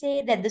have to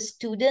say that the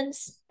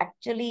students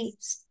actually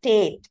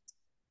state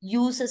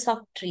uses of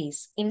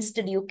trees.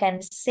 Instead, you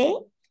can say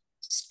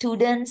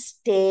students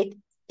state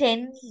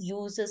 10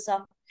 uses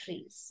of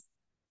trees.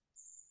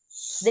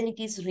 Then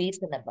it is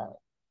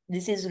reasonable.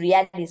 This is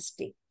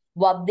realistic.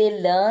 What they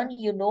learn,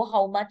 you know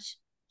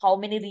how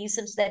many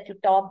reasons that you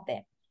taught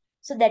them.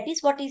 So that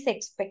is what is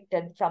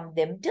expected from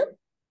them to,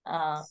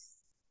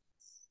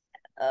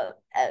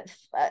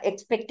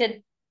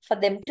 expected for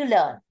them to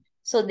learn.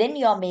 So then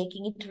you are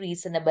making it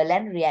reasonable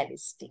and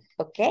realistic,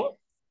 okay?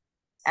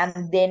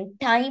 And then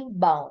time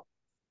bound.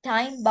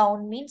 Time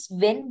bound means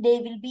when they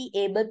will be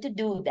able to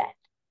do that.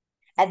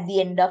 At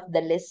the end of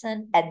the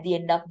lesson, at the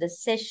end of the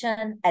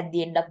session, at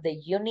the end of the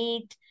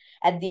unit,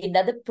 at the end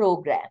of the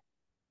program.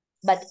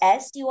 But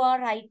as you are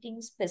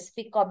writing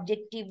specific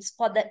objectives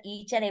for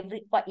each and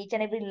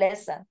every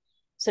lesson,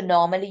 so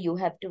normally you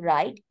have to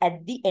write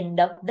at the end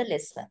of the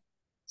lesson.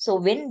 So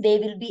when they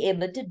will be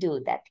able to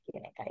do that,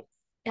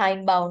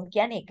 time bound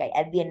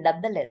at the end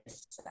of the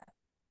lesson.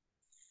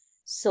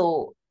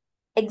 So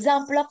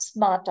example of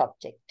SMART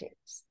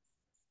objectives.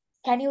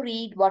 Can you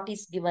read what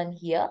is given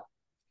here?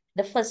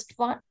 The first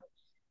one.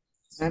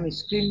 Ma'am,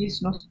 screen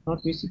is not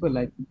visible,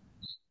 I think.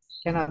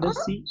 Can others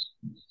see?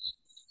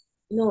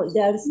 No,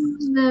 there's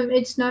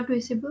It's not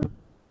visible.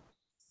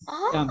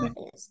 Yeah, ma'am.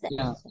 Yes, that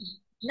Yeah. is-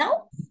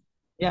 Now?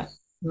 Yeah,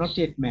 not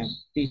yet, ma'am.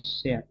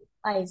 Please share.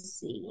 I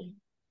see.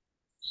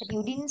 But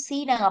you didn't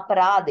see na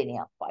aparadene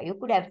appa. You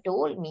could have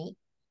told me.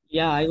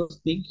 Yeah, I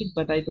was thinking,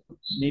 but I thought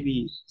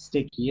maybe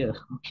stay here.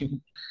 Okay.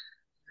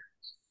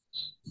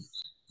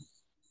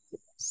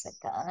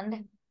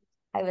 Second.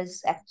 I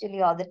was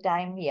actually all the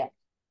time here.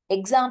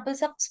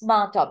 Examples of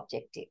SMART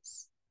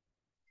objectives.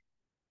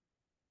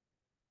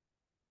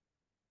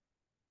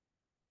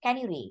 Can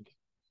you read?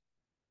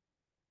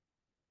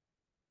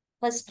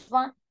 First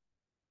one.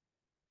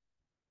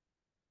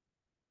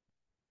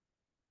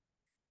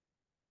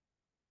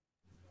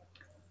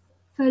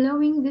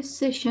 Following this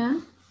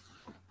session,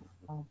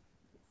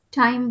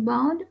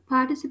 time-bound,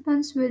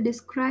 participants will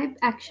describe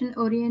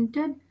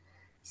action-oriented,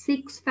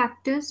 6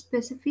 factors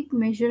specific,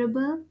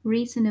 measurable,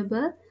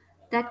 reasonable,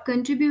 that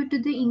contribute to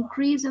the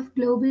increase of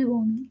global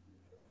warming.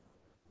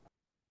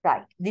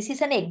 Right. This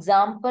is an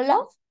example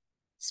of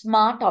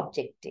SMART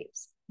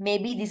objectives.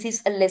 Maybe this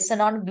is a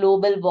lesson on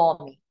global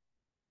warming.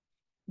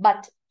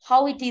 But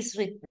how it is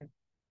written,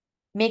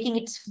 making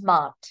it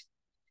smart.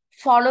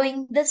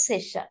 Following the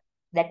session,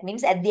 that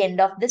means at the end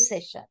of the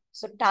session.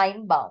 So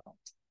time bound.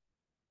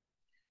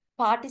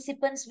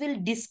 Participants will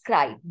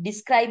describe.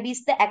 Describe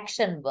is the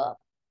action verb.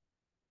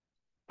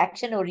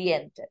 Action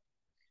oriented.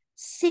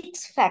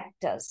 6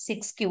 factors.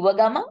 6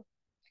 කිව්ව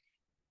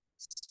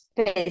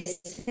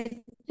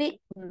specific,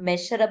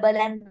 measurable,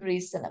 and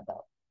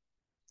reasonable.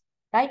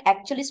 Right?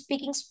 Actually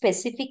speaking,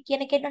 specific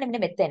කියන එක එන්නේ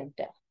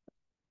මෙතෙන්ට.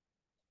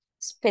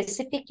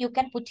 Specific you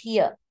can put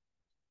here.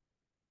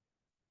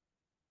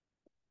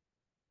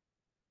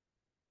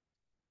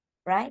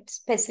 right?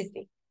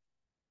 Specific,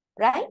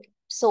 right?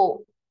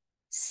 So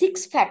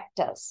 6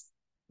 factors,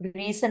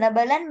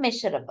 reasonable and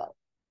measurable.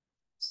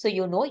 So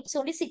you know it's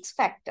only 6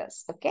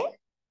 factors, okay,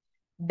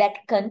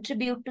 that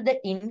contribute to the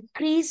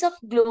increase of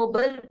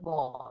global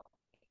warming.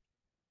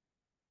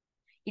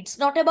 It's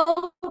not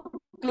about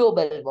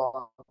global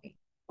warming.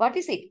 What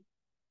is it?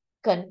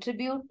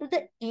 Contribute to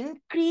the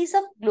increase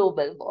of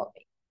global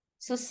warming.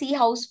 So see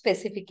how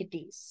specific it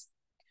is.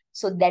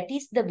 So that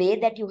is the way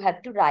that you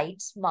have to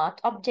write SMART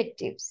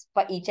objectives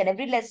for each and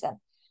every lesson.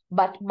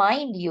 But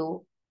mind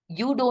you,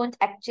 you don't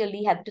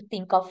actually have to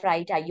think of,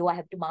 right, I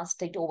have to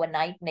master it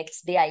overnight.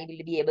 Next day, I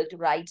will be able to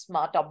write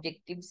SMART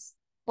objectives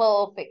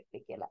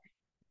perfectly.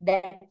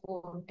 That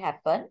won't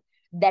happen.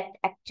 That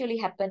actually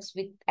happens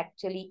with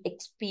actually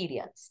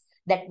experience.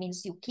 That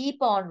means you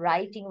keep on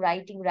writing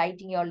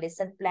your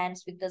lesson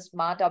plans with the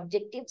SMART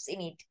objectives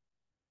in it.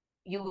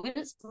 You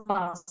will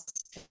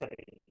master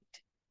it.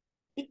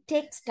 It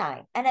takes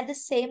time. And at the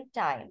same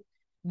time,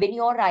 when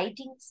you're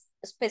writing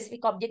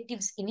specific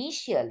objectives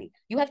initially,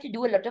 you have to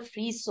do a lot of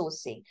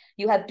resourcing.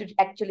 You have to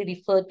actually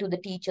refer to the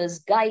teacher's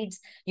guides.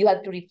 You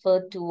have to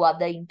refer to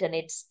other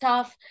internet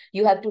stuff.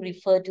 You have to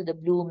refer to the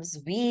Bloom's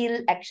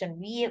wheel, action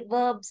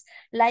verbs.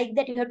 Like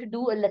that, you have to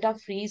do a lot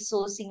of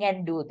resourcing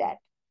and do that.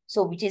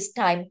 So which is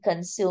time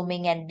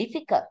consuming and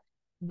difficult.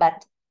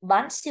 But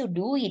once you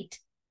do it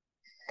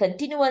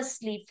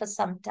continuously for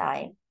some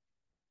time,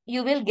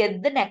 you will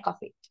get the knack of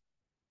it.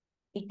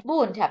 It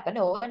won't happen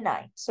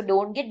overnight. So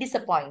don't get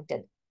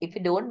disappointed if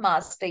you don't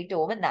master it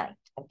overnight.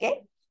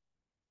 Okay?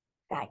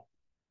 Right.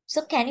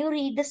 So can you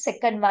read the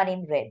second one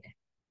in red?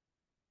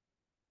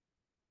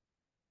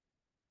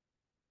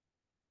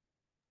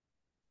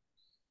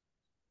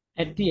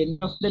 At the end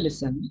of the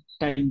lesson,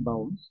 time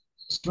bound,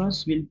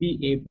 students will be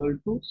able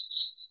to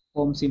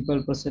form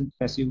simple present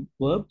passive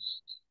verb,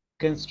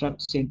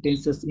 construct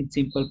sentences in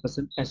simple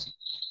present passive.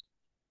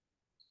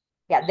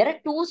 Yeah, there are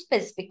 2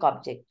 specific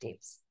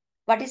objectives.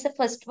 What is the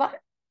first one?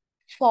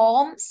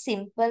 Form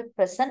simple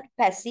present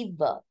passive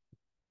verb.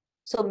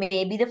 So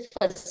maybe the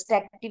first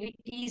activity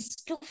is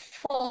to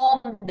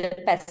form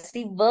the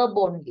passive verb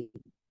only.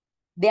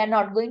 They are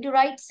not going to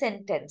write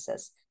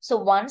sentences. So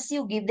once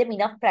you give them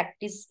enough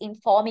practice in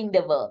forming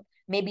the verb,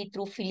 maybe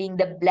through filling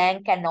the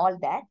blank and all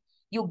that,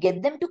 you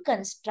get them to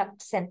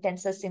construct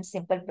sentences in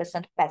simple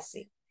present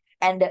passive.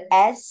 And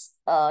as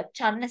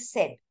Channa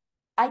said,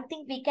 I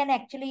think we can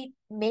actually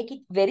make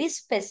it very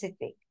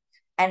specific.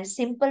 And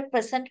simple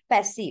present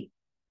passive,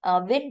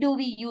 when do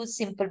we use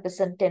simple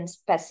present tense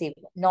passive?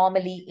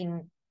 Normally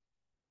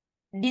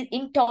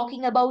in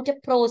talking about a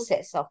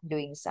process of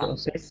doing something.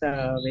 Process,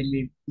 when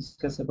we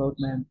discuss about,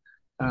 ma'am,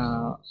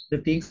 the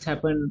things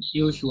happen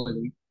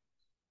usually.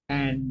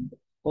 And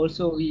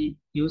also we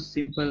use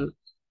simple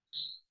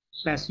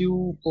passive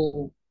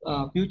for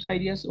future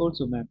ideas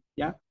also, ma'am.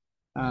 Yeah.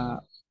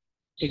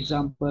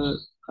 Example,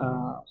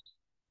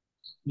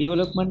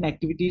 development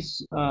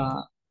activities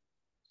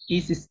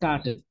is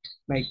started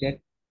like that.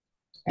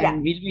 And Yeah.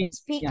 will be,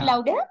 Speak yeah.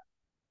 louder.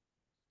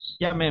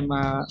 Yeah, ma'am.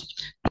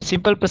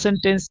 Simple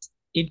present tense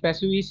in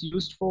passive is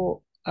used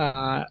for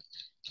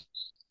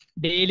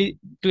daily,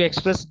 to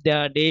express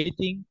the daily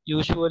thing,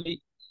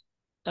 usually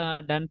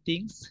done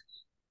things.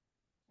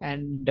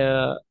 And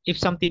if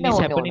something is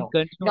happening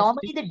continuously.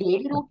 Normally, the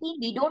daily routine,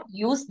 we don't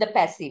use the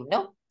passive,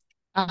 no?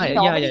 We Yeah,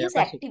 normally yeah, use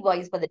passive. active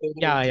voice for the daily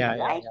Yeah, routine, yeah,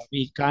 yeah, right? yeah.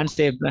 We can't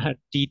say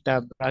teeth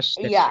are brushed.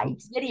 That's Yeah, true.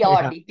 it's very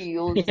odd Yeah. if you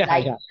use Yeah,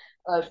 like yeah.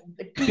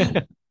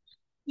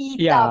 teeth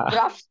Yeah. are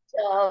brushed,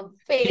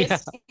 face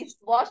Yeah. is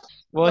washed.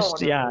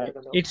 Washed, No. yeah.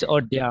 It's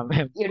odd, yeah,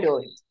 ma'am. You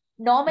don't.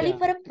 Normally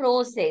Yeah. for a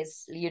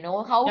process,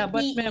 how Yeah,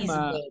 but tea ma'am, is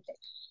made.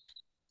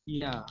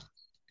 yeah.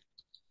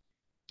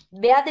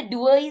 Where the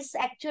doer is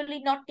actually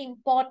not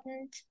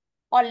important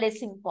or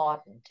less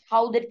important.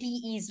 How the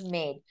tea is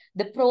made.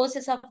 The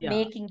process of Yeah.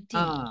 making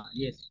tea.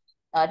 Yes.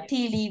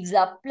 Tea leaves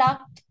are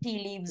plucked, tea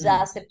leaves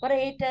are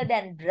separated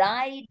and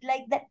dried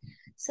like that.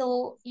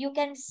 So you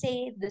can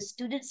say the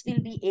students will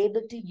be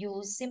able to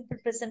use simple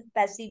present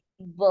passive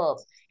verb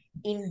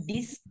in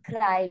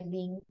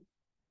describing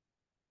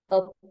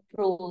a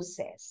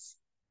process.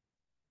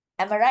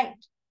 Am I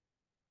right?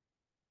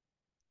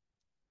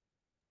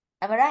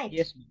 Am I right?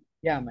 Yes, ma'am.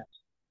 Yeah, ma'am.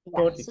 Yeah,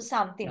 Totally. so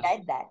something Yeah.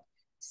 like that.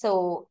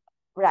 So,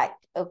 right,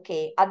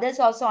 okay. Others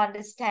also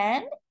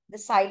understand the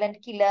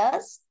silent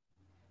killers?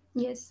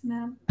 Yes,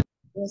 ma'am.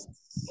 Yes.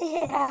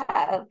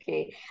 Yeah,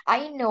 okay.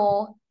 I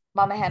know,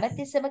 Mama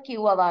හැමතිස්සම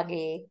කිව්වා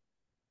වගේ,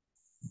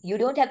 you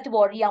don't have to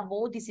worry,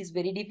 Ammo, this is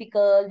very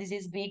difficult, this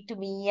is Greek to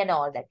me and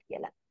all that.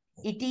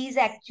 It is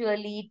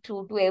actually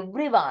true to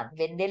everyone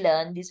when they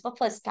learn this for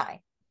first time.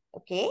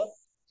 Okay?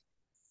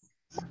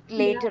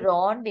 Later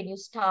on, when you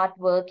start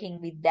working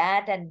with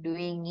that and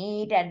doing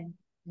it and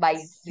by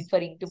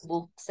referring to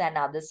books and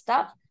other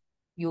stuff,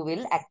 you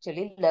will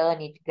actually learn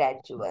it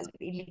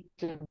gradually,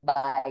 little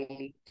by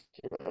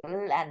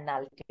little, and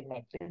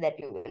ultimately that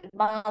you will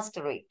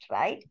master it,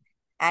 right?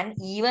 And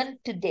even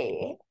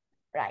today,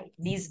 right?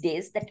 These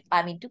days that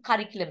I'm into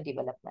curriculum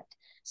development.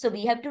 So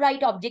we have to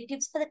write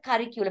objectives for the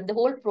curriculum, the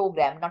whole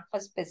program, not for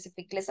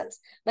specific lessons,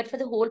 but for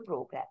the whole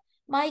program.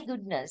 My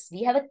goodness,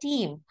 we have a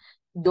team.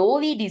 Though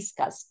we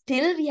discuss,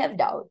 still we have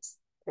doubts,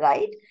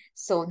 right?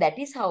 So that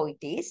is how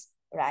it is,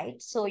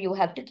 right? So you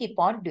have to keep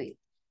on doing.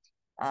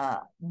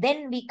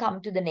 Then we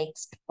come to the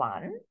next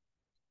one.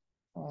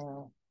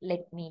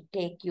 Let me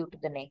take you to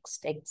the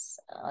next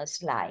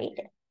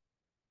slide.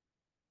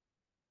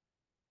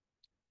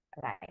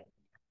 Right.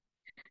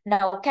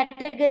 Now,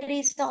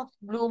 categories of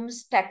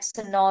Bloom's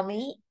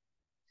taxonomy,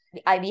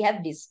 we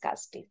have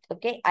discussed it,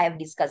 okay? I have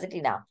discussed it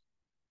enough.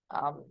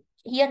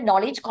 Here,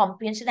 knowledge,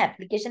 comprehension,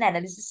 application,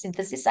 analysis,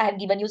 synthesis, I have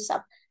given you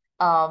some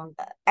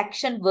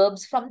action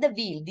verbs from the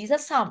wheel. These are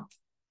some,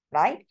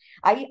 right?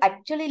 I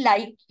actually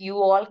like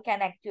you all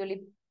can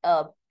actually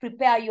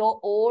prepare your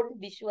own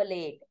visual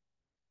aid,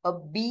 a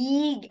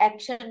big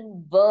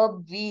action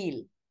verb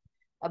wheel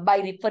by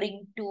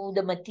referring to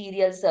the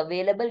materials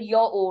available,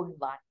 your own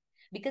one.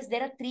 Because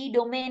there are 3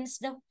 domains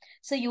now.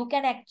 So you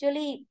can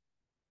actually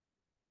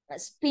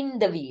spin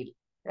the wheel,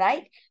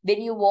 right?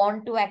 When you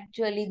want to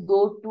actually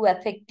go to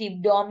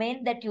affective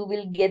domain, that you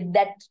will get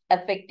that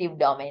affective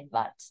domain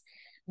once.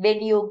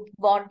 When you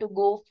want to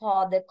go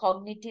for the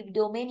cognitive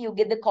domain, you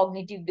get the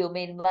cognitive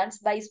domain once.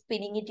 By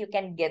spinning it, you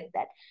can get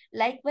that.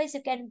 Likewise,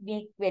 you can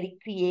make very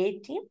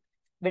creative,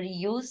 very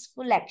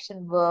useful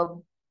action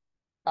verb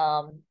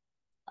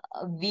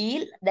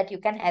wheel that you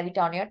can have it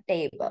on your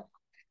table.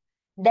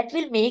 That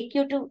will make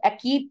you to that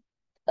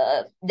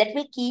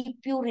will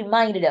keep you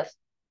reminded of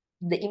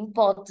the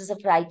importance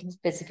of writing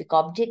specific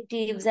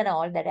objectives and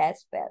all that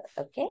as well.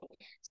 Okay.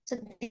 So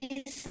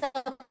these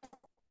of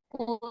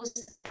course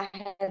I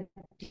have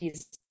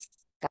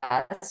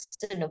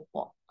discussed in a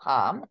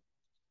form.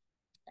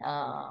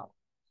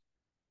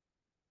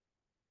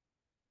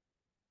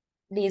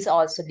 These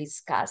also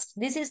discussed.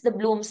 This is the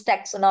Bloom's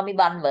taxonomy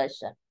 1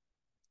 version,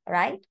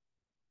 right?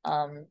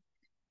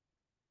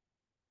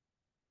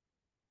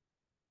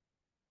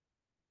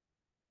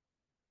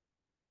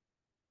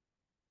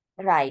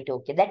 Right,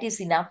 okay. That is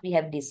enough. We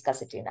have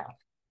discussed it enough.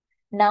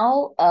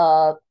 Now,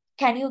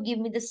 can you give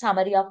me the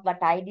summary of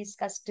what I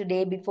discussed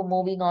today before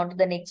moving on to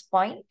the next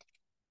point?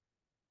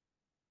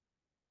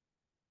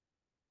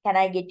 Can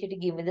I get you to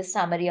give me the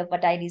summary of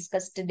what I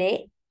discussed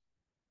today?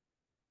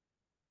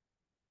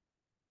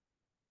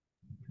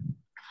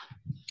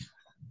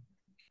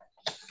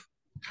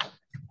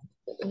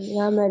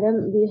 Yeah,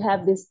 madam, we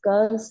have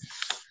discussed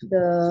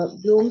the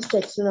Bloom's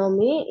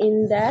taxonomy.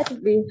 In that,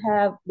 we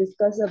have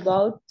discussed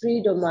about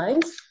 3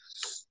 domains.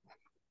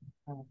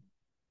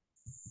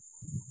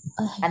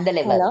 And the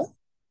levels. Hello?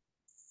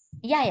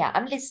 Yeah,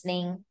 I'm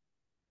listening.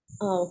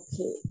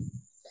 Okay.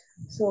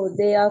 So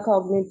they are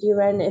cognitive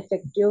and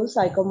affective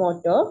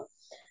psychomotor.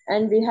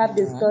 And we have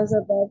discussed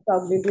about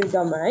cognitive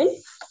domain.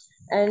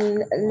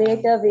 And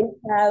later we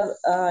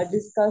have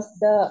discussed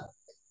the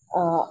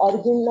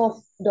origin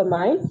of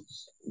domain,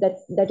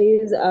 that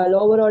is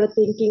lower order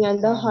thinking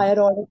and the higher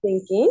order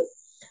thinking.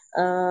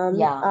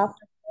 After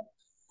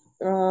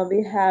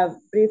we have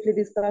briefly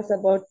discussed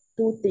about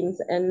 2 things,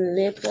 and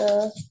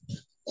later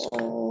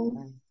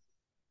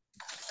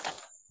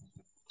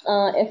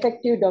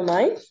effective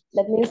domain.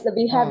 That means that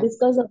we have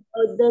discussed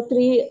about the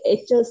 3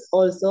 H's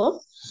also.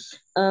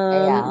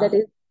 That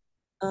is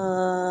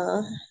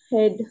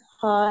head,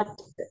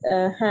 heart,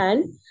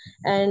 hand,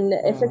 and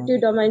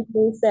effective domain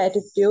means the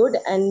attitude,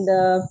 and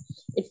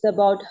it's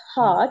about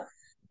heart.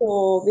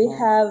 So we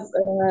have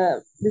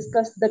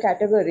discussed the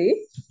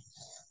category,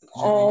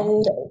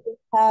 and we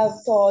have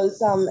told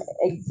some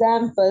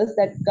examples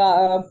that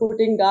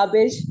putting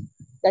garbage,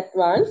 that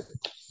one,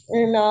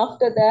 and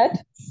after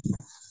that,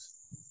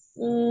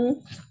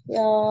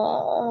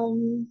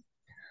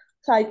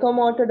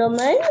 psychomotor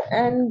domain,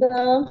 and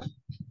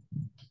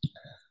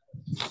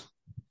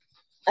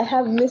I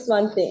have missed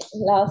one thing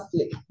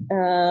lastly.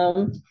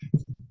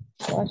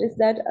 What is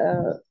that?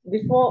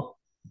 Before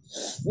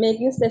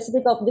making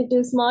specific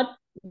objective smart,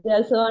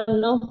 there's one,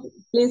 no,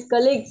 please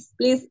colleagues,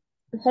 please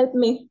help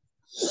me.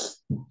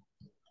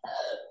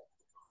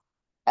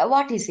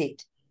 What is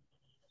it?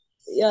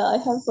 Yeah, I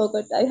have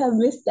forgot. I have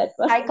missed that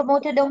one.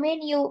 Psychomotor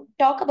domain, you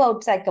talk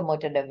about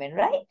psychomotor domain,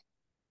 right?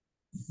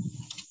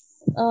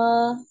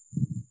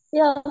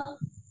 Yeah.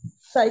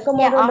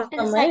 Psychomotor after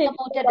the domain.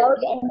 psychomotor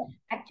domain,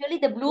 actually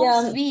the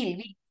Bloom's wheel.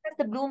 We discussed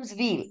the Bloom's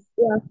wheel.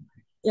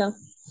 Yeah.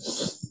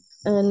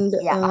 And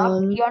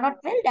you're not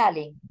well,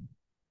 darling.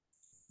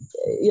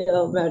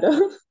 Yeah,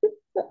 madam.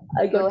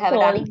 You have a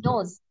running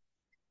nose.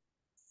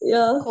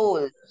 Yeah.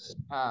 Cold.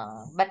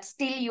 But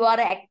still you are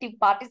an active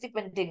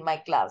participant in my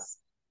class.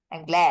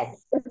 I'm glad.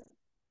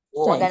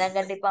 You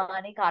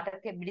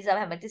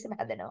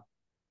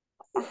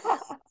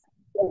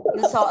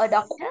saw a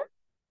doctor?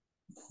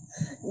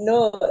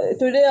 No,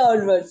 today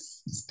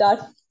onwards.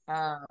 Start.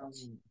 I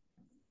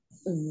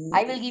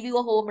will give you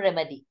a home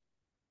remedy.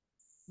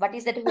 What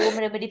is that home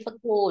remedy for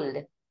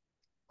cold?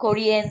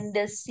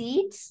 Coriander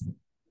seeds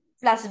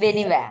plus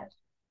Venival.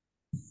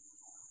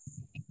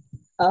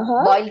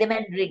 Boil them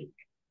and drink.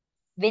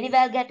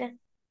 Venivalgata.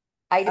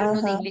 I don't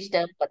know the English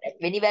term for that.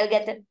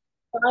 Venivalgata.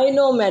 I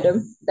know,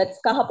 madam. That's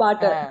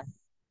kahapata.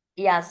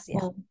 Yes,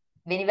 yeah.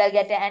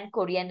 Venivalgata and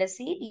coriander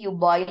seed, you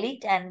boil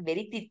it and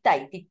very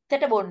tittai.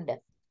 Tittata bonda.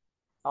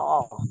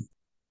 Oh.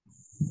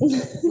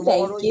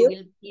 Tomorrow you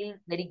will feel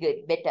very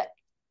good, better.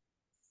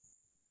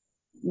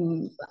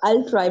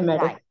 I'll try,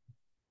 madam. Right.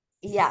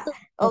 Yeah.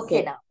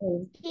 Okay, now.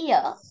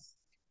 Here,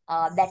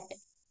 that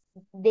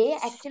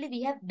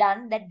we have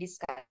done that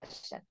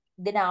discussion.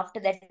 Then after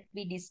that,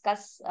 we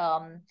discuss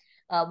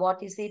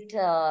what is it?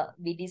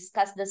 We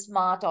discuss the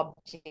SMART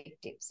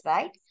objectives,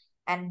 right?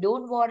 And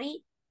don't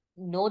worry,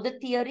 know the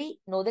theory,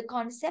 know the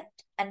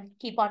concept, and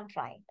keep on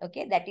trying.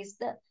 Okay, that is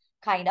the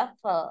kind of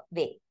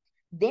way.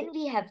 Then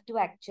we have to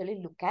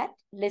actually look at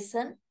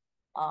lesson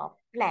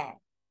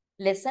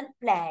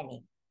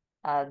planning.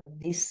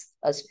 This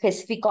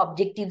specific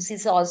objectives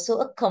is also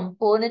a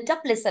component of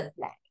lesson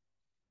planning.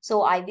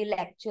 So I will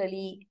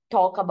actually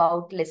talk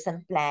about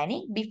lesson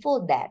planning.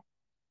 Before that,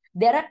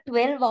 there are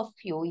 12 of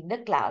you in the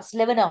class,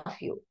 11 of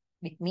you.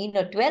 With me,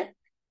 no 12.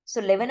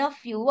 So 11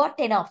 of you or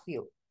 10 of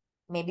you.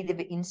 Maybe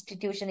the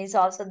institution is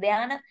also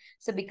there.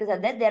 So because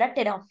of that, there are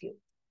 10 of you.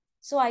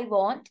 So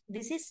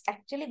this is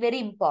actually very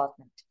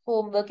important.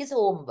 Homework is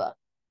homework.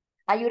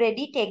 Are you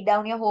ready? Take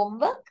down your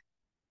homework.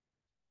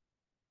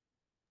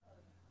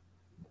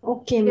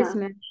 Okay, Yes, ma'am.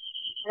 ma'am.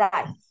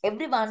 Right.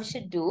 Everyone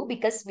should do,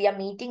 because we are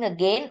meeting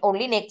again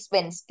only next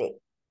Wednesday.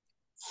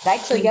 Right?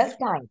 So you have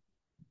time.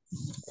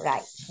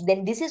 Right.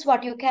 Then this is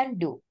what you can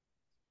do.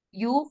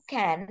 You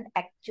can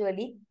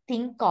actually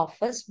think of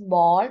a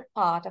small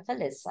part of a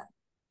lesson.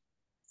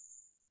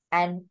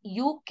 And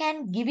you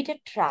can give it a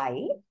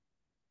try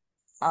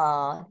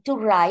to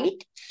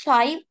write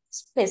 5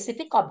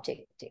 specific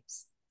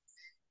objectives.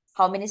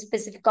 How many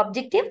specific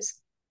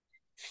objectives?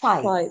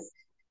 5.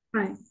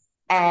 5.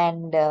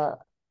 And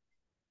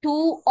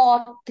 2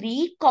 or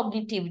 3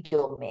 cognitive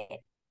domain.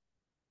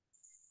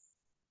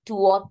 2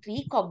 or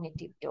 3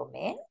 cognitive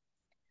domain.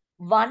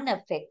 1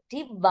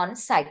 affective, 1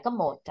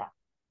 psychomotor.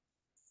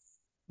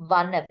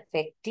 1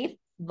 affective,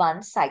 1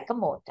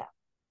 psychomotor.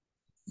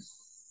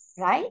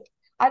 Right?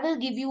 I will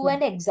give you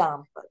an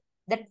example.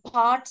 That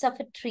parts of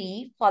a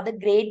tree for the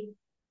grade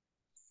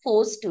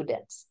 4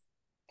 students.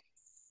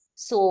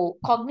 So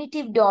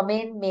cognitive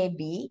domain may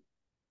be,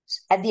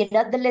 at the end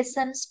of the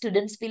lesson,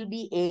 students will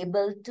be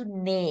able to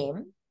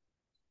name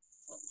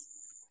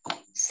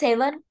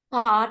 7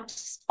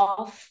 parts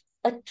of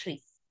a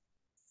tree.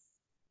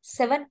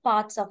 7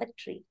 parts of a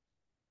tree.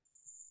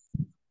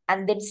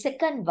 And then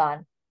second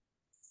one,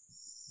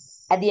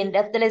 at the end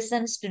of the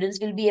lesson, students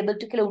will be able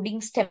to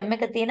coding stem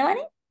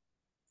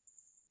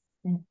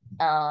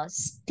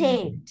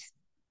state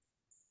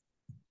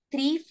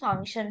 3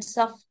 functions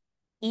of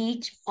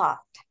each part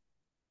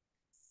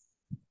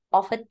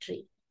of a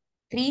tree.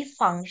 3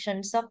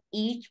 functions of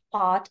each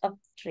part of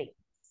tree.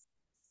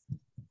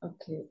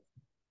 Okay.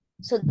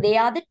 So they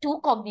are the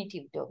 2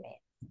 cognitive domain,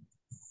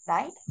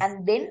 right?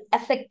 And then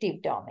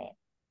affective domain.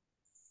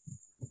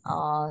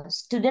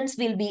 Students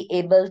will be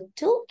able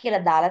to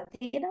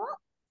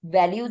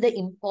value the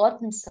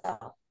importance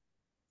of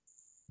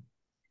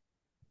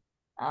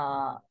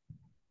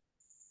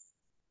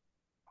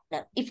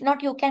if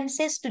not, you can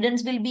say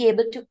students will be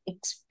able to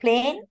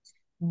explain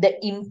the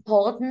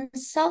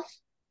importance of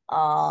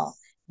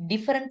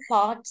different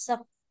parts of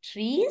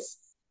trees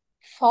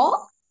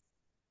for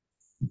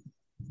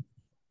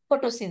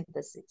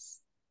photosynthesis.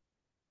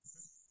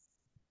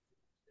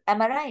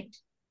 Am I right?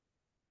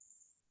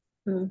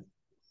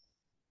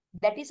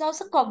 That is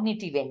also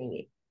cognitive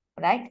anyway,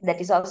 right? That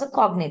is also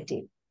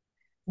cognitive.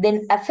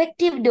 Then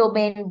affective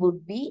domain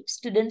would be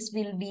students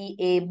will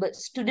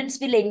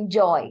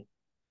enjoy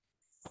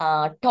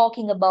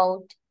talking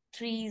about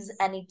trees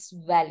and its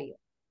value.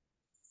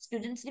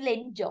 Students will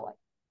enjoy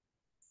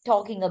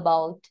talking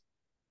about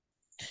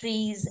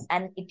trees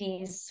and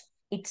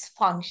its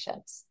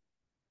functions,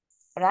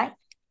 right?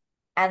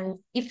 And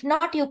if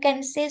not, you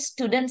can say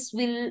students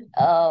will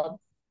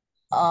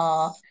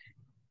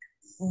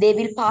they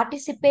will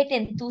participate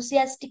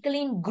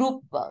enthusiastically in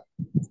group work.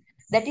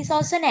 That is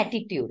also an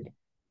attitude,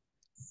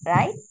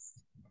 right?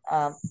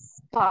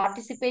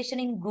 Participation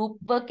in group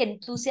work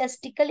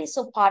enthusiastically.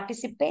 So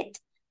participate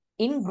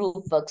in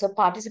group work. So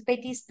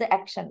participate is the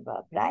action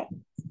verb, right?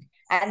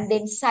 And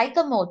then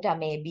psychomotor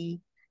may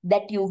be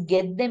that you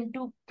get them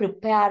to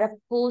prepare a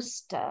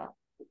poster,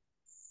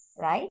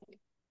 right?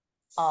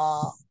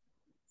 On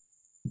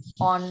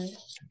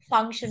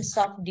functions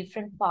of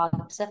different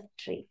parts of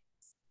tree.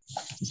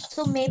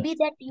 So maybe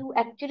that you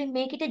actually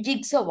make it a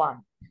jigsaw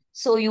one.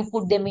 So you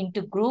put them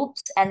into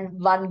groups, and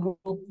one group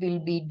will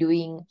be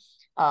doing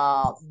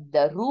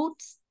the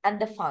roots and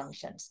the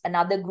functions.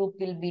 Another group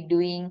will be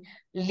doing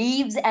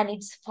leaves and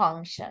its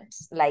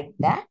functions, like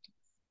that.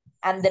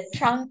 And the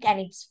trunk and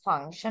its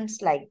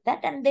functions, like that.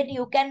 And then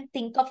you can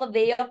think of a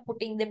way of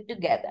putting them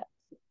together.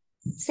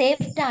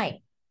 Save time,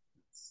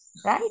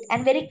 right?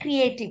 And very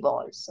creative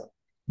also.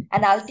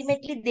 And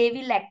ultimately, they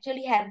will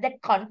actually have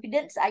that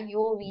confidence.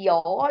 We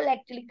all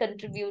actually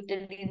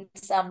contributed in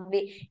some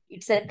way.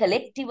 It's a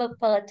collective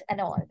effort and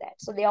all that.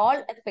 So they're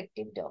all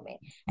affective domain.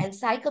 And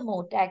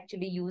psychomotor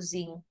actually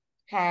using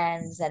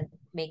hands and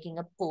making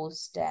a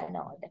poster and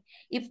all that.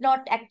 If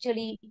not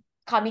actually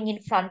coming in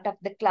front of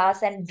the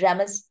class and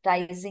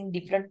dramatizing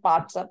different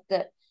parts of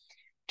the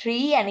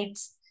tree, and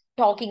it's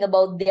talking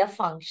about their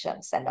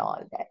functions and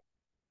all that.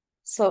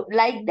 So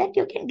like that,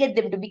 you can get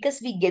them to,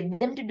 because we get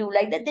them to do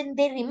like that, then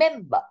they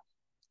remember,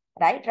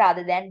 right?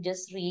 Rather than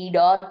just read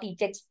or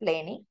teach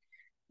explaining,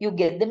 you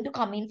get them to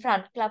come in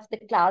front of the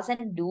class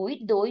and do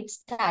it, though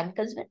it's time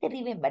consuming, they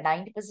remember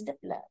 90% of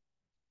learn.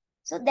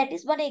 So that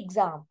is one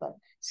example.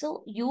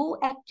 So you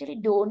actually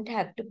don't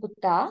have to put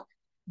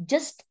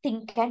just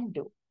think and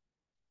do.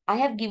 I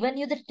have given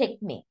you the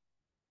technique.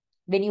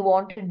 When you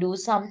want to do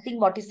something,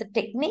 what is the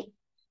technique?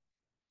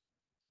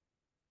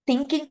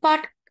 Thinking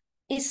part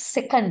is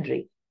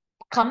secondary,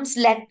 comes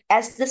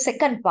as the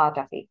second part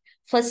of it.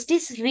 First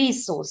is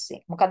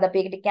resourcing. මොකක්ද අපි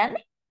ඒකට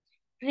කියන්නේ?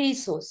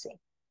 Resourcing.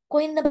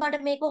 කොහෙන්ද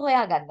මට මේක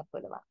හොයාගන්න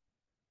පුළුවන්?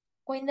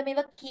 කොහෙන්ද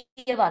මේවා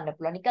කියවන්න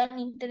පුළුවන්? නිකන්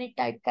ඉන්ටර්නෙට්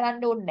ටයිප්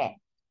කරන්න ඕනේ නැහැ.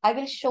 I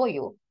will show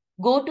you.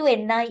 Go to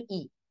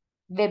NIE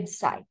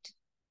website.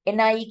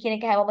 NIE කියන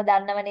එක හැමෝම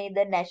දන්නව නේද?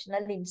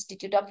 National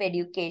Institute of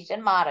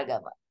Education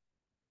මාරගම.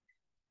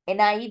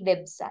 NIE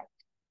website.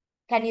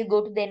 Can you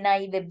go to the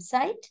NIE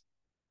website?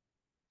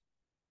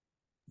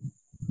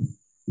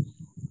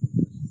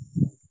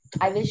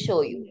 I will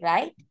show you,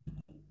 right?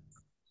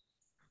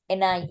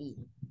 NIE.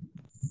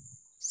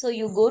 So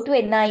you go to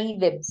NIE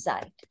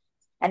website.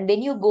 And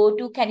when you go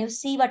to, can you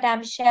see what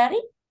I'm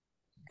sharing?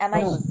 Am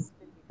I?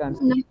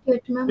 Not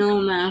yet, ma'am.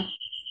 No, ma'am.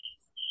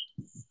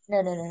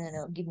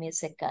 No. Give me a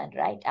second,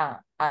 right?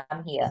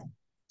 I'm here.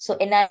 So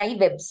NIE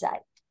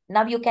website.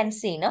 Now you can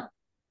see, no?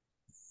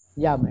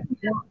 Yeah, ma'am.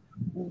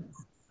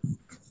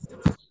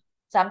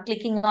 So I'm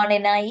clicking on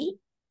NIE.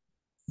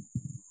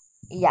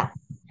 Yeah.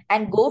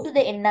 And go to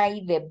the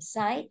NIE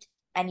website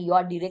and you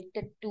are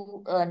directed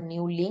to a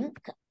new link.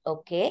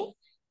 Okay.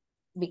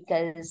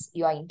 Because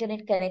your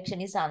internet connection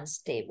is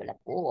unstable.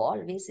 Oh,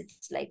 always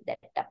it's like that.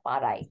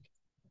 Right.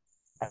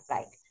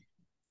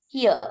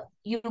 Here,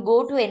 you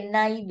go to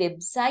NIE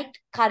website,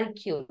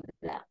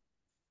 curricula.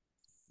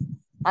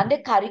 Under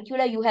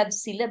curricula, you have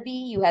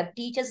syllabi, you have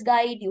teacher's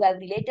guide, you have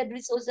related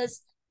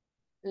resources,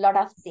 lot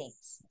of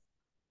things,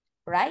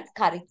 right?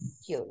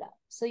 Curricula.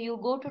 So you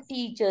go to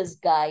teacher's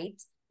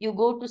guides, you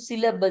go to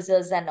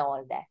syllabuses and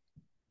all that.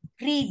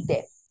 Read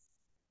them.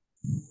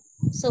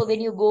 So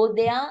when you go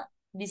there,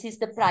 this is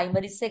the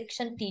primary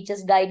section,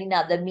 teacher's guide in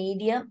other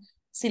medium.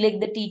 Select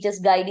the teacher's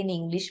guide in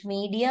English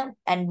medium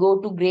and go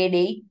to grade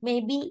 8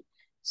 maybe.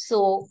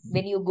 So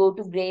when you go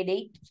to grade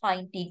 8,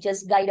 find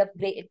teacher's guide of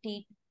grade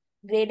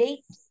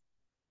 8.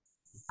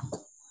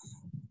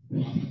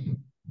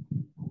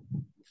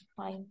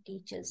 Find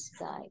teacher's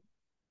guide.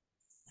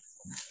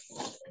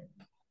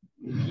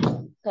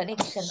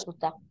 Connection,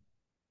 Puta.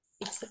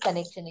 It's a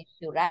connection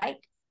issue, right?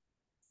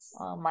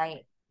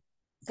 My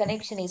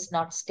connection is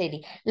not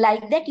steady.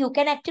 Like that, you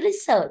can actually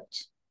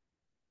search.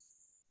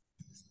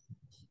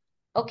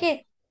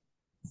 Okay.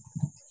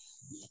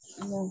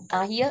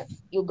 Here,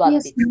 you got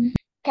Yes, this. ma'am.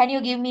 Can you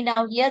give me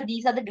now here?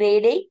 These are the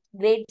grade 8,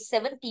 grade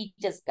 7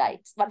 teacher's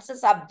guides. What's the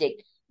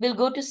subject? We'll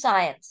go to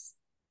science.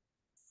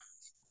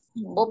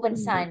 Open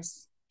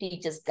science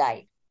teacher's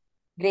guide,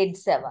 grade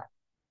 7.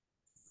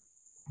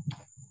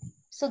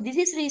 So this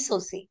is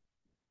resourcing,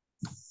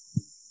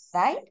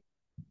 right?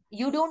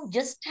 You don't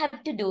just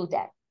have to do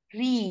that.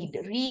 Read,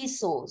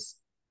 resource,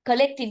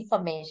 collect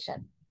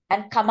information,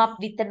 and come up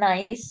with a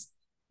nice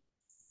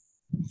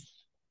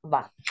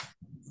one.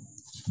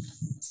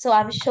 So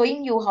I'm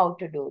showing you how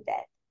to do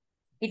that.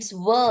 It's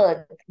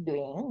worth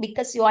doing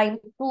because you are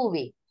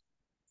improving,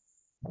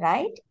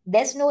 right?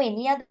 There's no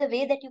any other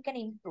way that you can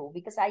improve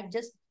because I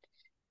just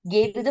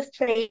gave you the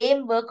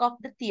framework of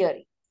the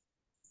theory.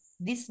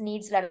 This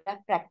needs a lot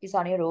of practice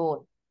on your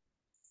own.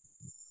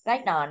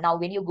 Right now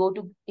when you go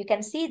to, you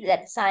can see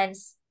that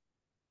science.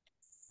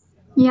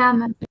 Yeah,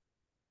 ma'am.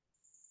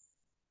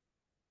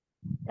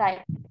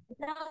 Right.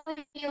 Now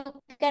you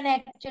can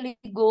actually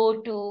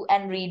go to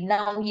and read.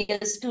 Now here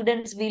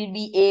students will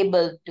be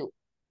able to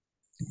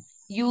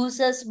use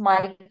a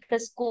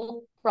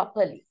microscope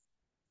properly.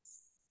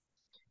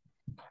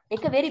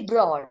 It's a very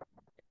broad.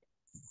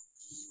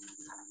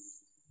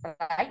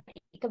 Right?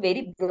 It's a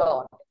very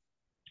broad.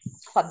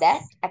 For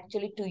that,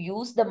 actually to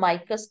use the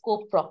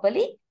microscope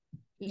properly,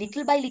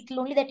 little by little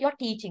only that you're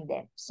teaching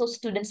them. So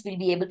students will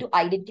be able to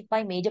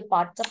identify major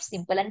parts of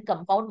simple and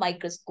compound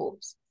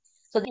microscopes.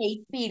 So the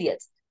 8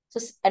 periods. So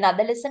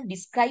another lesson,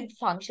 describe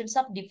functions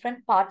of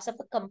different parts of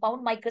a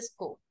compound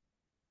microscope.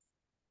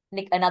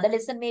 Another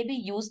lesson maybe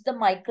use the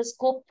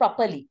microscope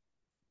properly.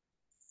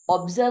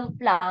 Observe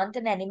plant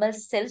and animal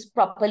cells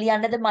properly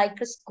under the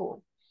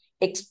microscope.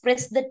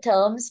 Express the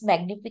terms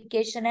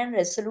magnification and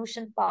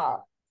resolution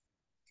power.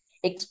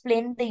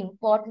 Explain the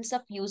importance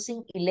of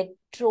using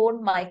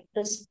electron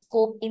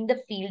microscope in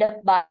the field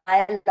of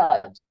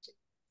biology.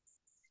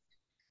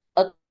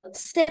 A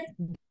Accept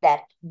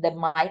that the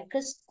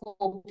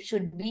microscope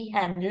should be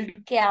handled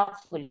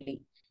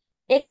carefully.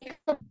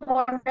 Accept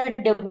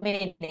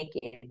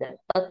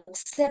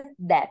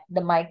that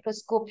the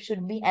microscope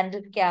should be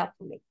handled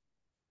carefully.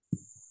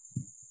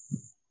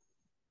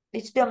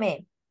 Which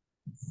domain?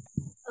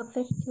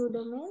 Affective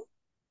domain.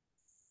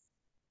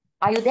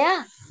 Are you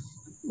there?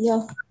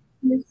 Yeah.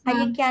 Yes,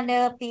 ma'am.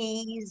 Ayakanda,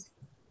 please.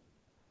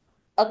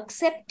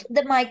 Accept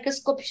the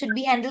microscope should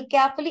be handled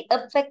carefully.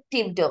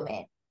 Affective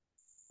domain.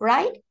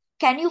 Right?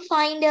 Can you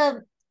find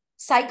a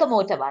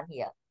psychomotor one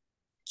here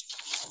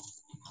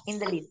in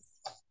the list?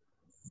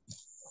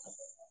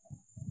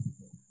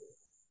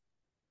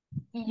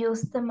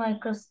 Use the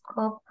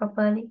microscope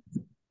properly.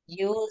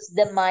 Use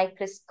the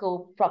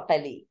microscope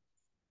properly.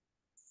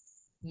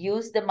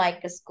 Use the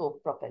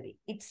microscope properly.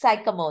 It's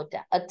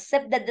psychomotor.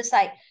 Accept that the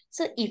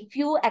So if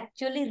you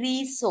actually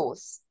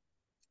resource,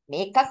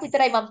 if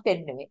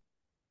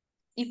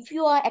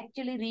you are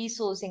actually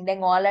resourcing,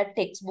 then all our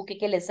textbook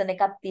lesson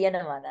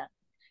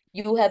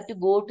you have to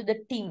go to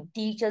the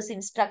teacher's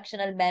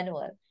instructional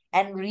manual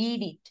and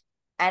read it.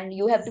 And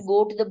you have to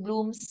go to the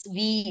Bloom's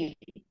wheel,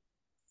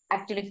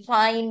 actually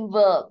find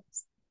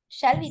verbs.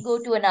 Shall we go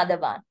to another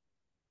one?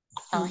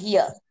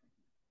 Here.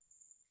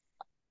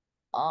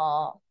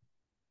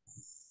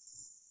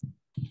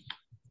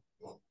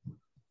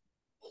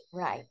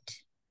 Right.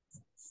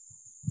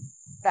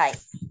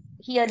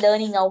 Here,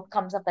 learning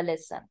outcomes of a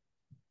lesson.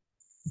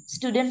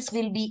 Students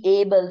will be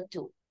able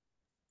to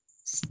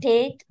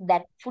state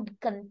that food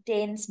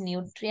contains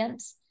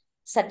nutrients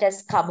such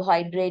as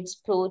carbohydrates,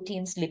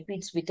 proteins,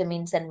 lipids,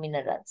 vitamins, and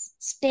minerals.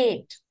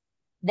 State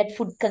that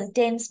food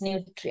contains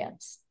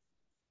nutrients.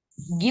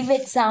 Give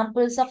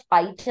examples of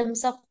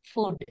items of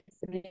food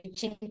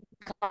rich in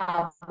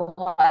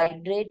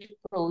carbohydrate,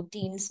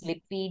 proteins,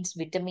 lipids,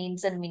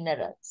 vitamins, and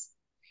minerals.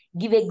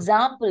 Give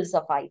examples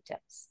of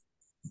items.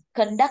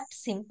 Conduct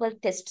simple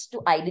tests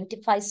to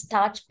identify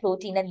starch,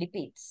 protein, and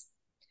lipids.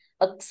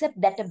 Accept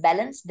that a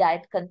balanced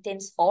diet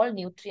contains all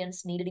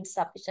nutrients needed in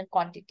sufficient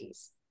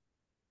quantities.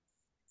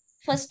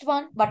 First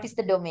one, what is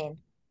the domain?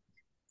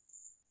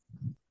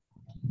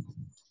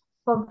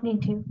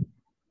 Cognitive.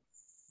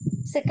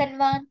 Second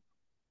one?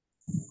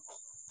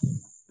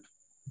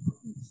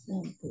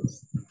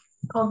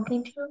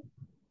 Cognitive.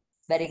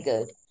 Very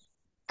good.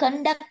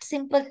 Conduct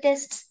simple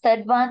tests.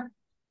 Third one?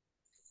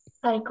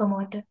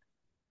 Psychomotor.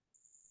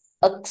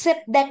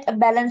 Accept that a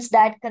balanced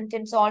diet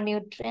contains all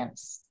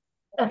nutrients.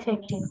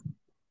 Affective.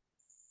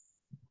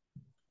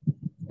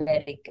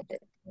 Very good.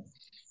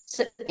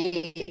 So,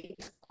 if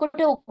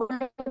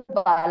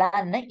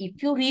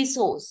you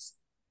resource,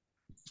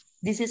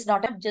 this is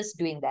not just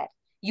doing that.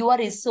 You are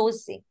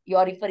resourcing. You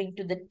are referring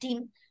to the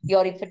team. You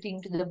are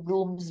referring to the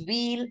Bloom's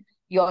wheel.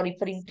 You are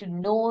referring to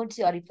notes.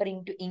 You are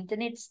referring to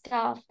internet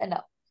stuff. And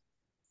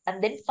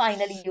then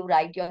finally, you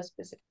write your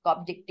specific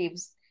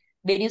objectives.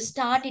 When you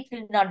start, it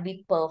will not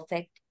be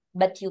perfect,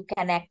 but you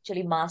can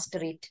actually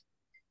master it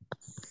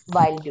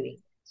while doing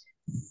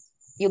it.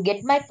 You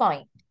get my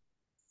point?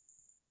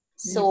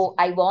 So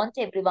I want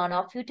every one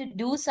of you to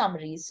do some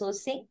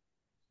resourcing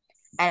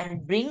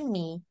and bring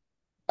me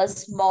a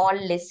small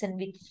lesson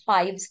with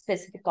 5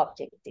 specific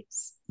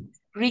objectives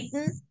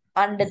written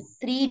under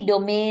 3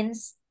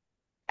 domains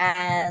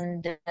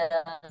and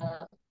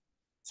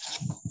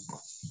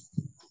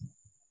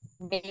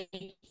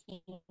making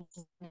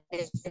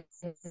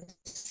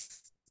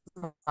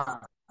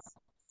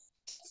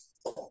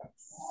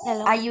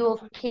Hello. Are you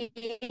okay?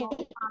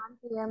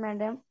 Yeah,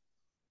 madam.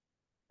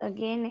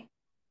 Again,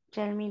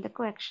 tell me the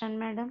question,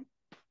 madam.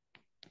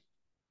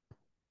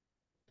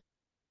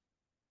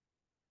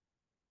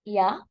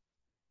 Yeah.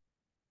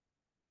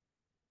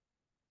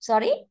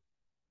 Sorry?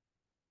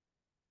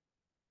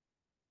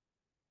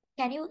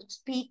 Can you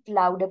speak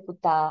louder,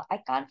 Puta? I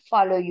can't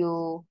follow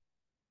you.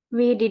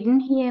 We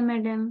didn't hear,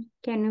 madam.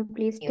 Can you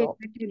please tell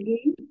it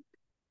again?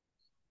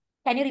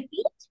 Can you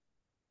repeat?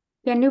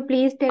 Can you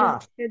please tell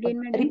it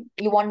again, madam?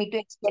 You want me to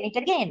explain it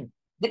again?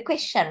 The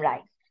question,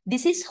 right?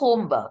 This is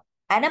homework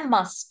and a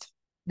must.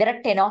 There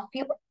are 10 of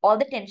you. All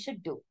the 10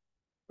 should do.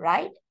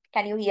 Right?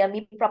 Can you hear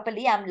me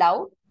properly? I'm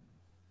loud.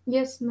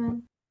 Yes,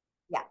 ma'am.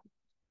 Yeah.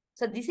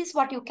 So this is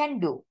what you can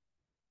do.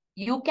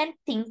 You can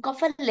think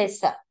of a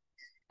lesson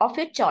of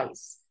your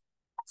choice.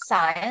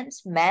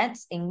 Science,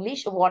 maths,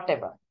 English,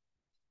 whatever.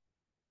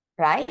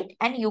 Right?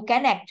 And you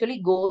can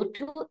actually go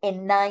to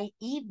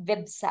NIE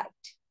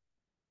website.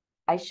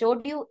 I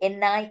showed you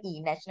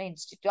NIE, National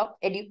Institute of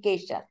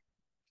Education.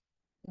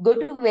 Go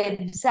to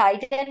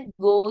website and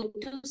go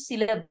to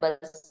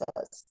syllabus,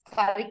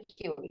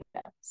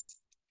 curriculums.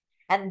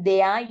 And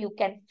there you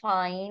can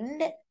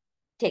find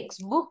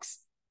textbooks.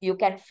 You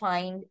can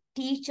find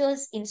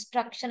teachers'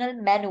 instructional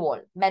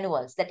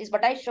manuals. That is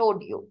what I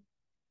showed you.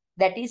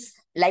 That is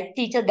like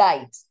teacher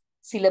guides.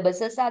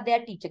 Syllabuses are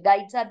there, teacher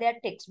guides are there,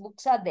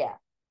 textbooks are there,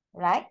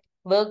 right?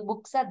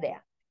 Workbooks are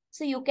there.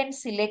 So you can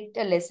select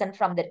a lesson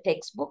from the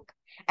textbook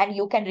and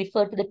you can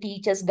refer to the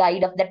teacher's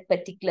guide of that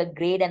particular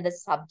grade and the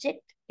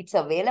subject. It's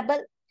available.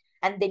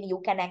 And then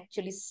you can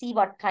actually see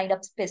what kind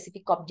of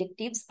specific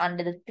objectives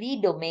under the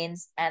 3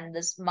 domains and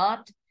the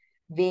smart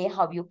way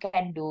how you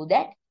can do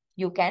that.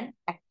 You can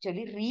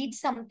actually read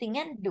something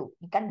and do.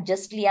 You can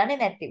just ලියන්නේ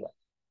නැතිව.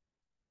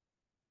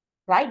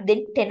 Right?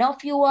 Then 10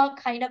 of you are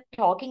kind of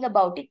talking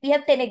about it. We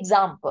have 10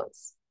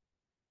 examples.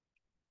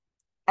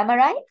 Am I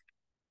right?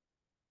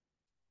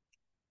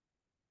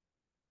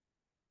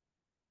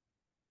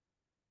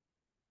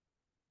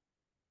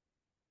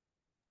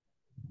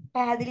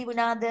 පැහැදිලි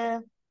වුණාද?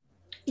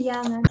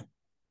 Yeah, ma'am.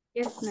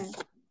 Yes, ma'am.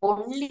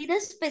 Only the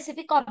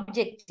specific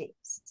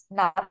objectives,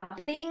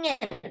 nothing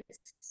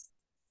else.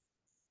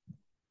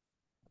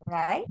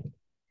 Right?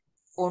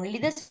 Only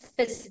the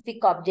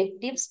specific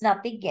objectives,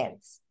 nothing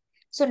else.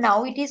 So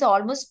now it is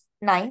almost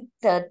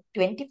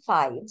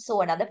 9:25.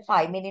 So another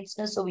 5 minutes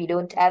now. So we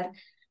don't have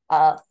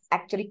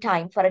actually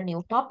time for a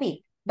new topic.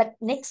 But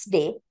next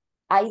day,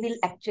 I will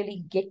actually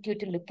get you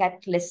to look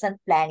at lesson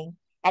planning.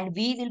 And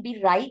we will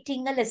be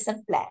writing a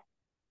lesson plan.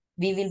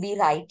 We will be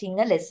writing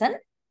a lesson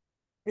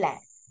plan.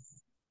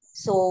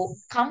 So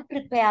come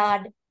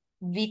prepared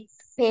with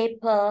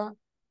paper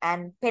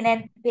and pen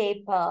and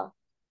paper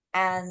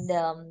and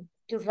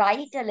to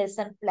write a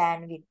lesson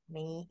plan with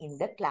me in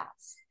the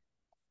class.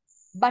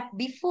 But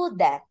before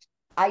that,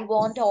 I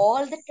want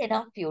all the 10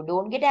 of you,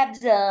 don't get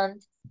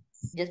absent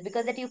just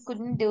because that you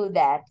couldn't do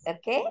that,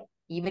 okay?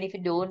 Even if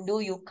you don't do,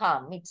 you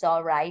come, it's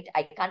all right.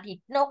 I can't hit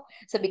no.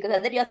 So because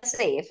of that, you're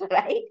safe,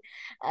 right?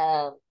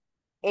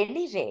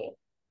 Anyway,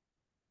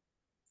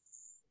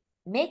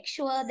 make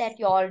sure that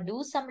you all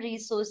do some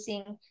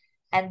resourcing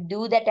and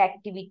do that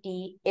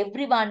activity.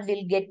 Everyone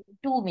will get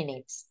 2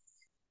 minutes.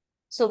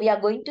 So we are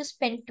going to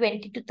spend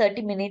 20 to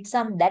 30 minutes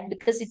on that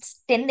because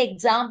it's 10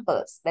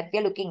 examples that we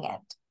are looking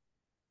at.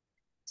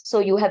 So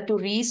you have to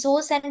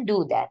resource and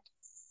do that.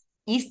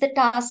 Is the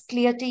task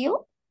clear to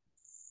you?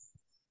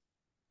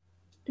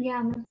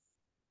 Yeah, ma'am.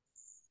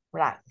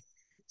 Right.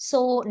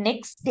 So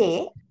next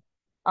day,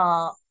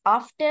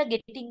 after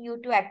getting you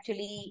to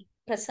actually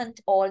present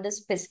all the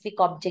specific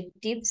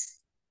objectives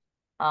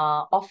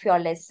of your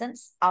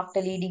lessons,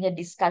 after leading a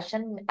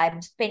discussion,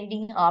 I'm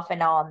spending half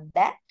an hour on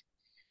that.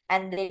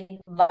 And then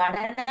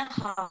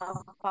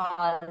 1.5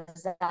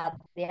 hours are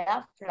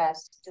there for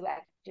us to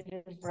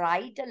actually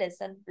write a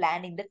lesson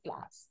plan in the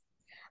class.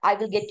 I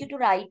will get you to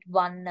write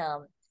one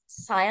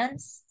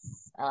science,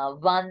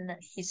 one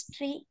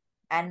history,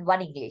 and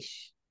one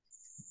English.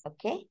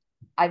 Okay?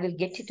 I will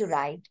get you to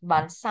write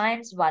one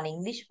science, one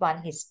English,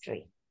 one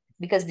history.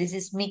 Because this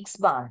is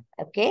mixed one.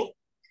 Okay?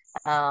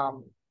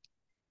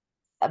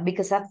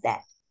 Because of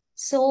that.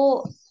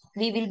 So,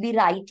 we will be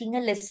writing a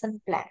lesson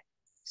plan.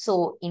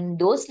 So, in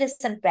those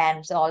lesson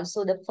plans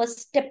also, the first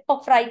step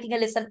of writing a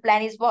lesson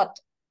plan is what?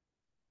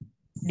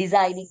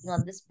 Deciding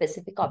on the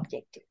specific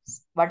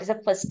objectives. What is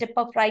the first step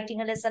of writing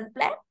a lesson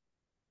plan?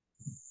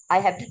 I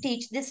have to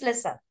teach this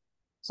lesson.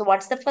 So,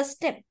 what's the first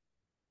step?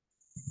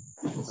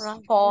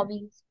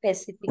 Forming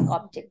specific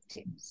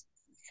objectives.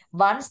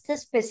 Once the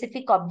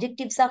specific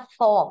objectives are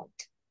formed,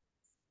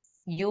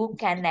 you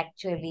can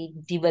actually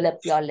develop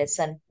your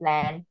lesson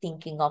plan,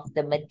 thinking of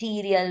the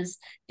materials,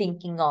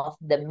 thinking of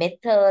the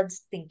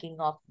methods, thinking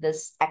of the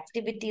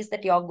activities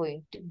that you're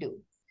going to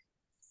do.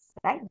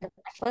 Right? The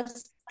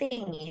first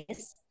thing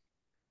is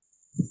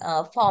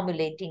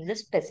formulating the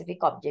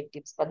specific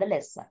objectives for the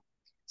lesson.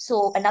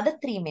 So another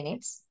 3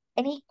 minutes.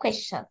 Any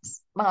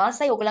questions?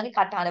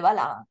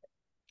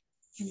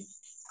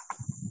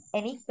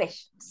 Any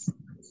questions?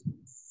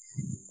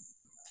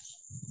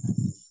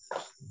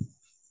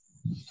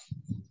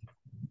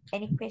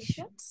 Any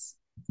questions?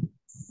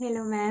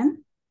 Hello,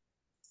 ma'am.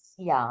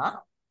 Yeah.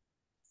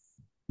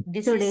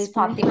 This Today is is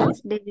my Fatima.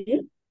 first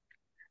day.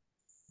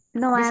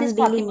 No, I This am is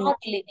Dilini. Fatima or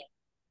Dilini?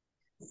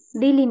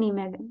 Dilini,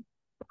 madam.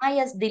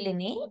 Yes,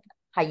 Dilini.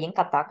 Hayen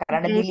kata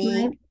karana Today is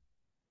Dili.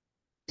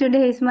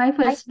 today is my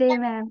first day,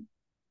 ma'am.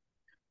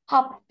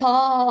 Papa.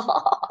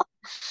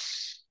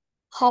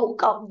 How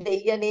come,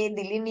 Deyane,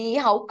 Dilini?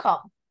 How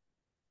come?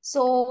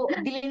 So,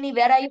 Dilini,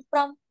 where are you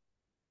from?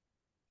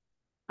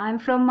 I'm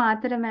from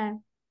Mathura,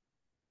 ma'am.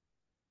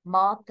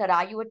 Mathur,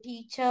 are you a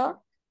teacher?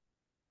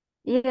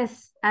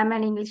 Yes, I'm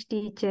an English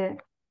teacher.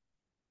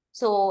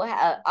 So,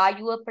 are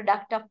you a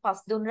product of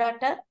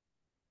Pasdunrata?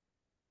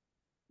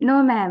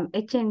 No, ma'am.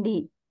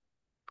 HND.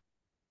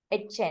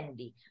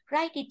 HND.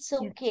 Right, it's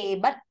Yes. okay.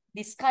 But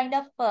this kind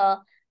of,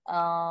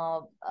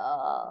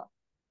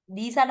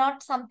 these are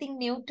not something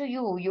new to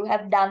you. You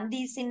have done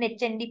these in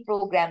HND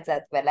programs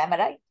as well. Am I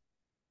right?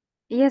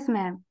 Yes,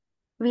 ma'am.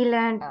 We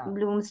learned Ah.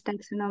 Bloom's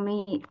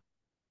taxonomy,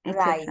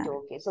 Right, etc.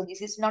 okay. So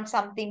this is not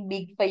something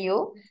big for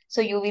you.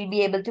 So you will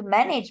be able to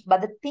manage.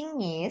 But the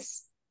thing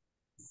is,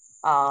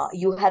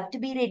 you have to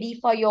be ready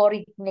for your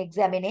written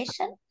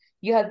examination.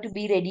 You have to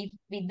be ready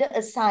with the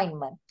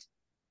assignment.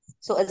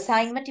 So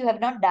assignment you have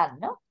not done,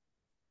 no?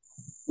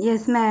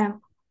 Yes,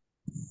 ma'am.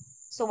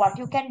 So what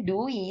you can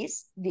do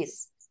is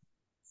this.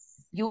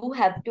 You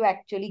have to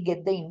actually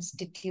get the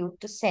institute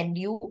to send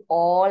you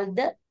all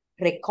the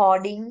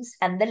recordings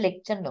and the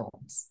lecture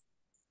notes,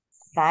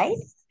 right?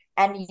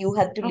 and you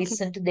have to Okay.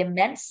 listen to them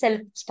and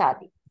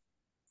self-study.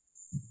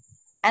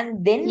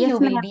 And then Yes, you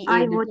will ma'am. be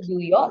I able watch to do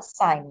your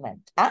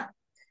assignment. Huh?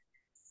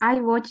 I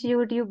watch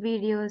YouTube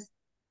videos.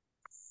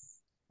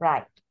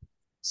 Right.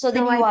 So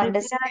then So I you prepared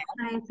understand.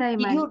 my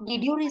assignment.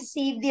 Did you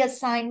receive the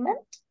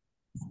assignment?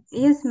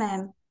 Yes,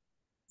 ma'am.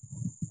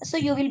 So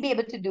you will be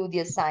able to do the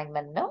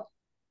assignment, no?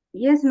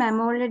 Yes, ma'am.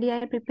 Already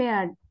I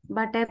prepared,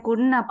 but I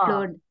couldn't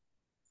upload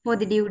for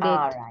the due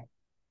date. Right.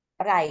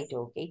 Right.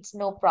 Okay. It's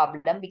no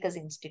problem because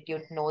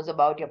institute knows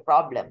about your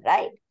problem,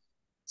 right?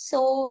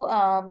 So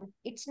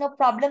it's no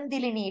problem,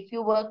 Dilini. If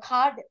you work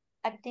hard,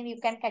 I think you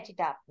can catch it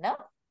up, no?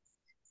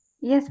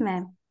 Yes,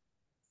 ma'am.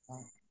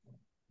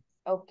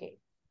 Okay.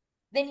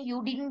 Then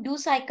you didn't do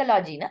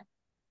psychology, no?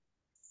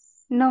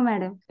 No,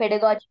 madam.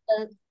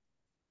 Pedagogical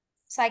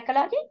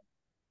psychology?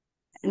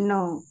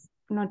 No,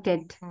 not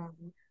yet.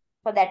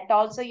 For that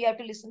also you have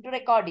to listen to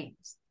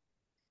recordings.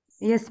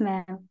 Yes,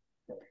 ma'am.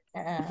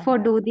 For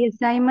do the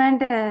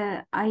assignment,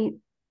 I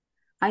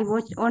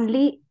watched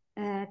only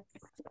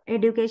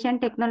education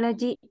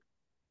technology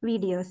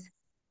videos.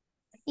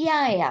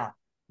 Yeah.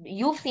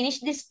 You finish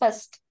this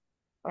first,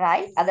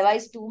 right?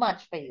 Otherwise, too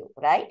much for you,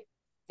 right?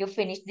 You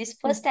finish this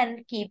first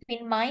and keep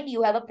in mind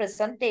you have a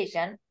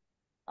presentation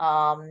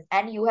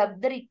and you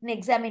have the written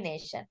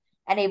examination.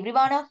 And every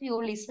one of you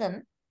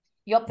listen,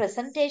 your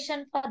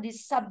presentation for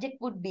this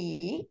subject would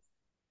be,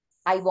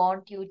 I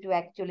want you to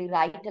actually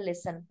write a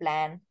lesson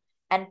plan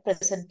and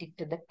present it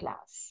to the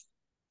class.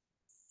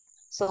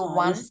 So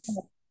once,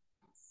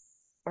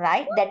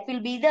 right, that will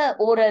be the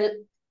oral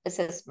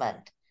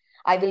assessment.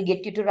 I will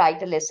get you to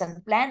write a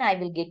lesson plan. I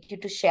will get you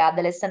to share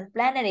the lesson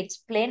plan and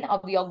explain how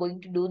we are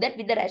going to do that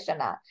with the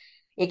rationale.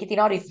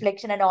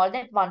 Reflection and all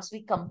that. Once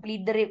we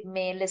complete the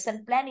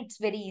lesson plan, it's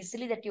very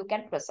easily that you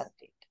can present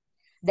it.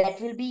 That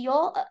will be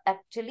your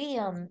actually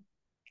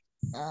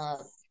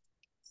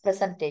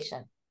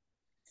presentation.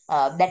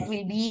 That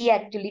will be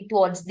actually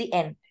towards the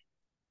end.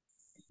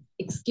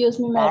 Excuse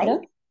me,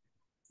 madam.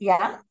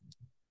 Yeah.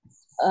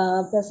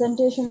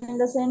 Presentation in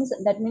the sense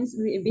that means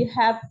we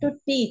have to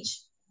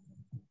teach,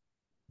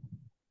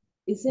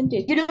 isn't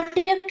it? You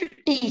don't have to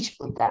teach,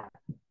 Buddha.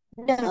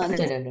 No.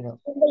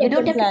 You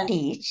don't have to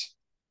teach.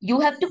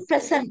 You have to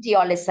present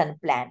your lesson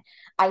plan.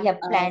 I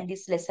have planned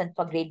this lesson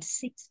for grade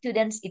 6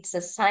 students. It's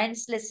a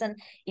science lesson.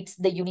 It's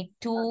the unit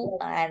 2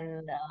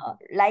 and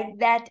like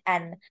that.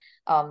 And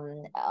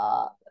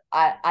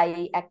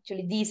I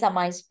actually, these are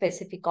my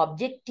specific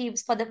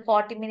objectives for the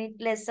 40-minute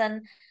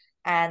lesson.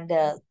 And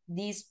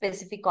these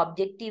specific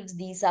objectives,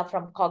 these are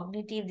from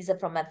cognitive, these are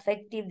from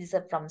affective, these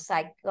are from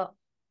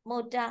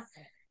psychomotor.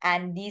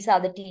 And these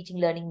are the teaching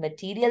learning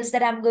materials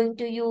that I'm going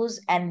to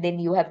use. And then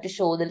you have to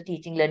show the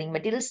teaching learning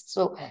materials.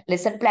 So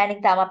lesson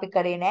planning,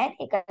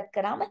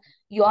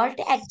 you all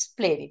to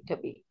explain it to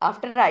me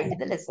after writing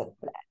the lesson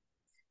plan.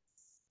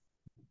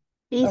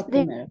 Is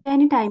there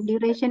any time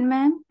duration,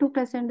 ma'am, to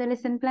present the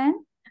lesson plan?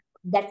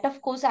 That,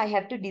 of course, I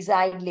have to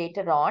decide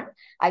later on.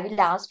 I will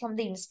ask from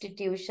the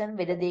institution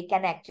whether they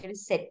can actually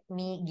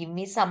give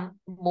me some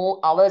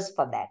more hours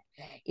for that.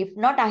 If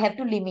not, I have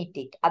to limit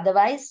it.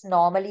 Otherwise,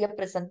 normally a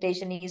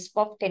presentation is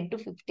for 10 to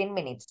 15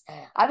 minutes.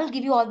 I will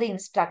give you all the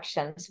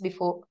instructions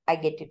before I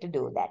get you to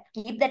do that.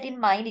 Keep that in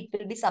mind. It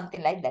will be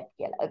something like that,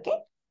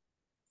 okay?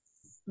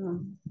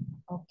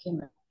 Okay,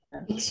 ma'am.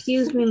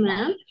 Excuse me,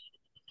 ma'am.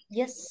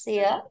 Yes,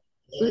 yeah.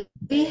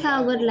 We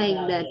have got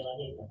like that.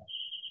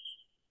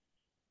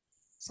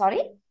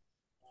 Sorry?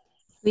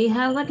 We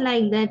have got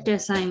like that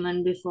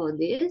assignment before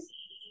this.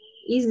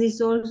 Is this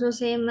also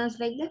same as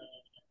like that?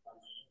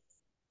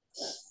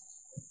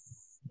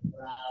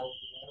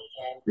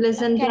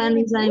 Lesson plan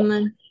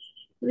assignment.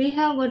 We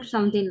have got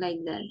something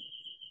like that.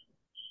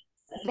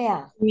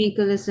 Where? Make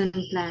a lesson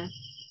plan.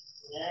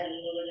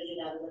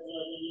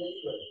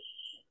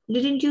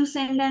 Didn't you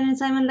send an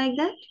assignment like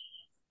that?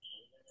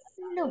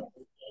 No.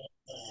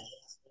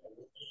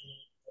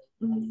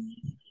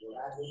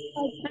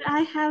 But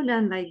I have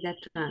done like that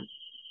one.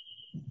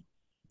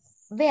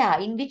 Where?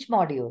 In which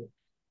module?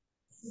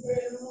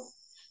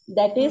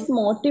 That is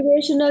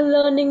motivational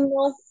learning,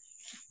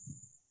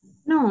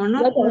 no?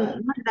 Not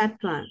that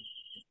one.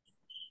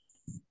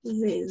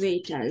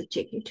 Wait, I'll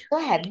check it. So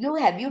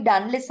have you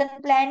done lesson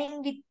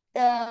planning with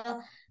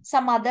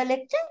some other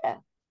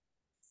lecturer?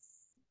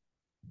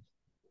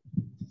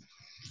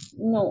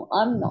 No,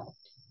 I'm not.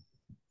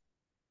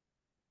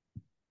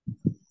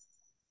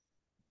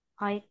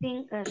 I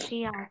think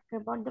she asked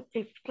about the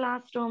flipped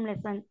classroom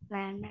lesson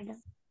plan,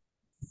 madam.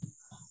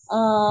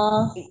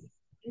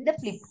 In the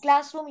flipped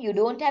classroom, you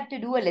don't have to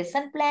do a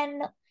lesson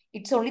plan.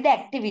 It's only the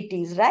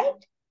activities,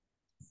 right?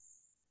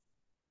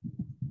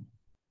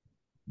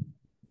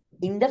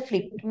 In the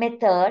flipped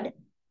method,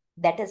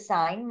 that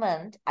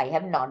assignment, I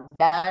have not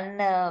done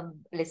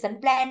lesson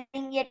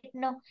planning yet.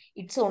 No,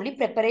 it's only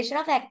preparation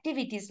of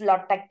activities,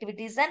 lot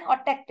activities and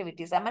hot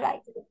activities. Am I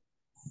right?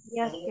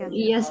 Yes.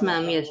 Yes,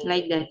 ma'am. Yes,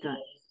 like that one.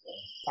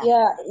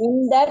 Yeah,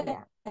 in that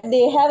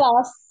they have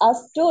asked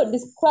us to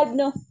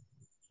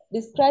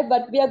describe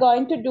what we are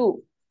going to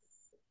do.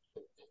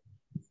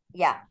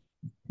 Yeah.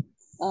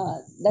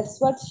 That's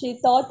what she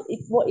thought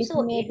it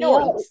So, may be no, a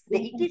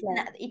lesson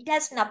plan. it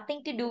has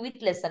nothing to do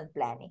with lesson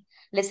planning.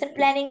 Lesson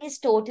planning is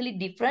totally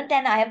different,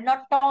 and I have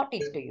not taught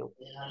it to you.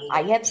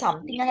 I have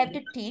something I have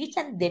to teach,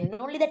 and then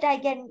only that I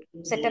can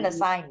set an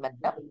assignment.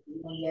 No?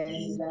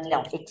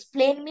 Now,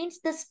 explain means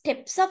the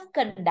steps of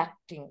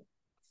conducting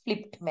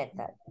flipped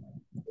method.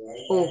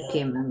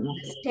 Okay, ma'am.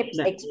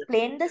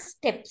 Explain the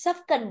steps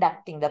of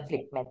conducting the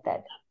flipped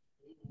method.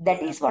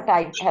 That is what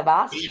I have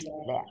asked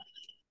there,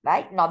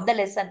 right? Not the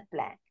lesson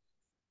plan.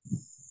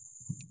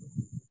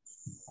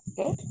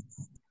 Okay.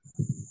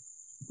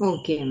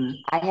 Okay, ma'am.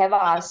 I have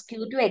asked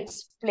you to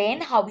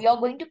explain how you are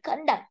going to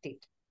conduct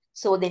it.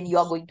 So then you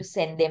are going to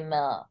send them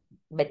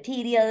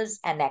materials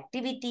and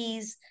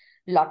activities,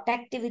 lot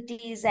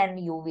activities, and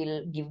you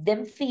will give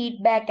them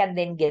feedback and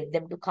then get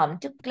them to come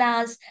to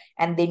class.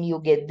 And then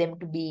you get them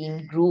to be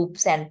in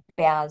groups and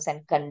pairs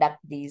and conduct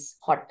these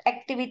hot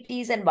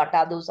activities. And what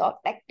are those hot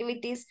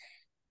activities?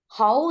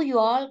 How you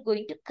are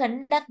going to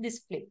conduct this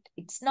flip.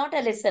 It's not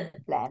a lesson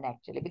plan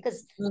actually,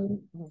 because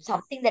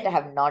something that I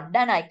have not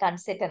done, I can't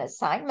set an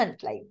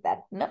assignment like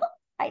that. No,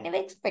 I never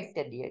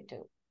expected you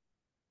to.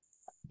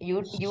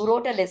 You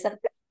wrote a lesson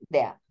plan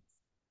there.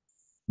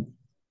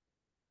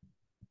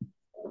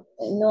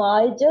 No,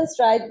 I just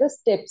write the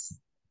steps,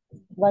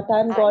 what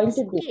I'm going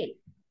to do. Okay.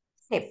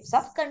 Steps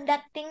of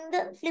conducting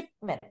the flip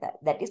method.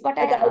 That is what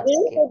I But I asked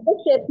didn't you. put the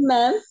step,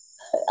 ma'am.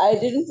 I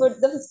didn't put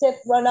the step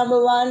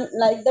number 1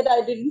 like that.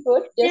 I didn't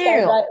put. Just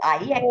No,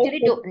 I actually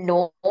don't.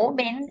 No,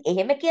 men,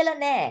 එහෙම කියලා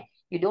නෑ.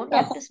 You don't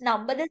have to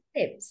number the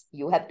steps.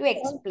 You have to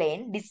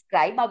explain,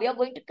 describe how you're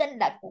going to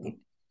conduct it.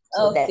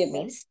 So Okay, that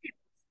means steps.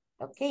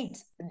 Okay,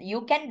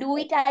 you can do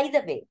it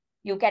either way.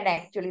 You can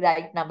actually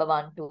write number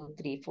 1, 2,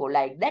 3, 4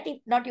 like that.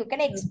 If not, you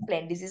can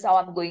explain. This is how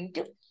I'm going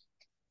to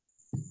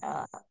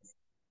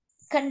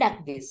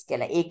conduct this.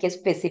 A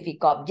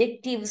specific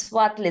objectives,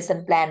 what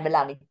lesson plan,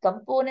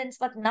 components,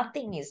 what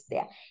nothing is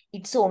there.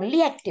 It's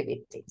only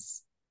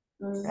activities,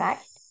 right?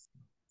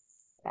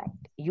 Right.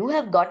 You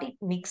have got it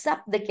mixed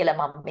up the කියලා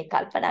මම මේ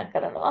කල්පනා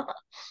කරනවා.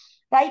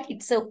 Right?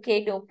 It's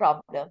okay, no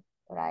problem.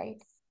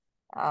 Right?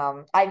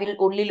 I will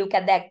only look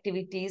at the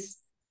activities.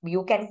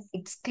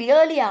 It's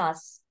clearly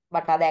asked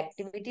what are the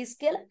activities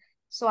කියලා.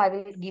 So I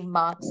will give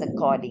marks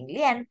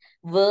accordingly. And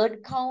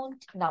word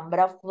count, number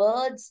of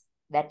words,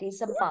 that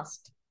is a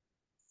must.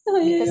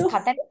 Because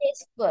cut and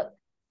paste work.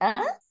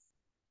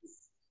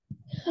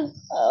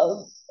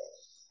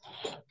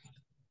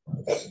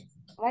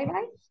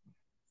 Why?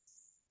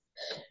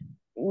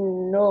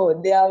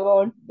 No, there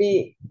won't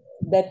be.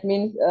 That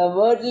means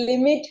word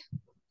limit.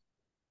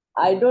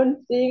 I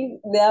don't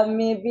think there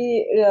may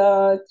be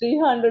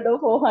 300 or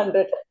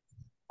 400.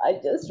 I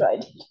just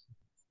write it.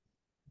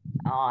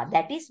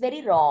 That is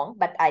very wrong,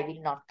 but I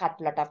will not cut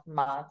a lot of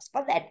marks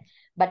for that.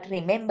 But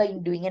remember,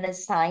 in doing an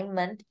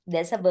assignment,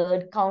 there's a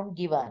word count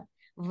given.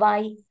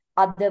 Why?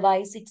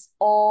 Otherwise, it's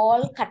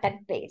all cut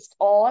and paste.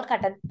 All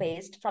cut and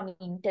paste from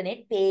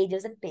internet,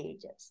 pages and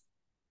pages.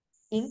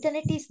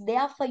 Internet is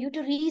there for you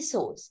to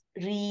resource,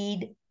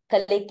 read,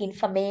 collect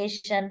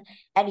information,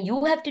 and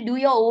you have to do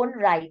your own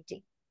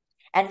writing.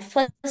 And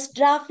first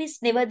draft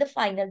is never the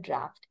final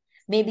draft.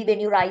 Maybe when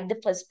you write the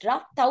first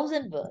draft,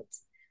 1,000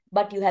 words.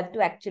 But you have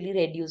to actually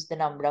reduce the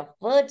number of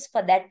words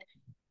for that,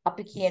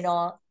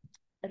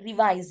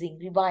 revising,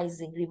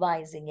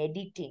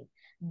 editing.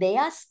 They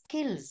are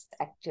skills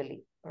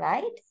actually,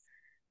 right?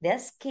 They are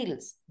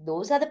skills.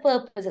 Those are the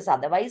purposes.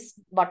 Otherwise,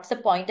 what's the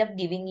point of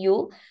giving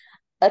you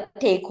a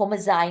take-home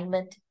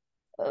assignment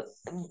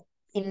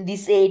in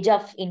this age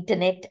of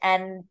internet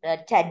and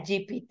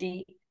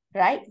ChatGPT,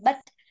 right?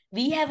 But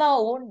we have our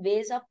own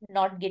ways of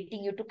not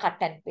getting you to cut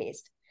and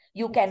paste.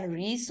 You can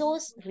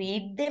resource,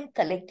 read them,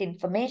 collect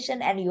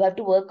information, and you have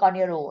to work on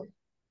your own.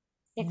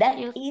 That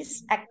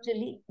is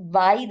actually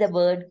why the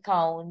word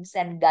counts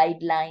and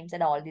guidelines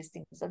and all these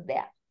things are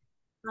there.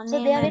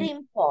 So they are very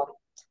important,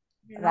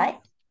 right?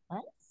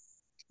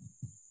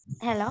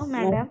 Hello,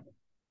 madam.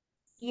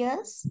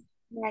 Yes.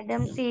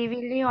 Madam,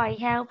 civilly, I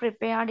have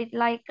prepared it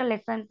like a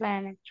lesson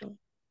plan actually.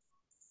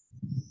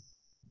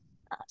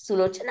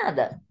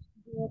 Sulochana?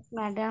 Yes,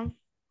 madam.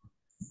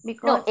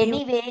 No,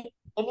 anyway,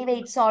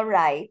 it's all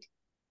right.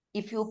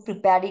 If you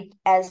prepared it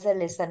as a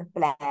lesson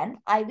plan,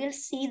 I will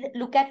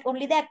look at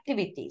only the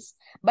activities.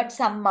 But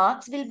some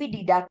marks will be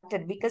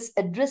deducted because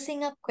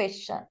addressing a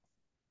question.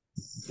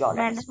 You're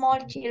like small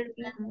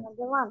children,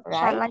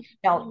 right?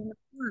 Now,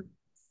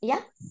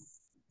 yeah.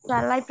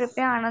 Shall I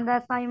prepare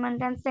another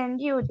assignment and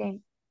send you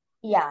then?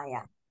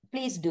 Yeah.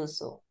 Please do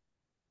so.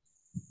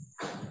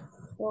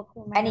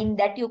 Okay, and in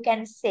that you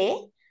can say,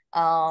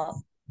 kind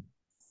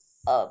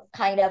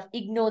of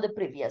ignore the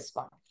previous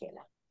one,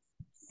 Kela.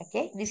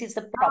 Okay, this is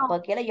the proper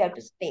Kela. You have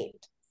to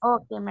state.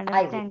 Okay,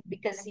 madam.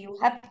 Because you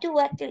have to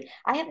actually.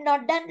 I have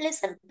not done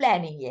lesson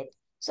planning yet.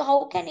 So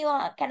how can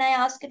I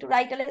ask you to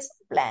write a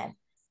lesson plan?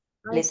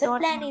 Lesson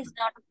plan is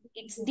not.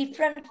 It's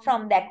different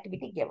from the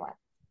activity given.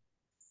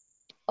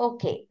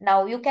 Okay,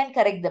 now you can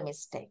correct the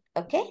mistake.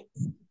 Okay.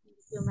 Thank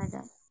you,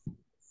 madam.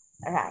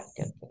 Right.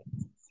 Okay.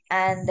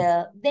 And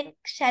then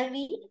shall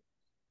we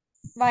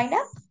Wind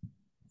up?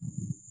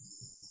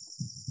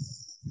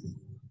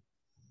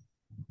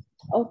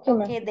 Okay,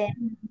 Okay,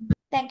 then.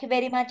 Thank you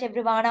very much,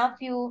 every one of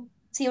you.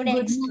 See you Good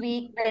next night,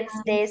 week, ma'am.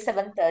 Wednesday,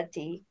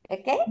 7:30.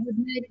 Okay? Good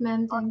night,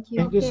 ma'am. Thank you.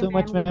 Thank you Okay, so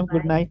much, ma'am. ma'am.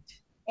 Good Goodbye. night.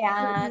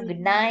 Yeah, good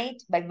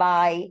night.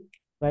 Bye-bye.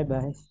 Bye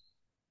bye.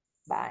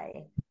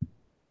 Bye.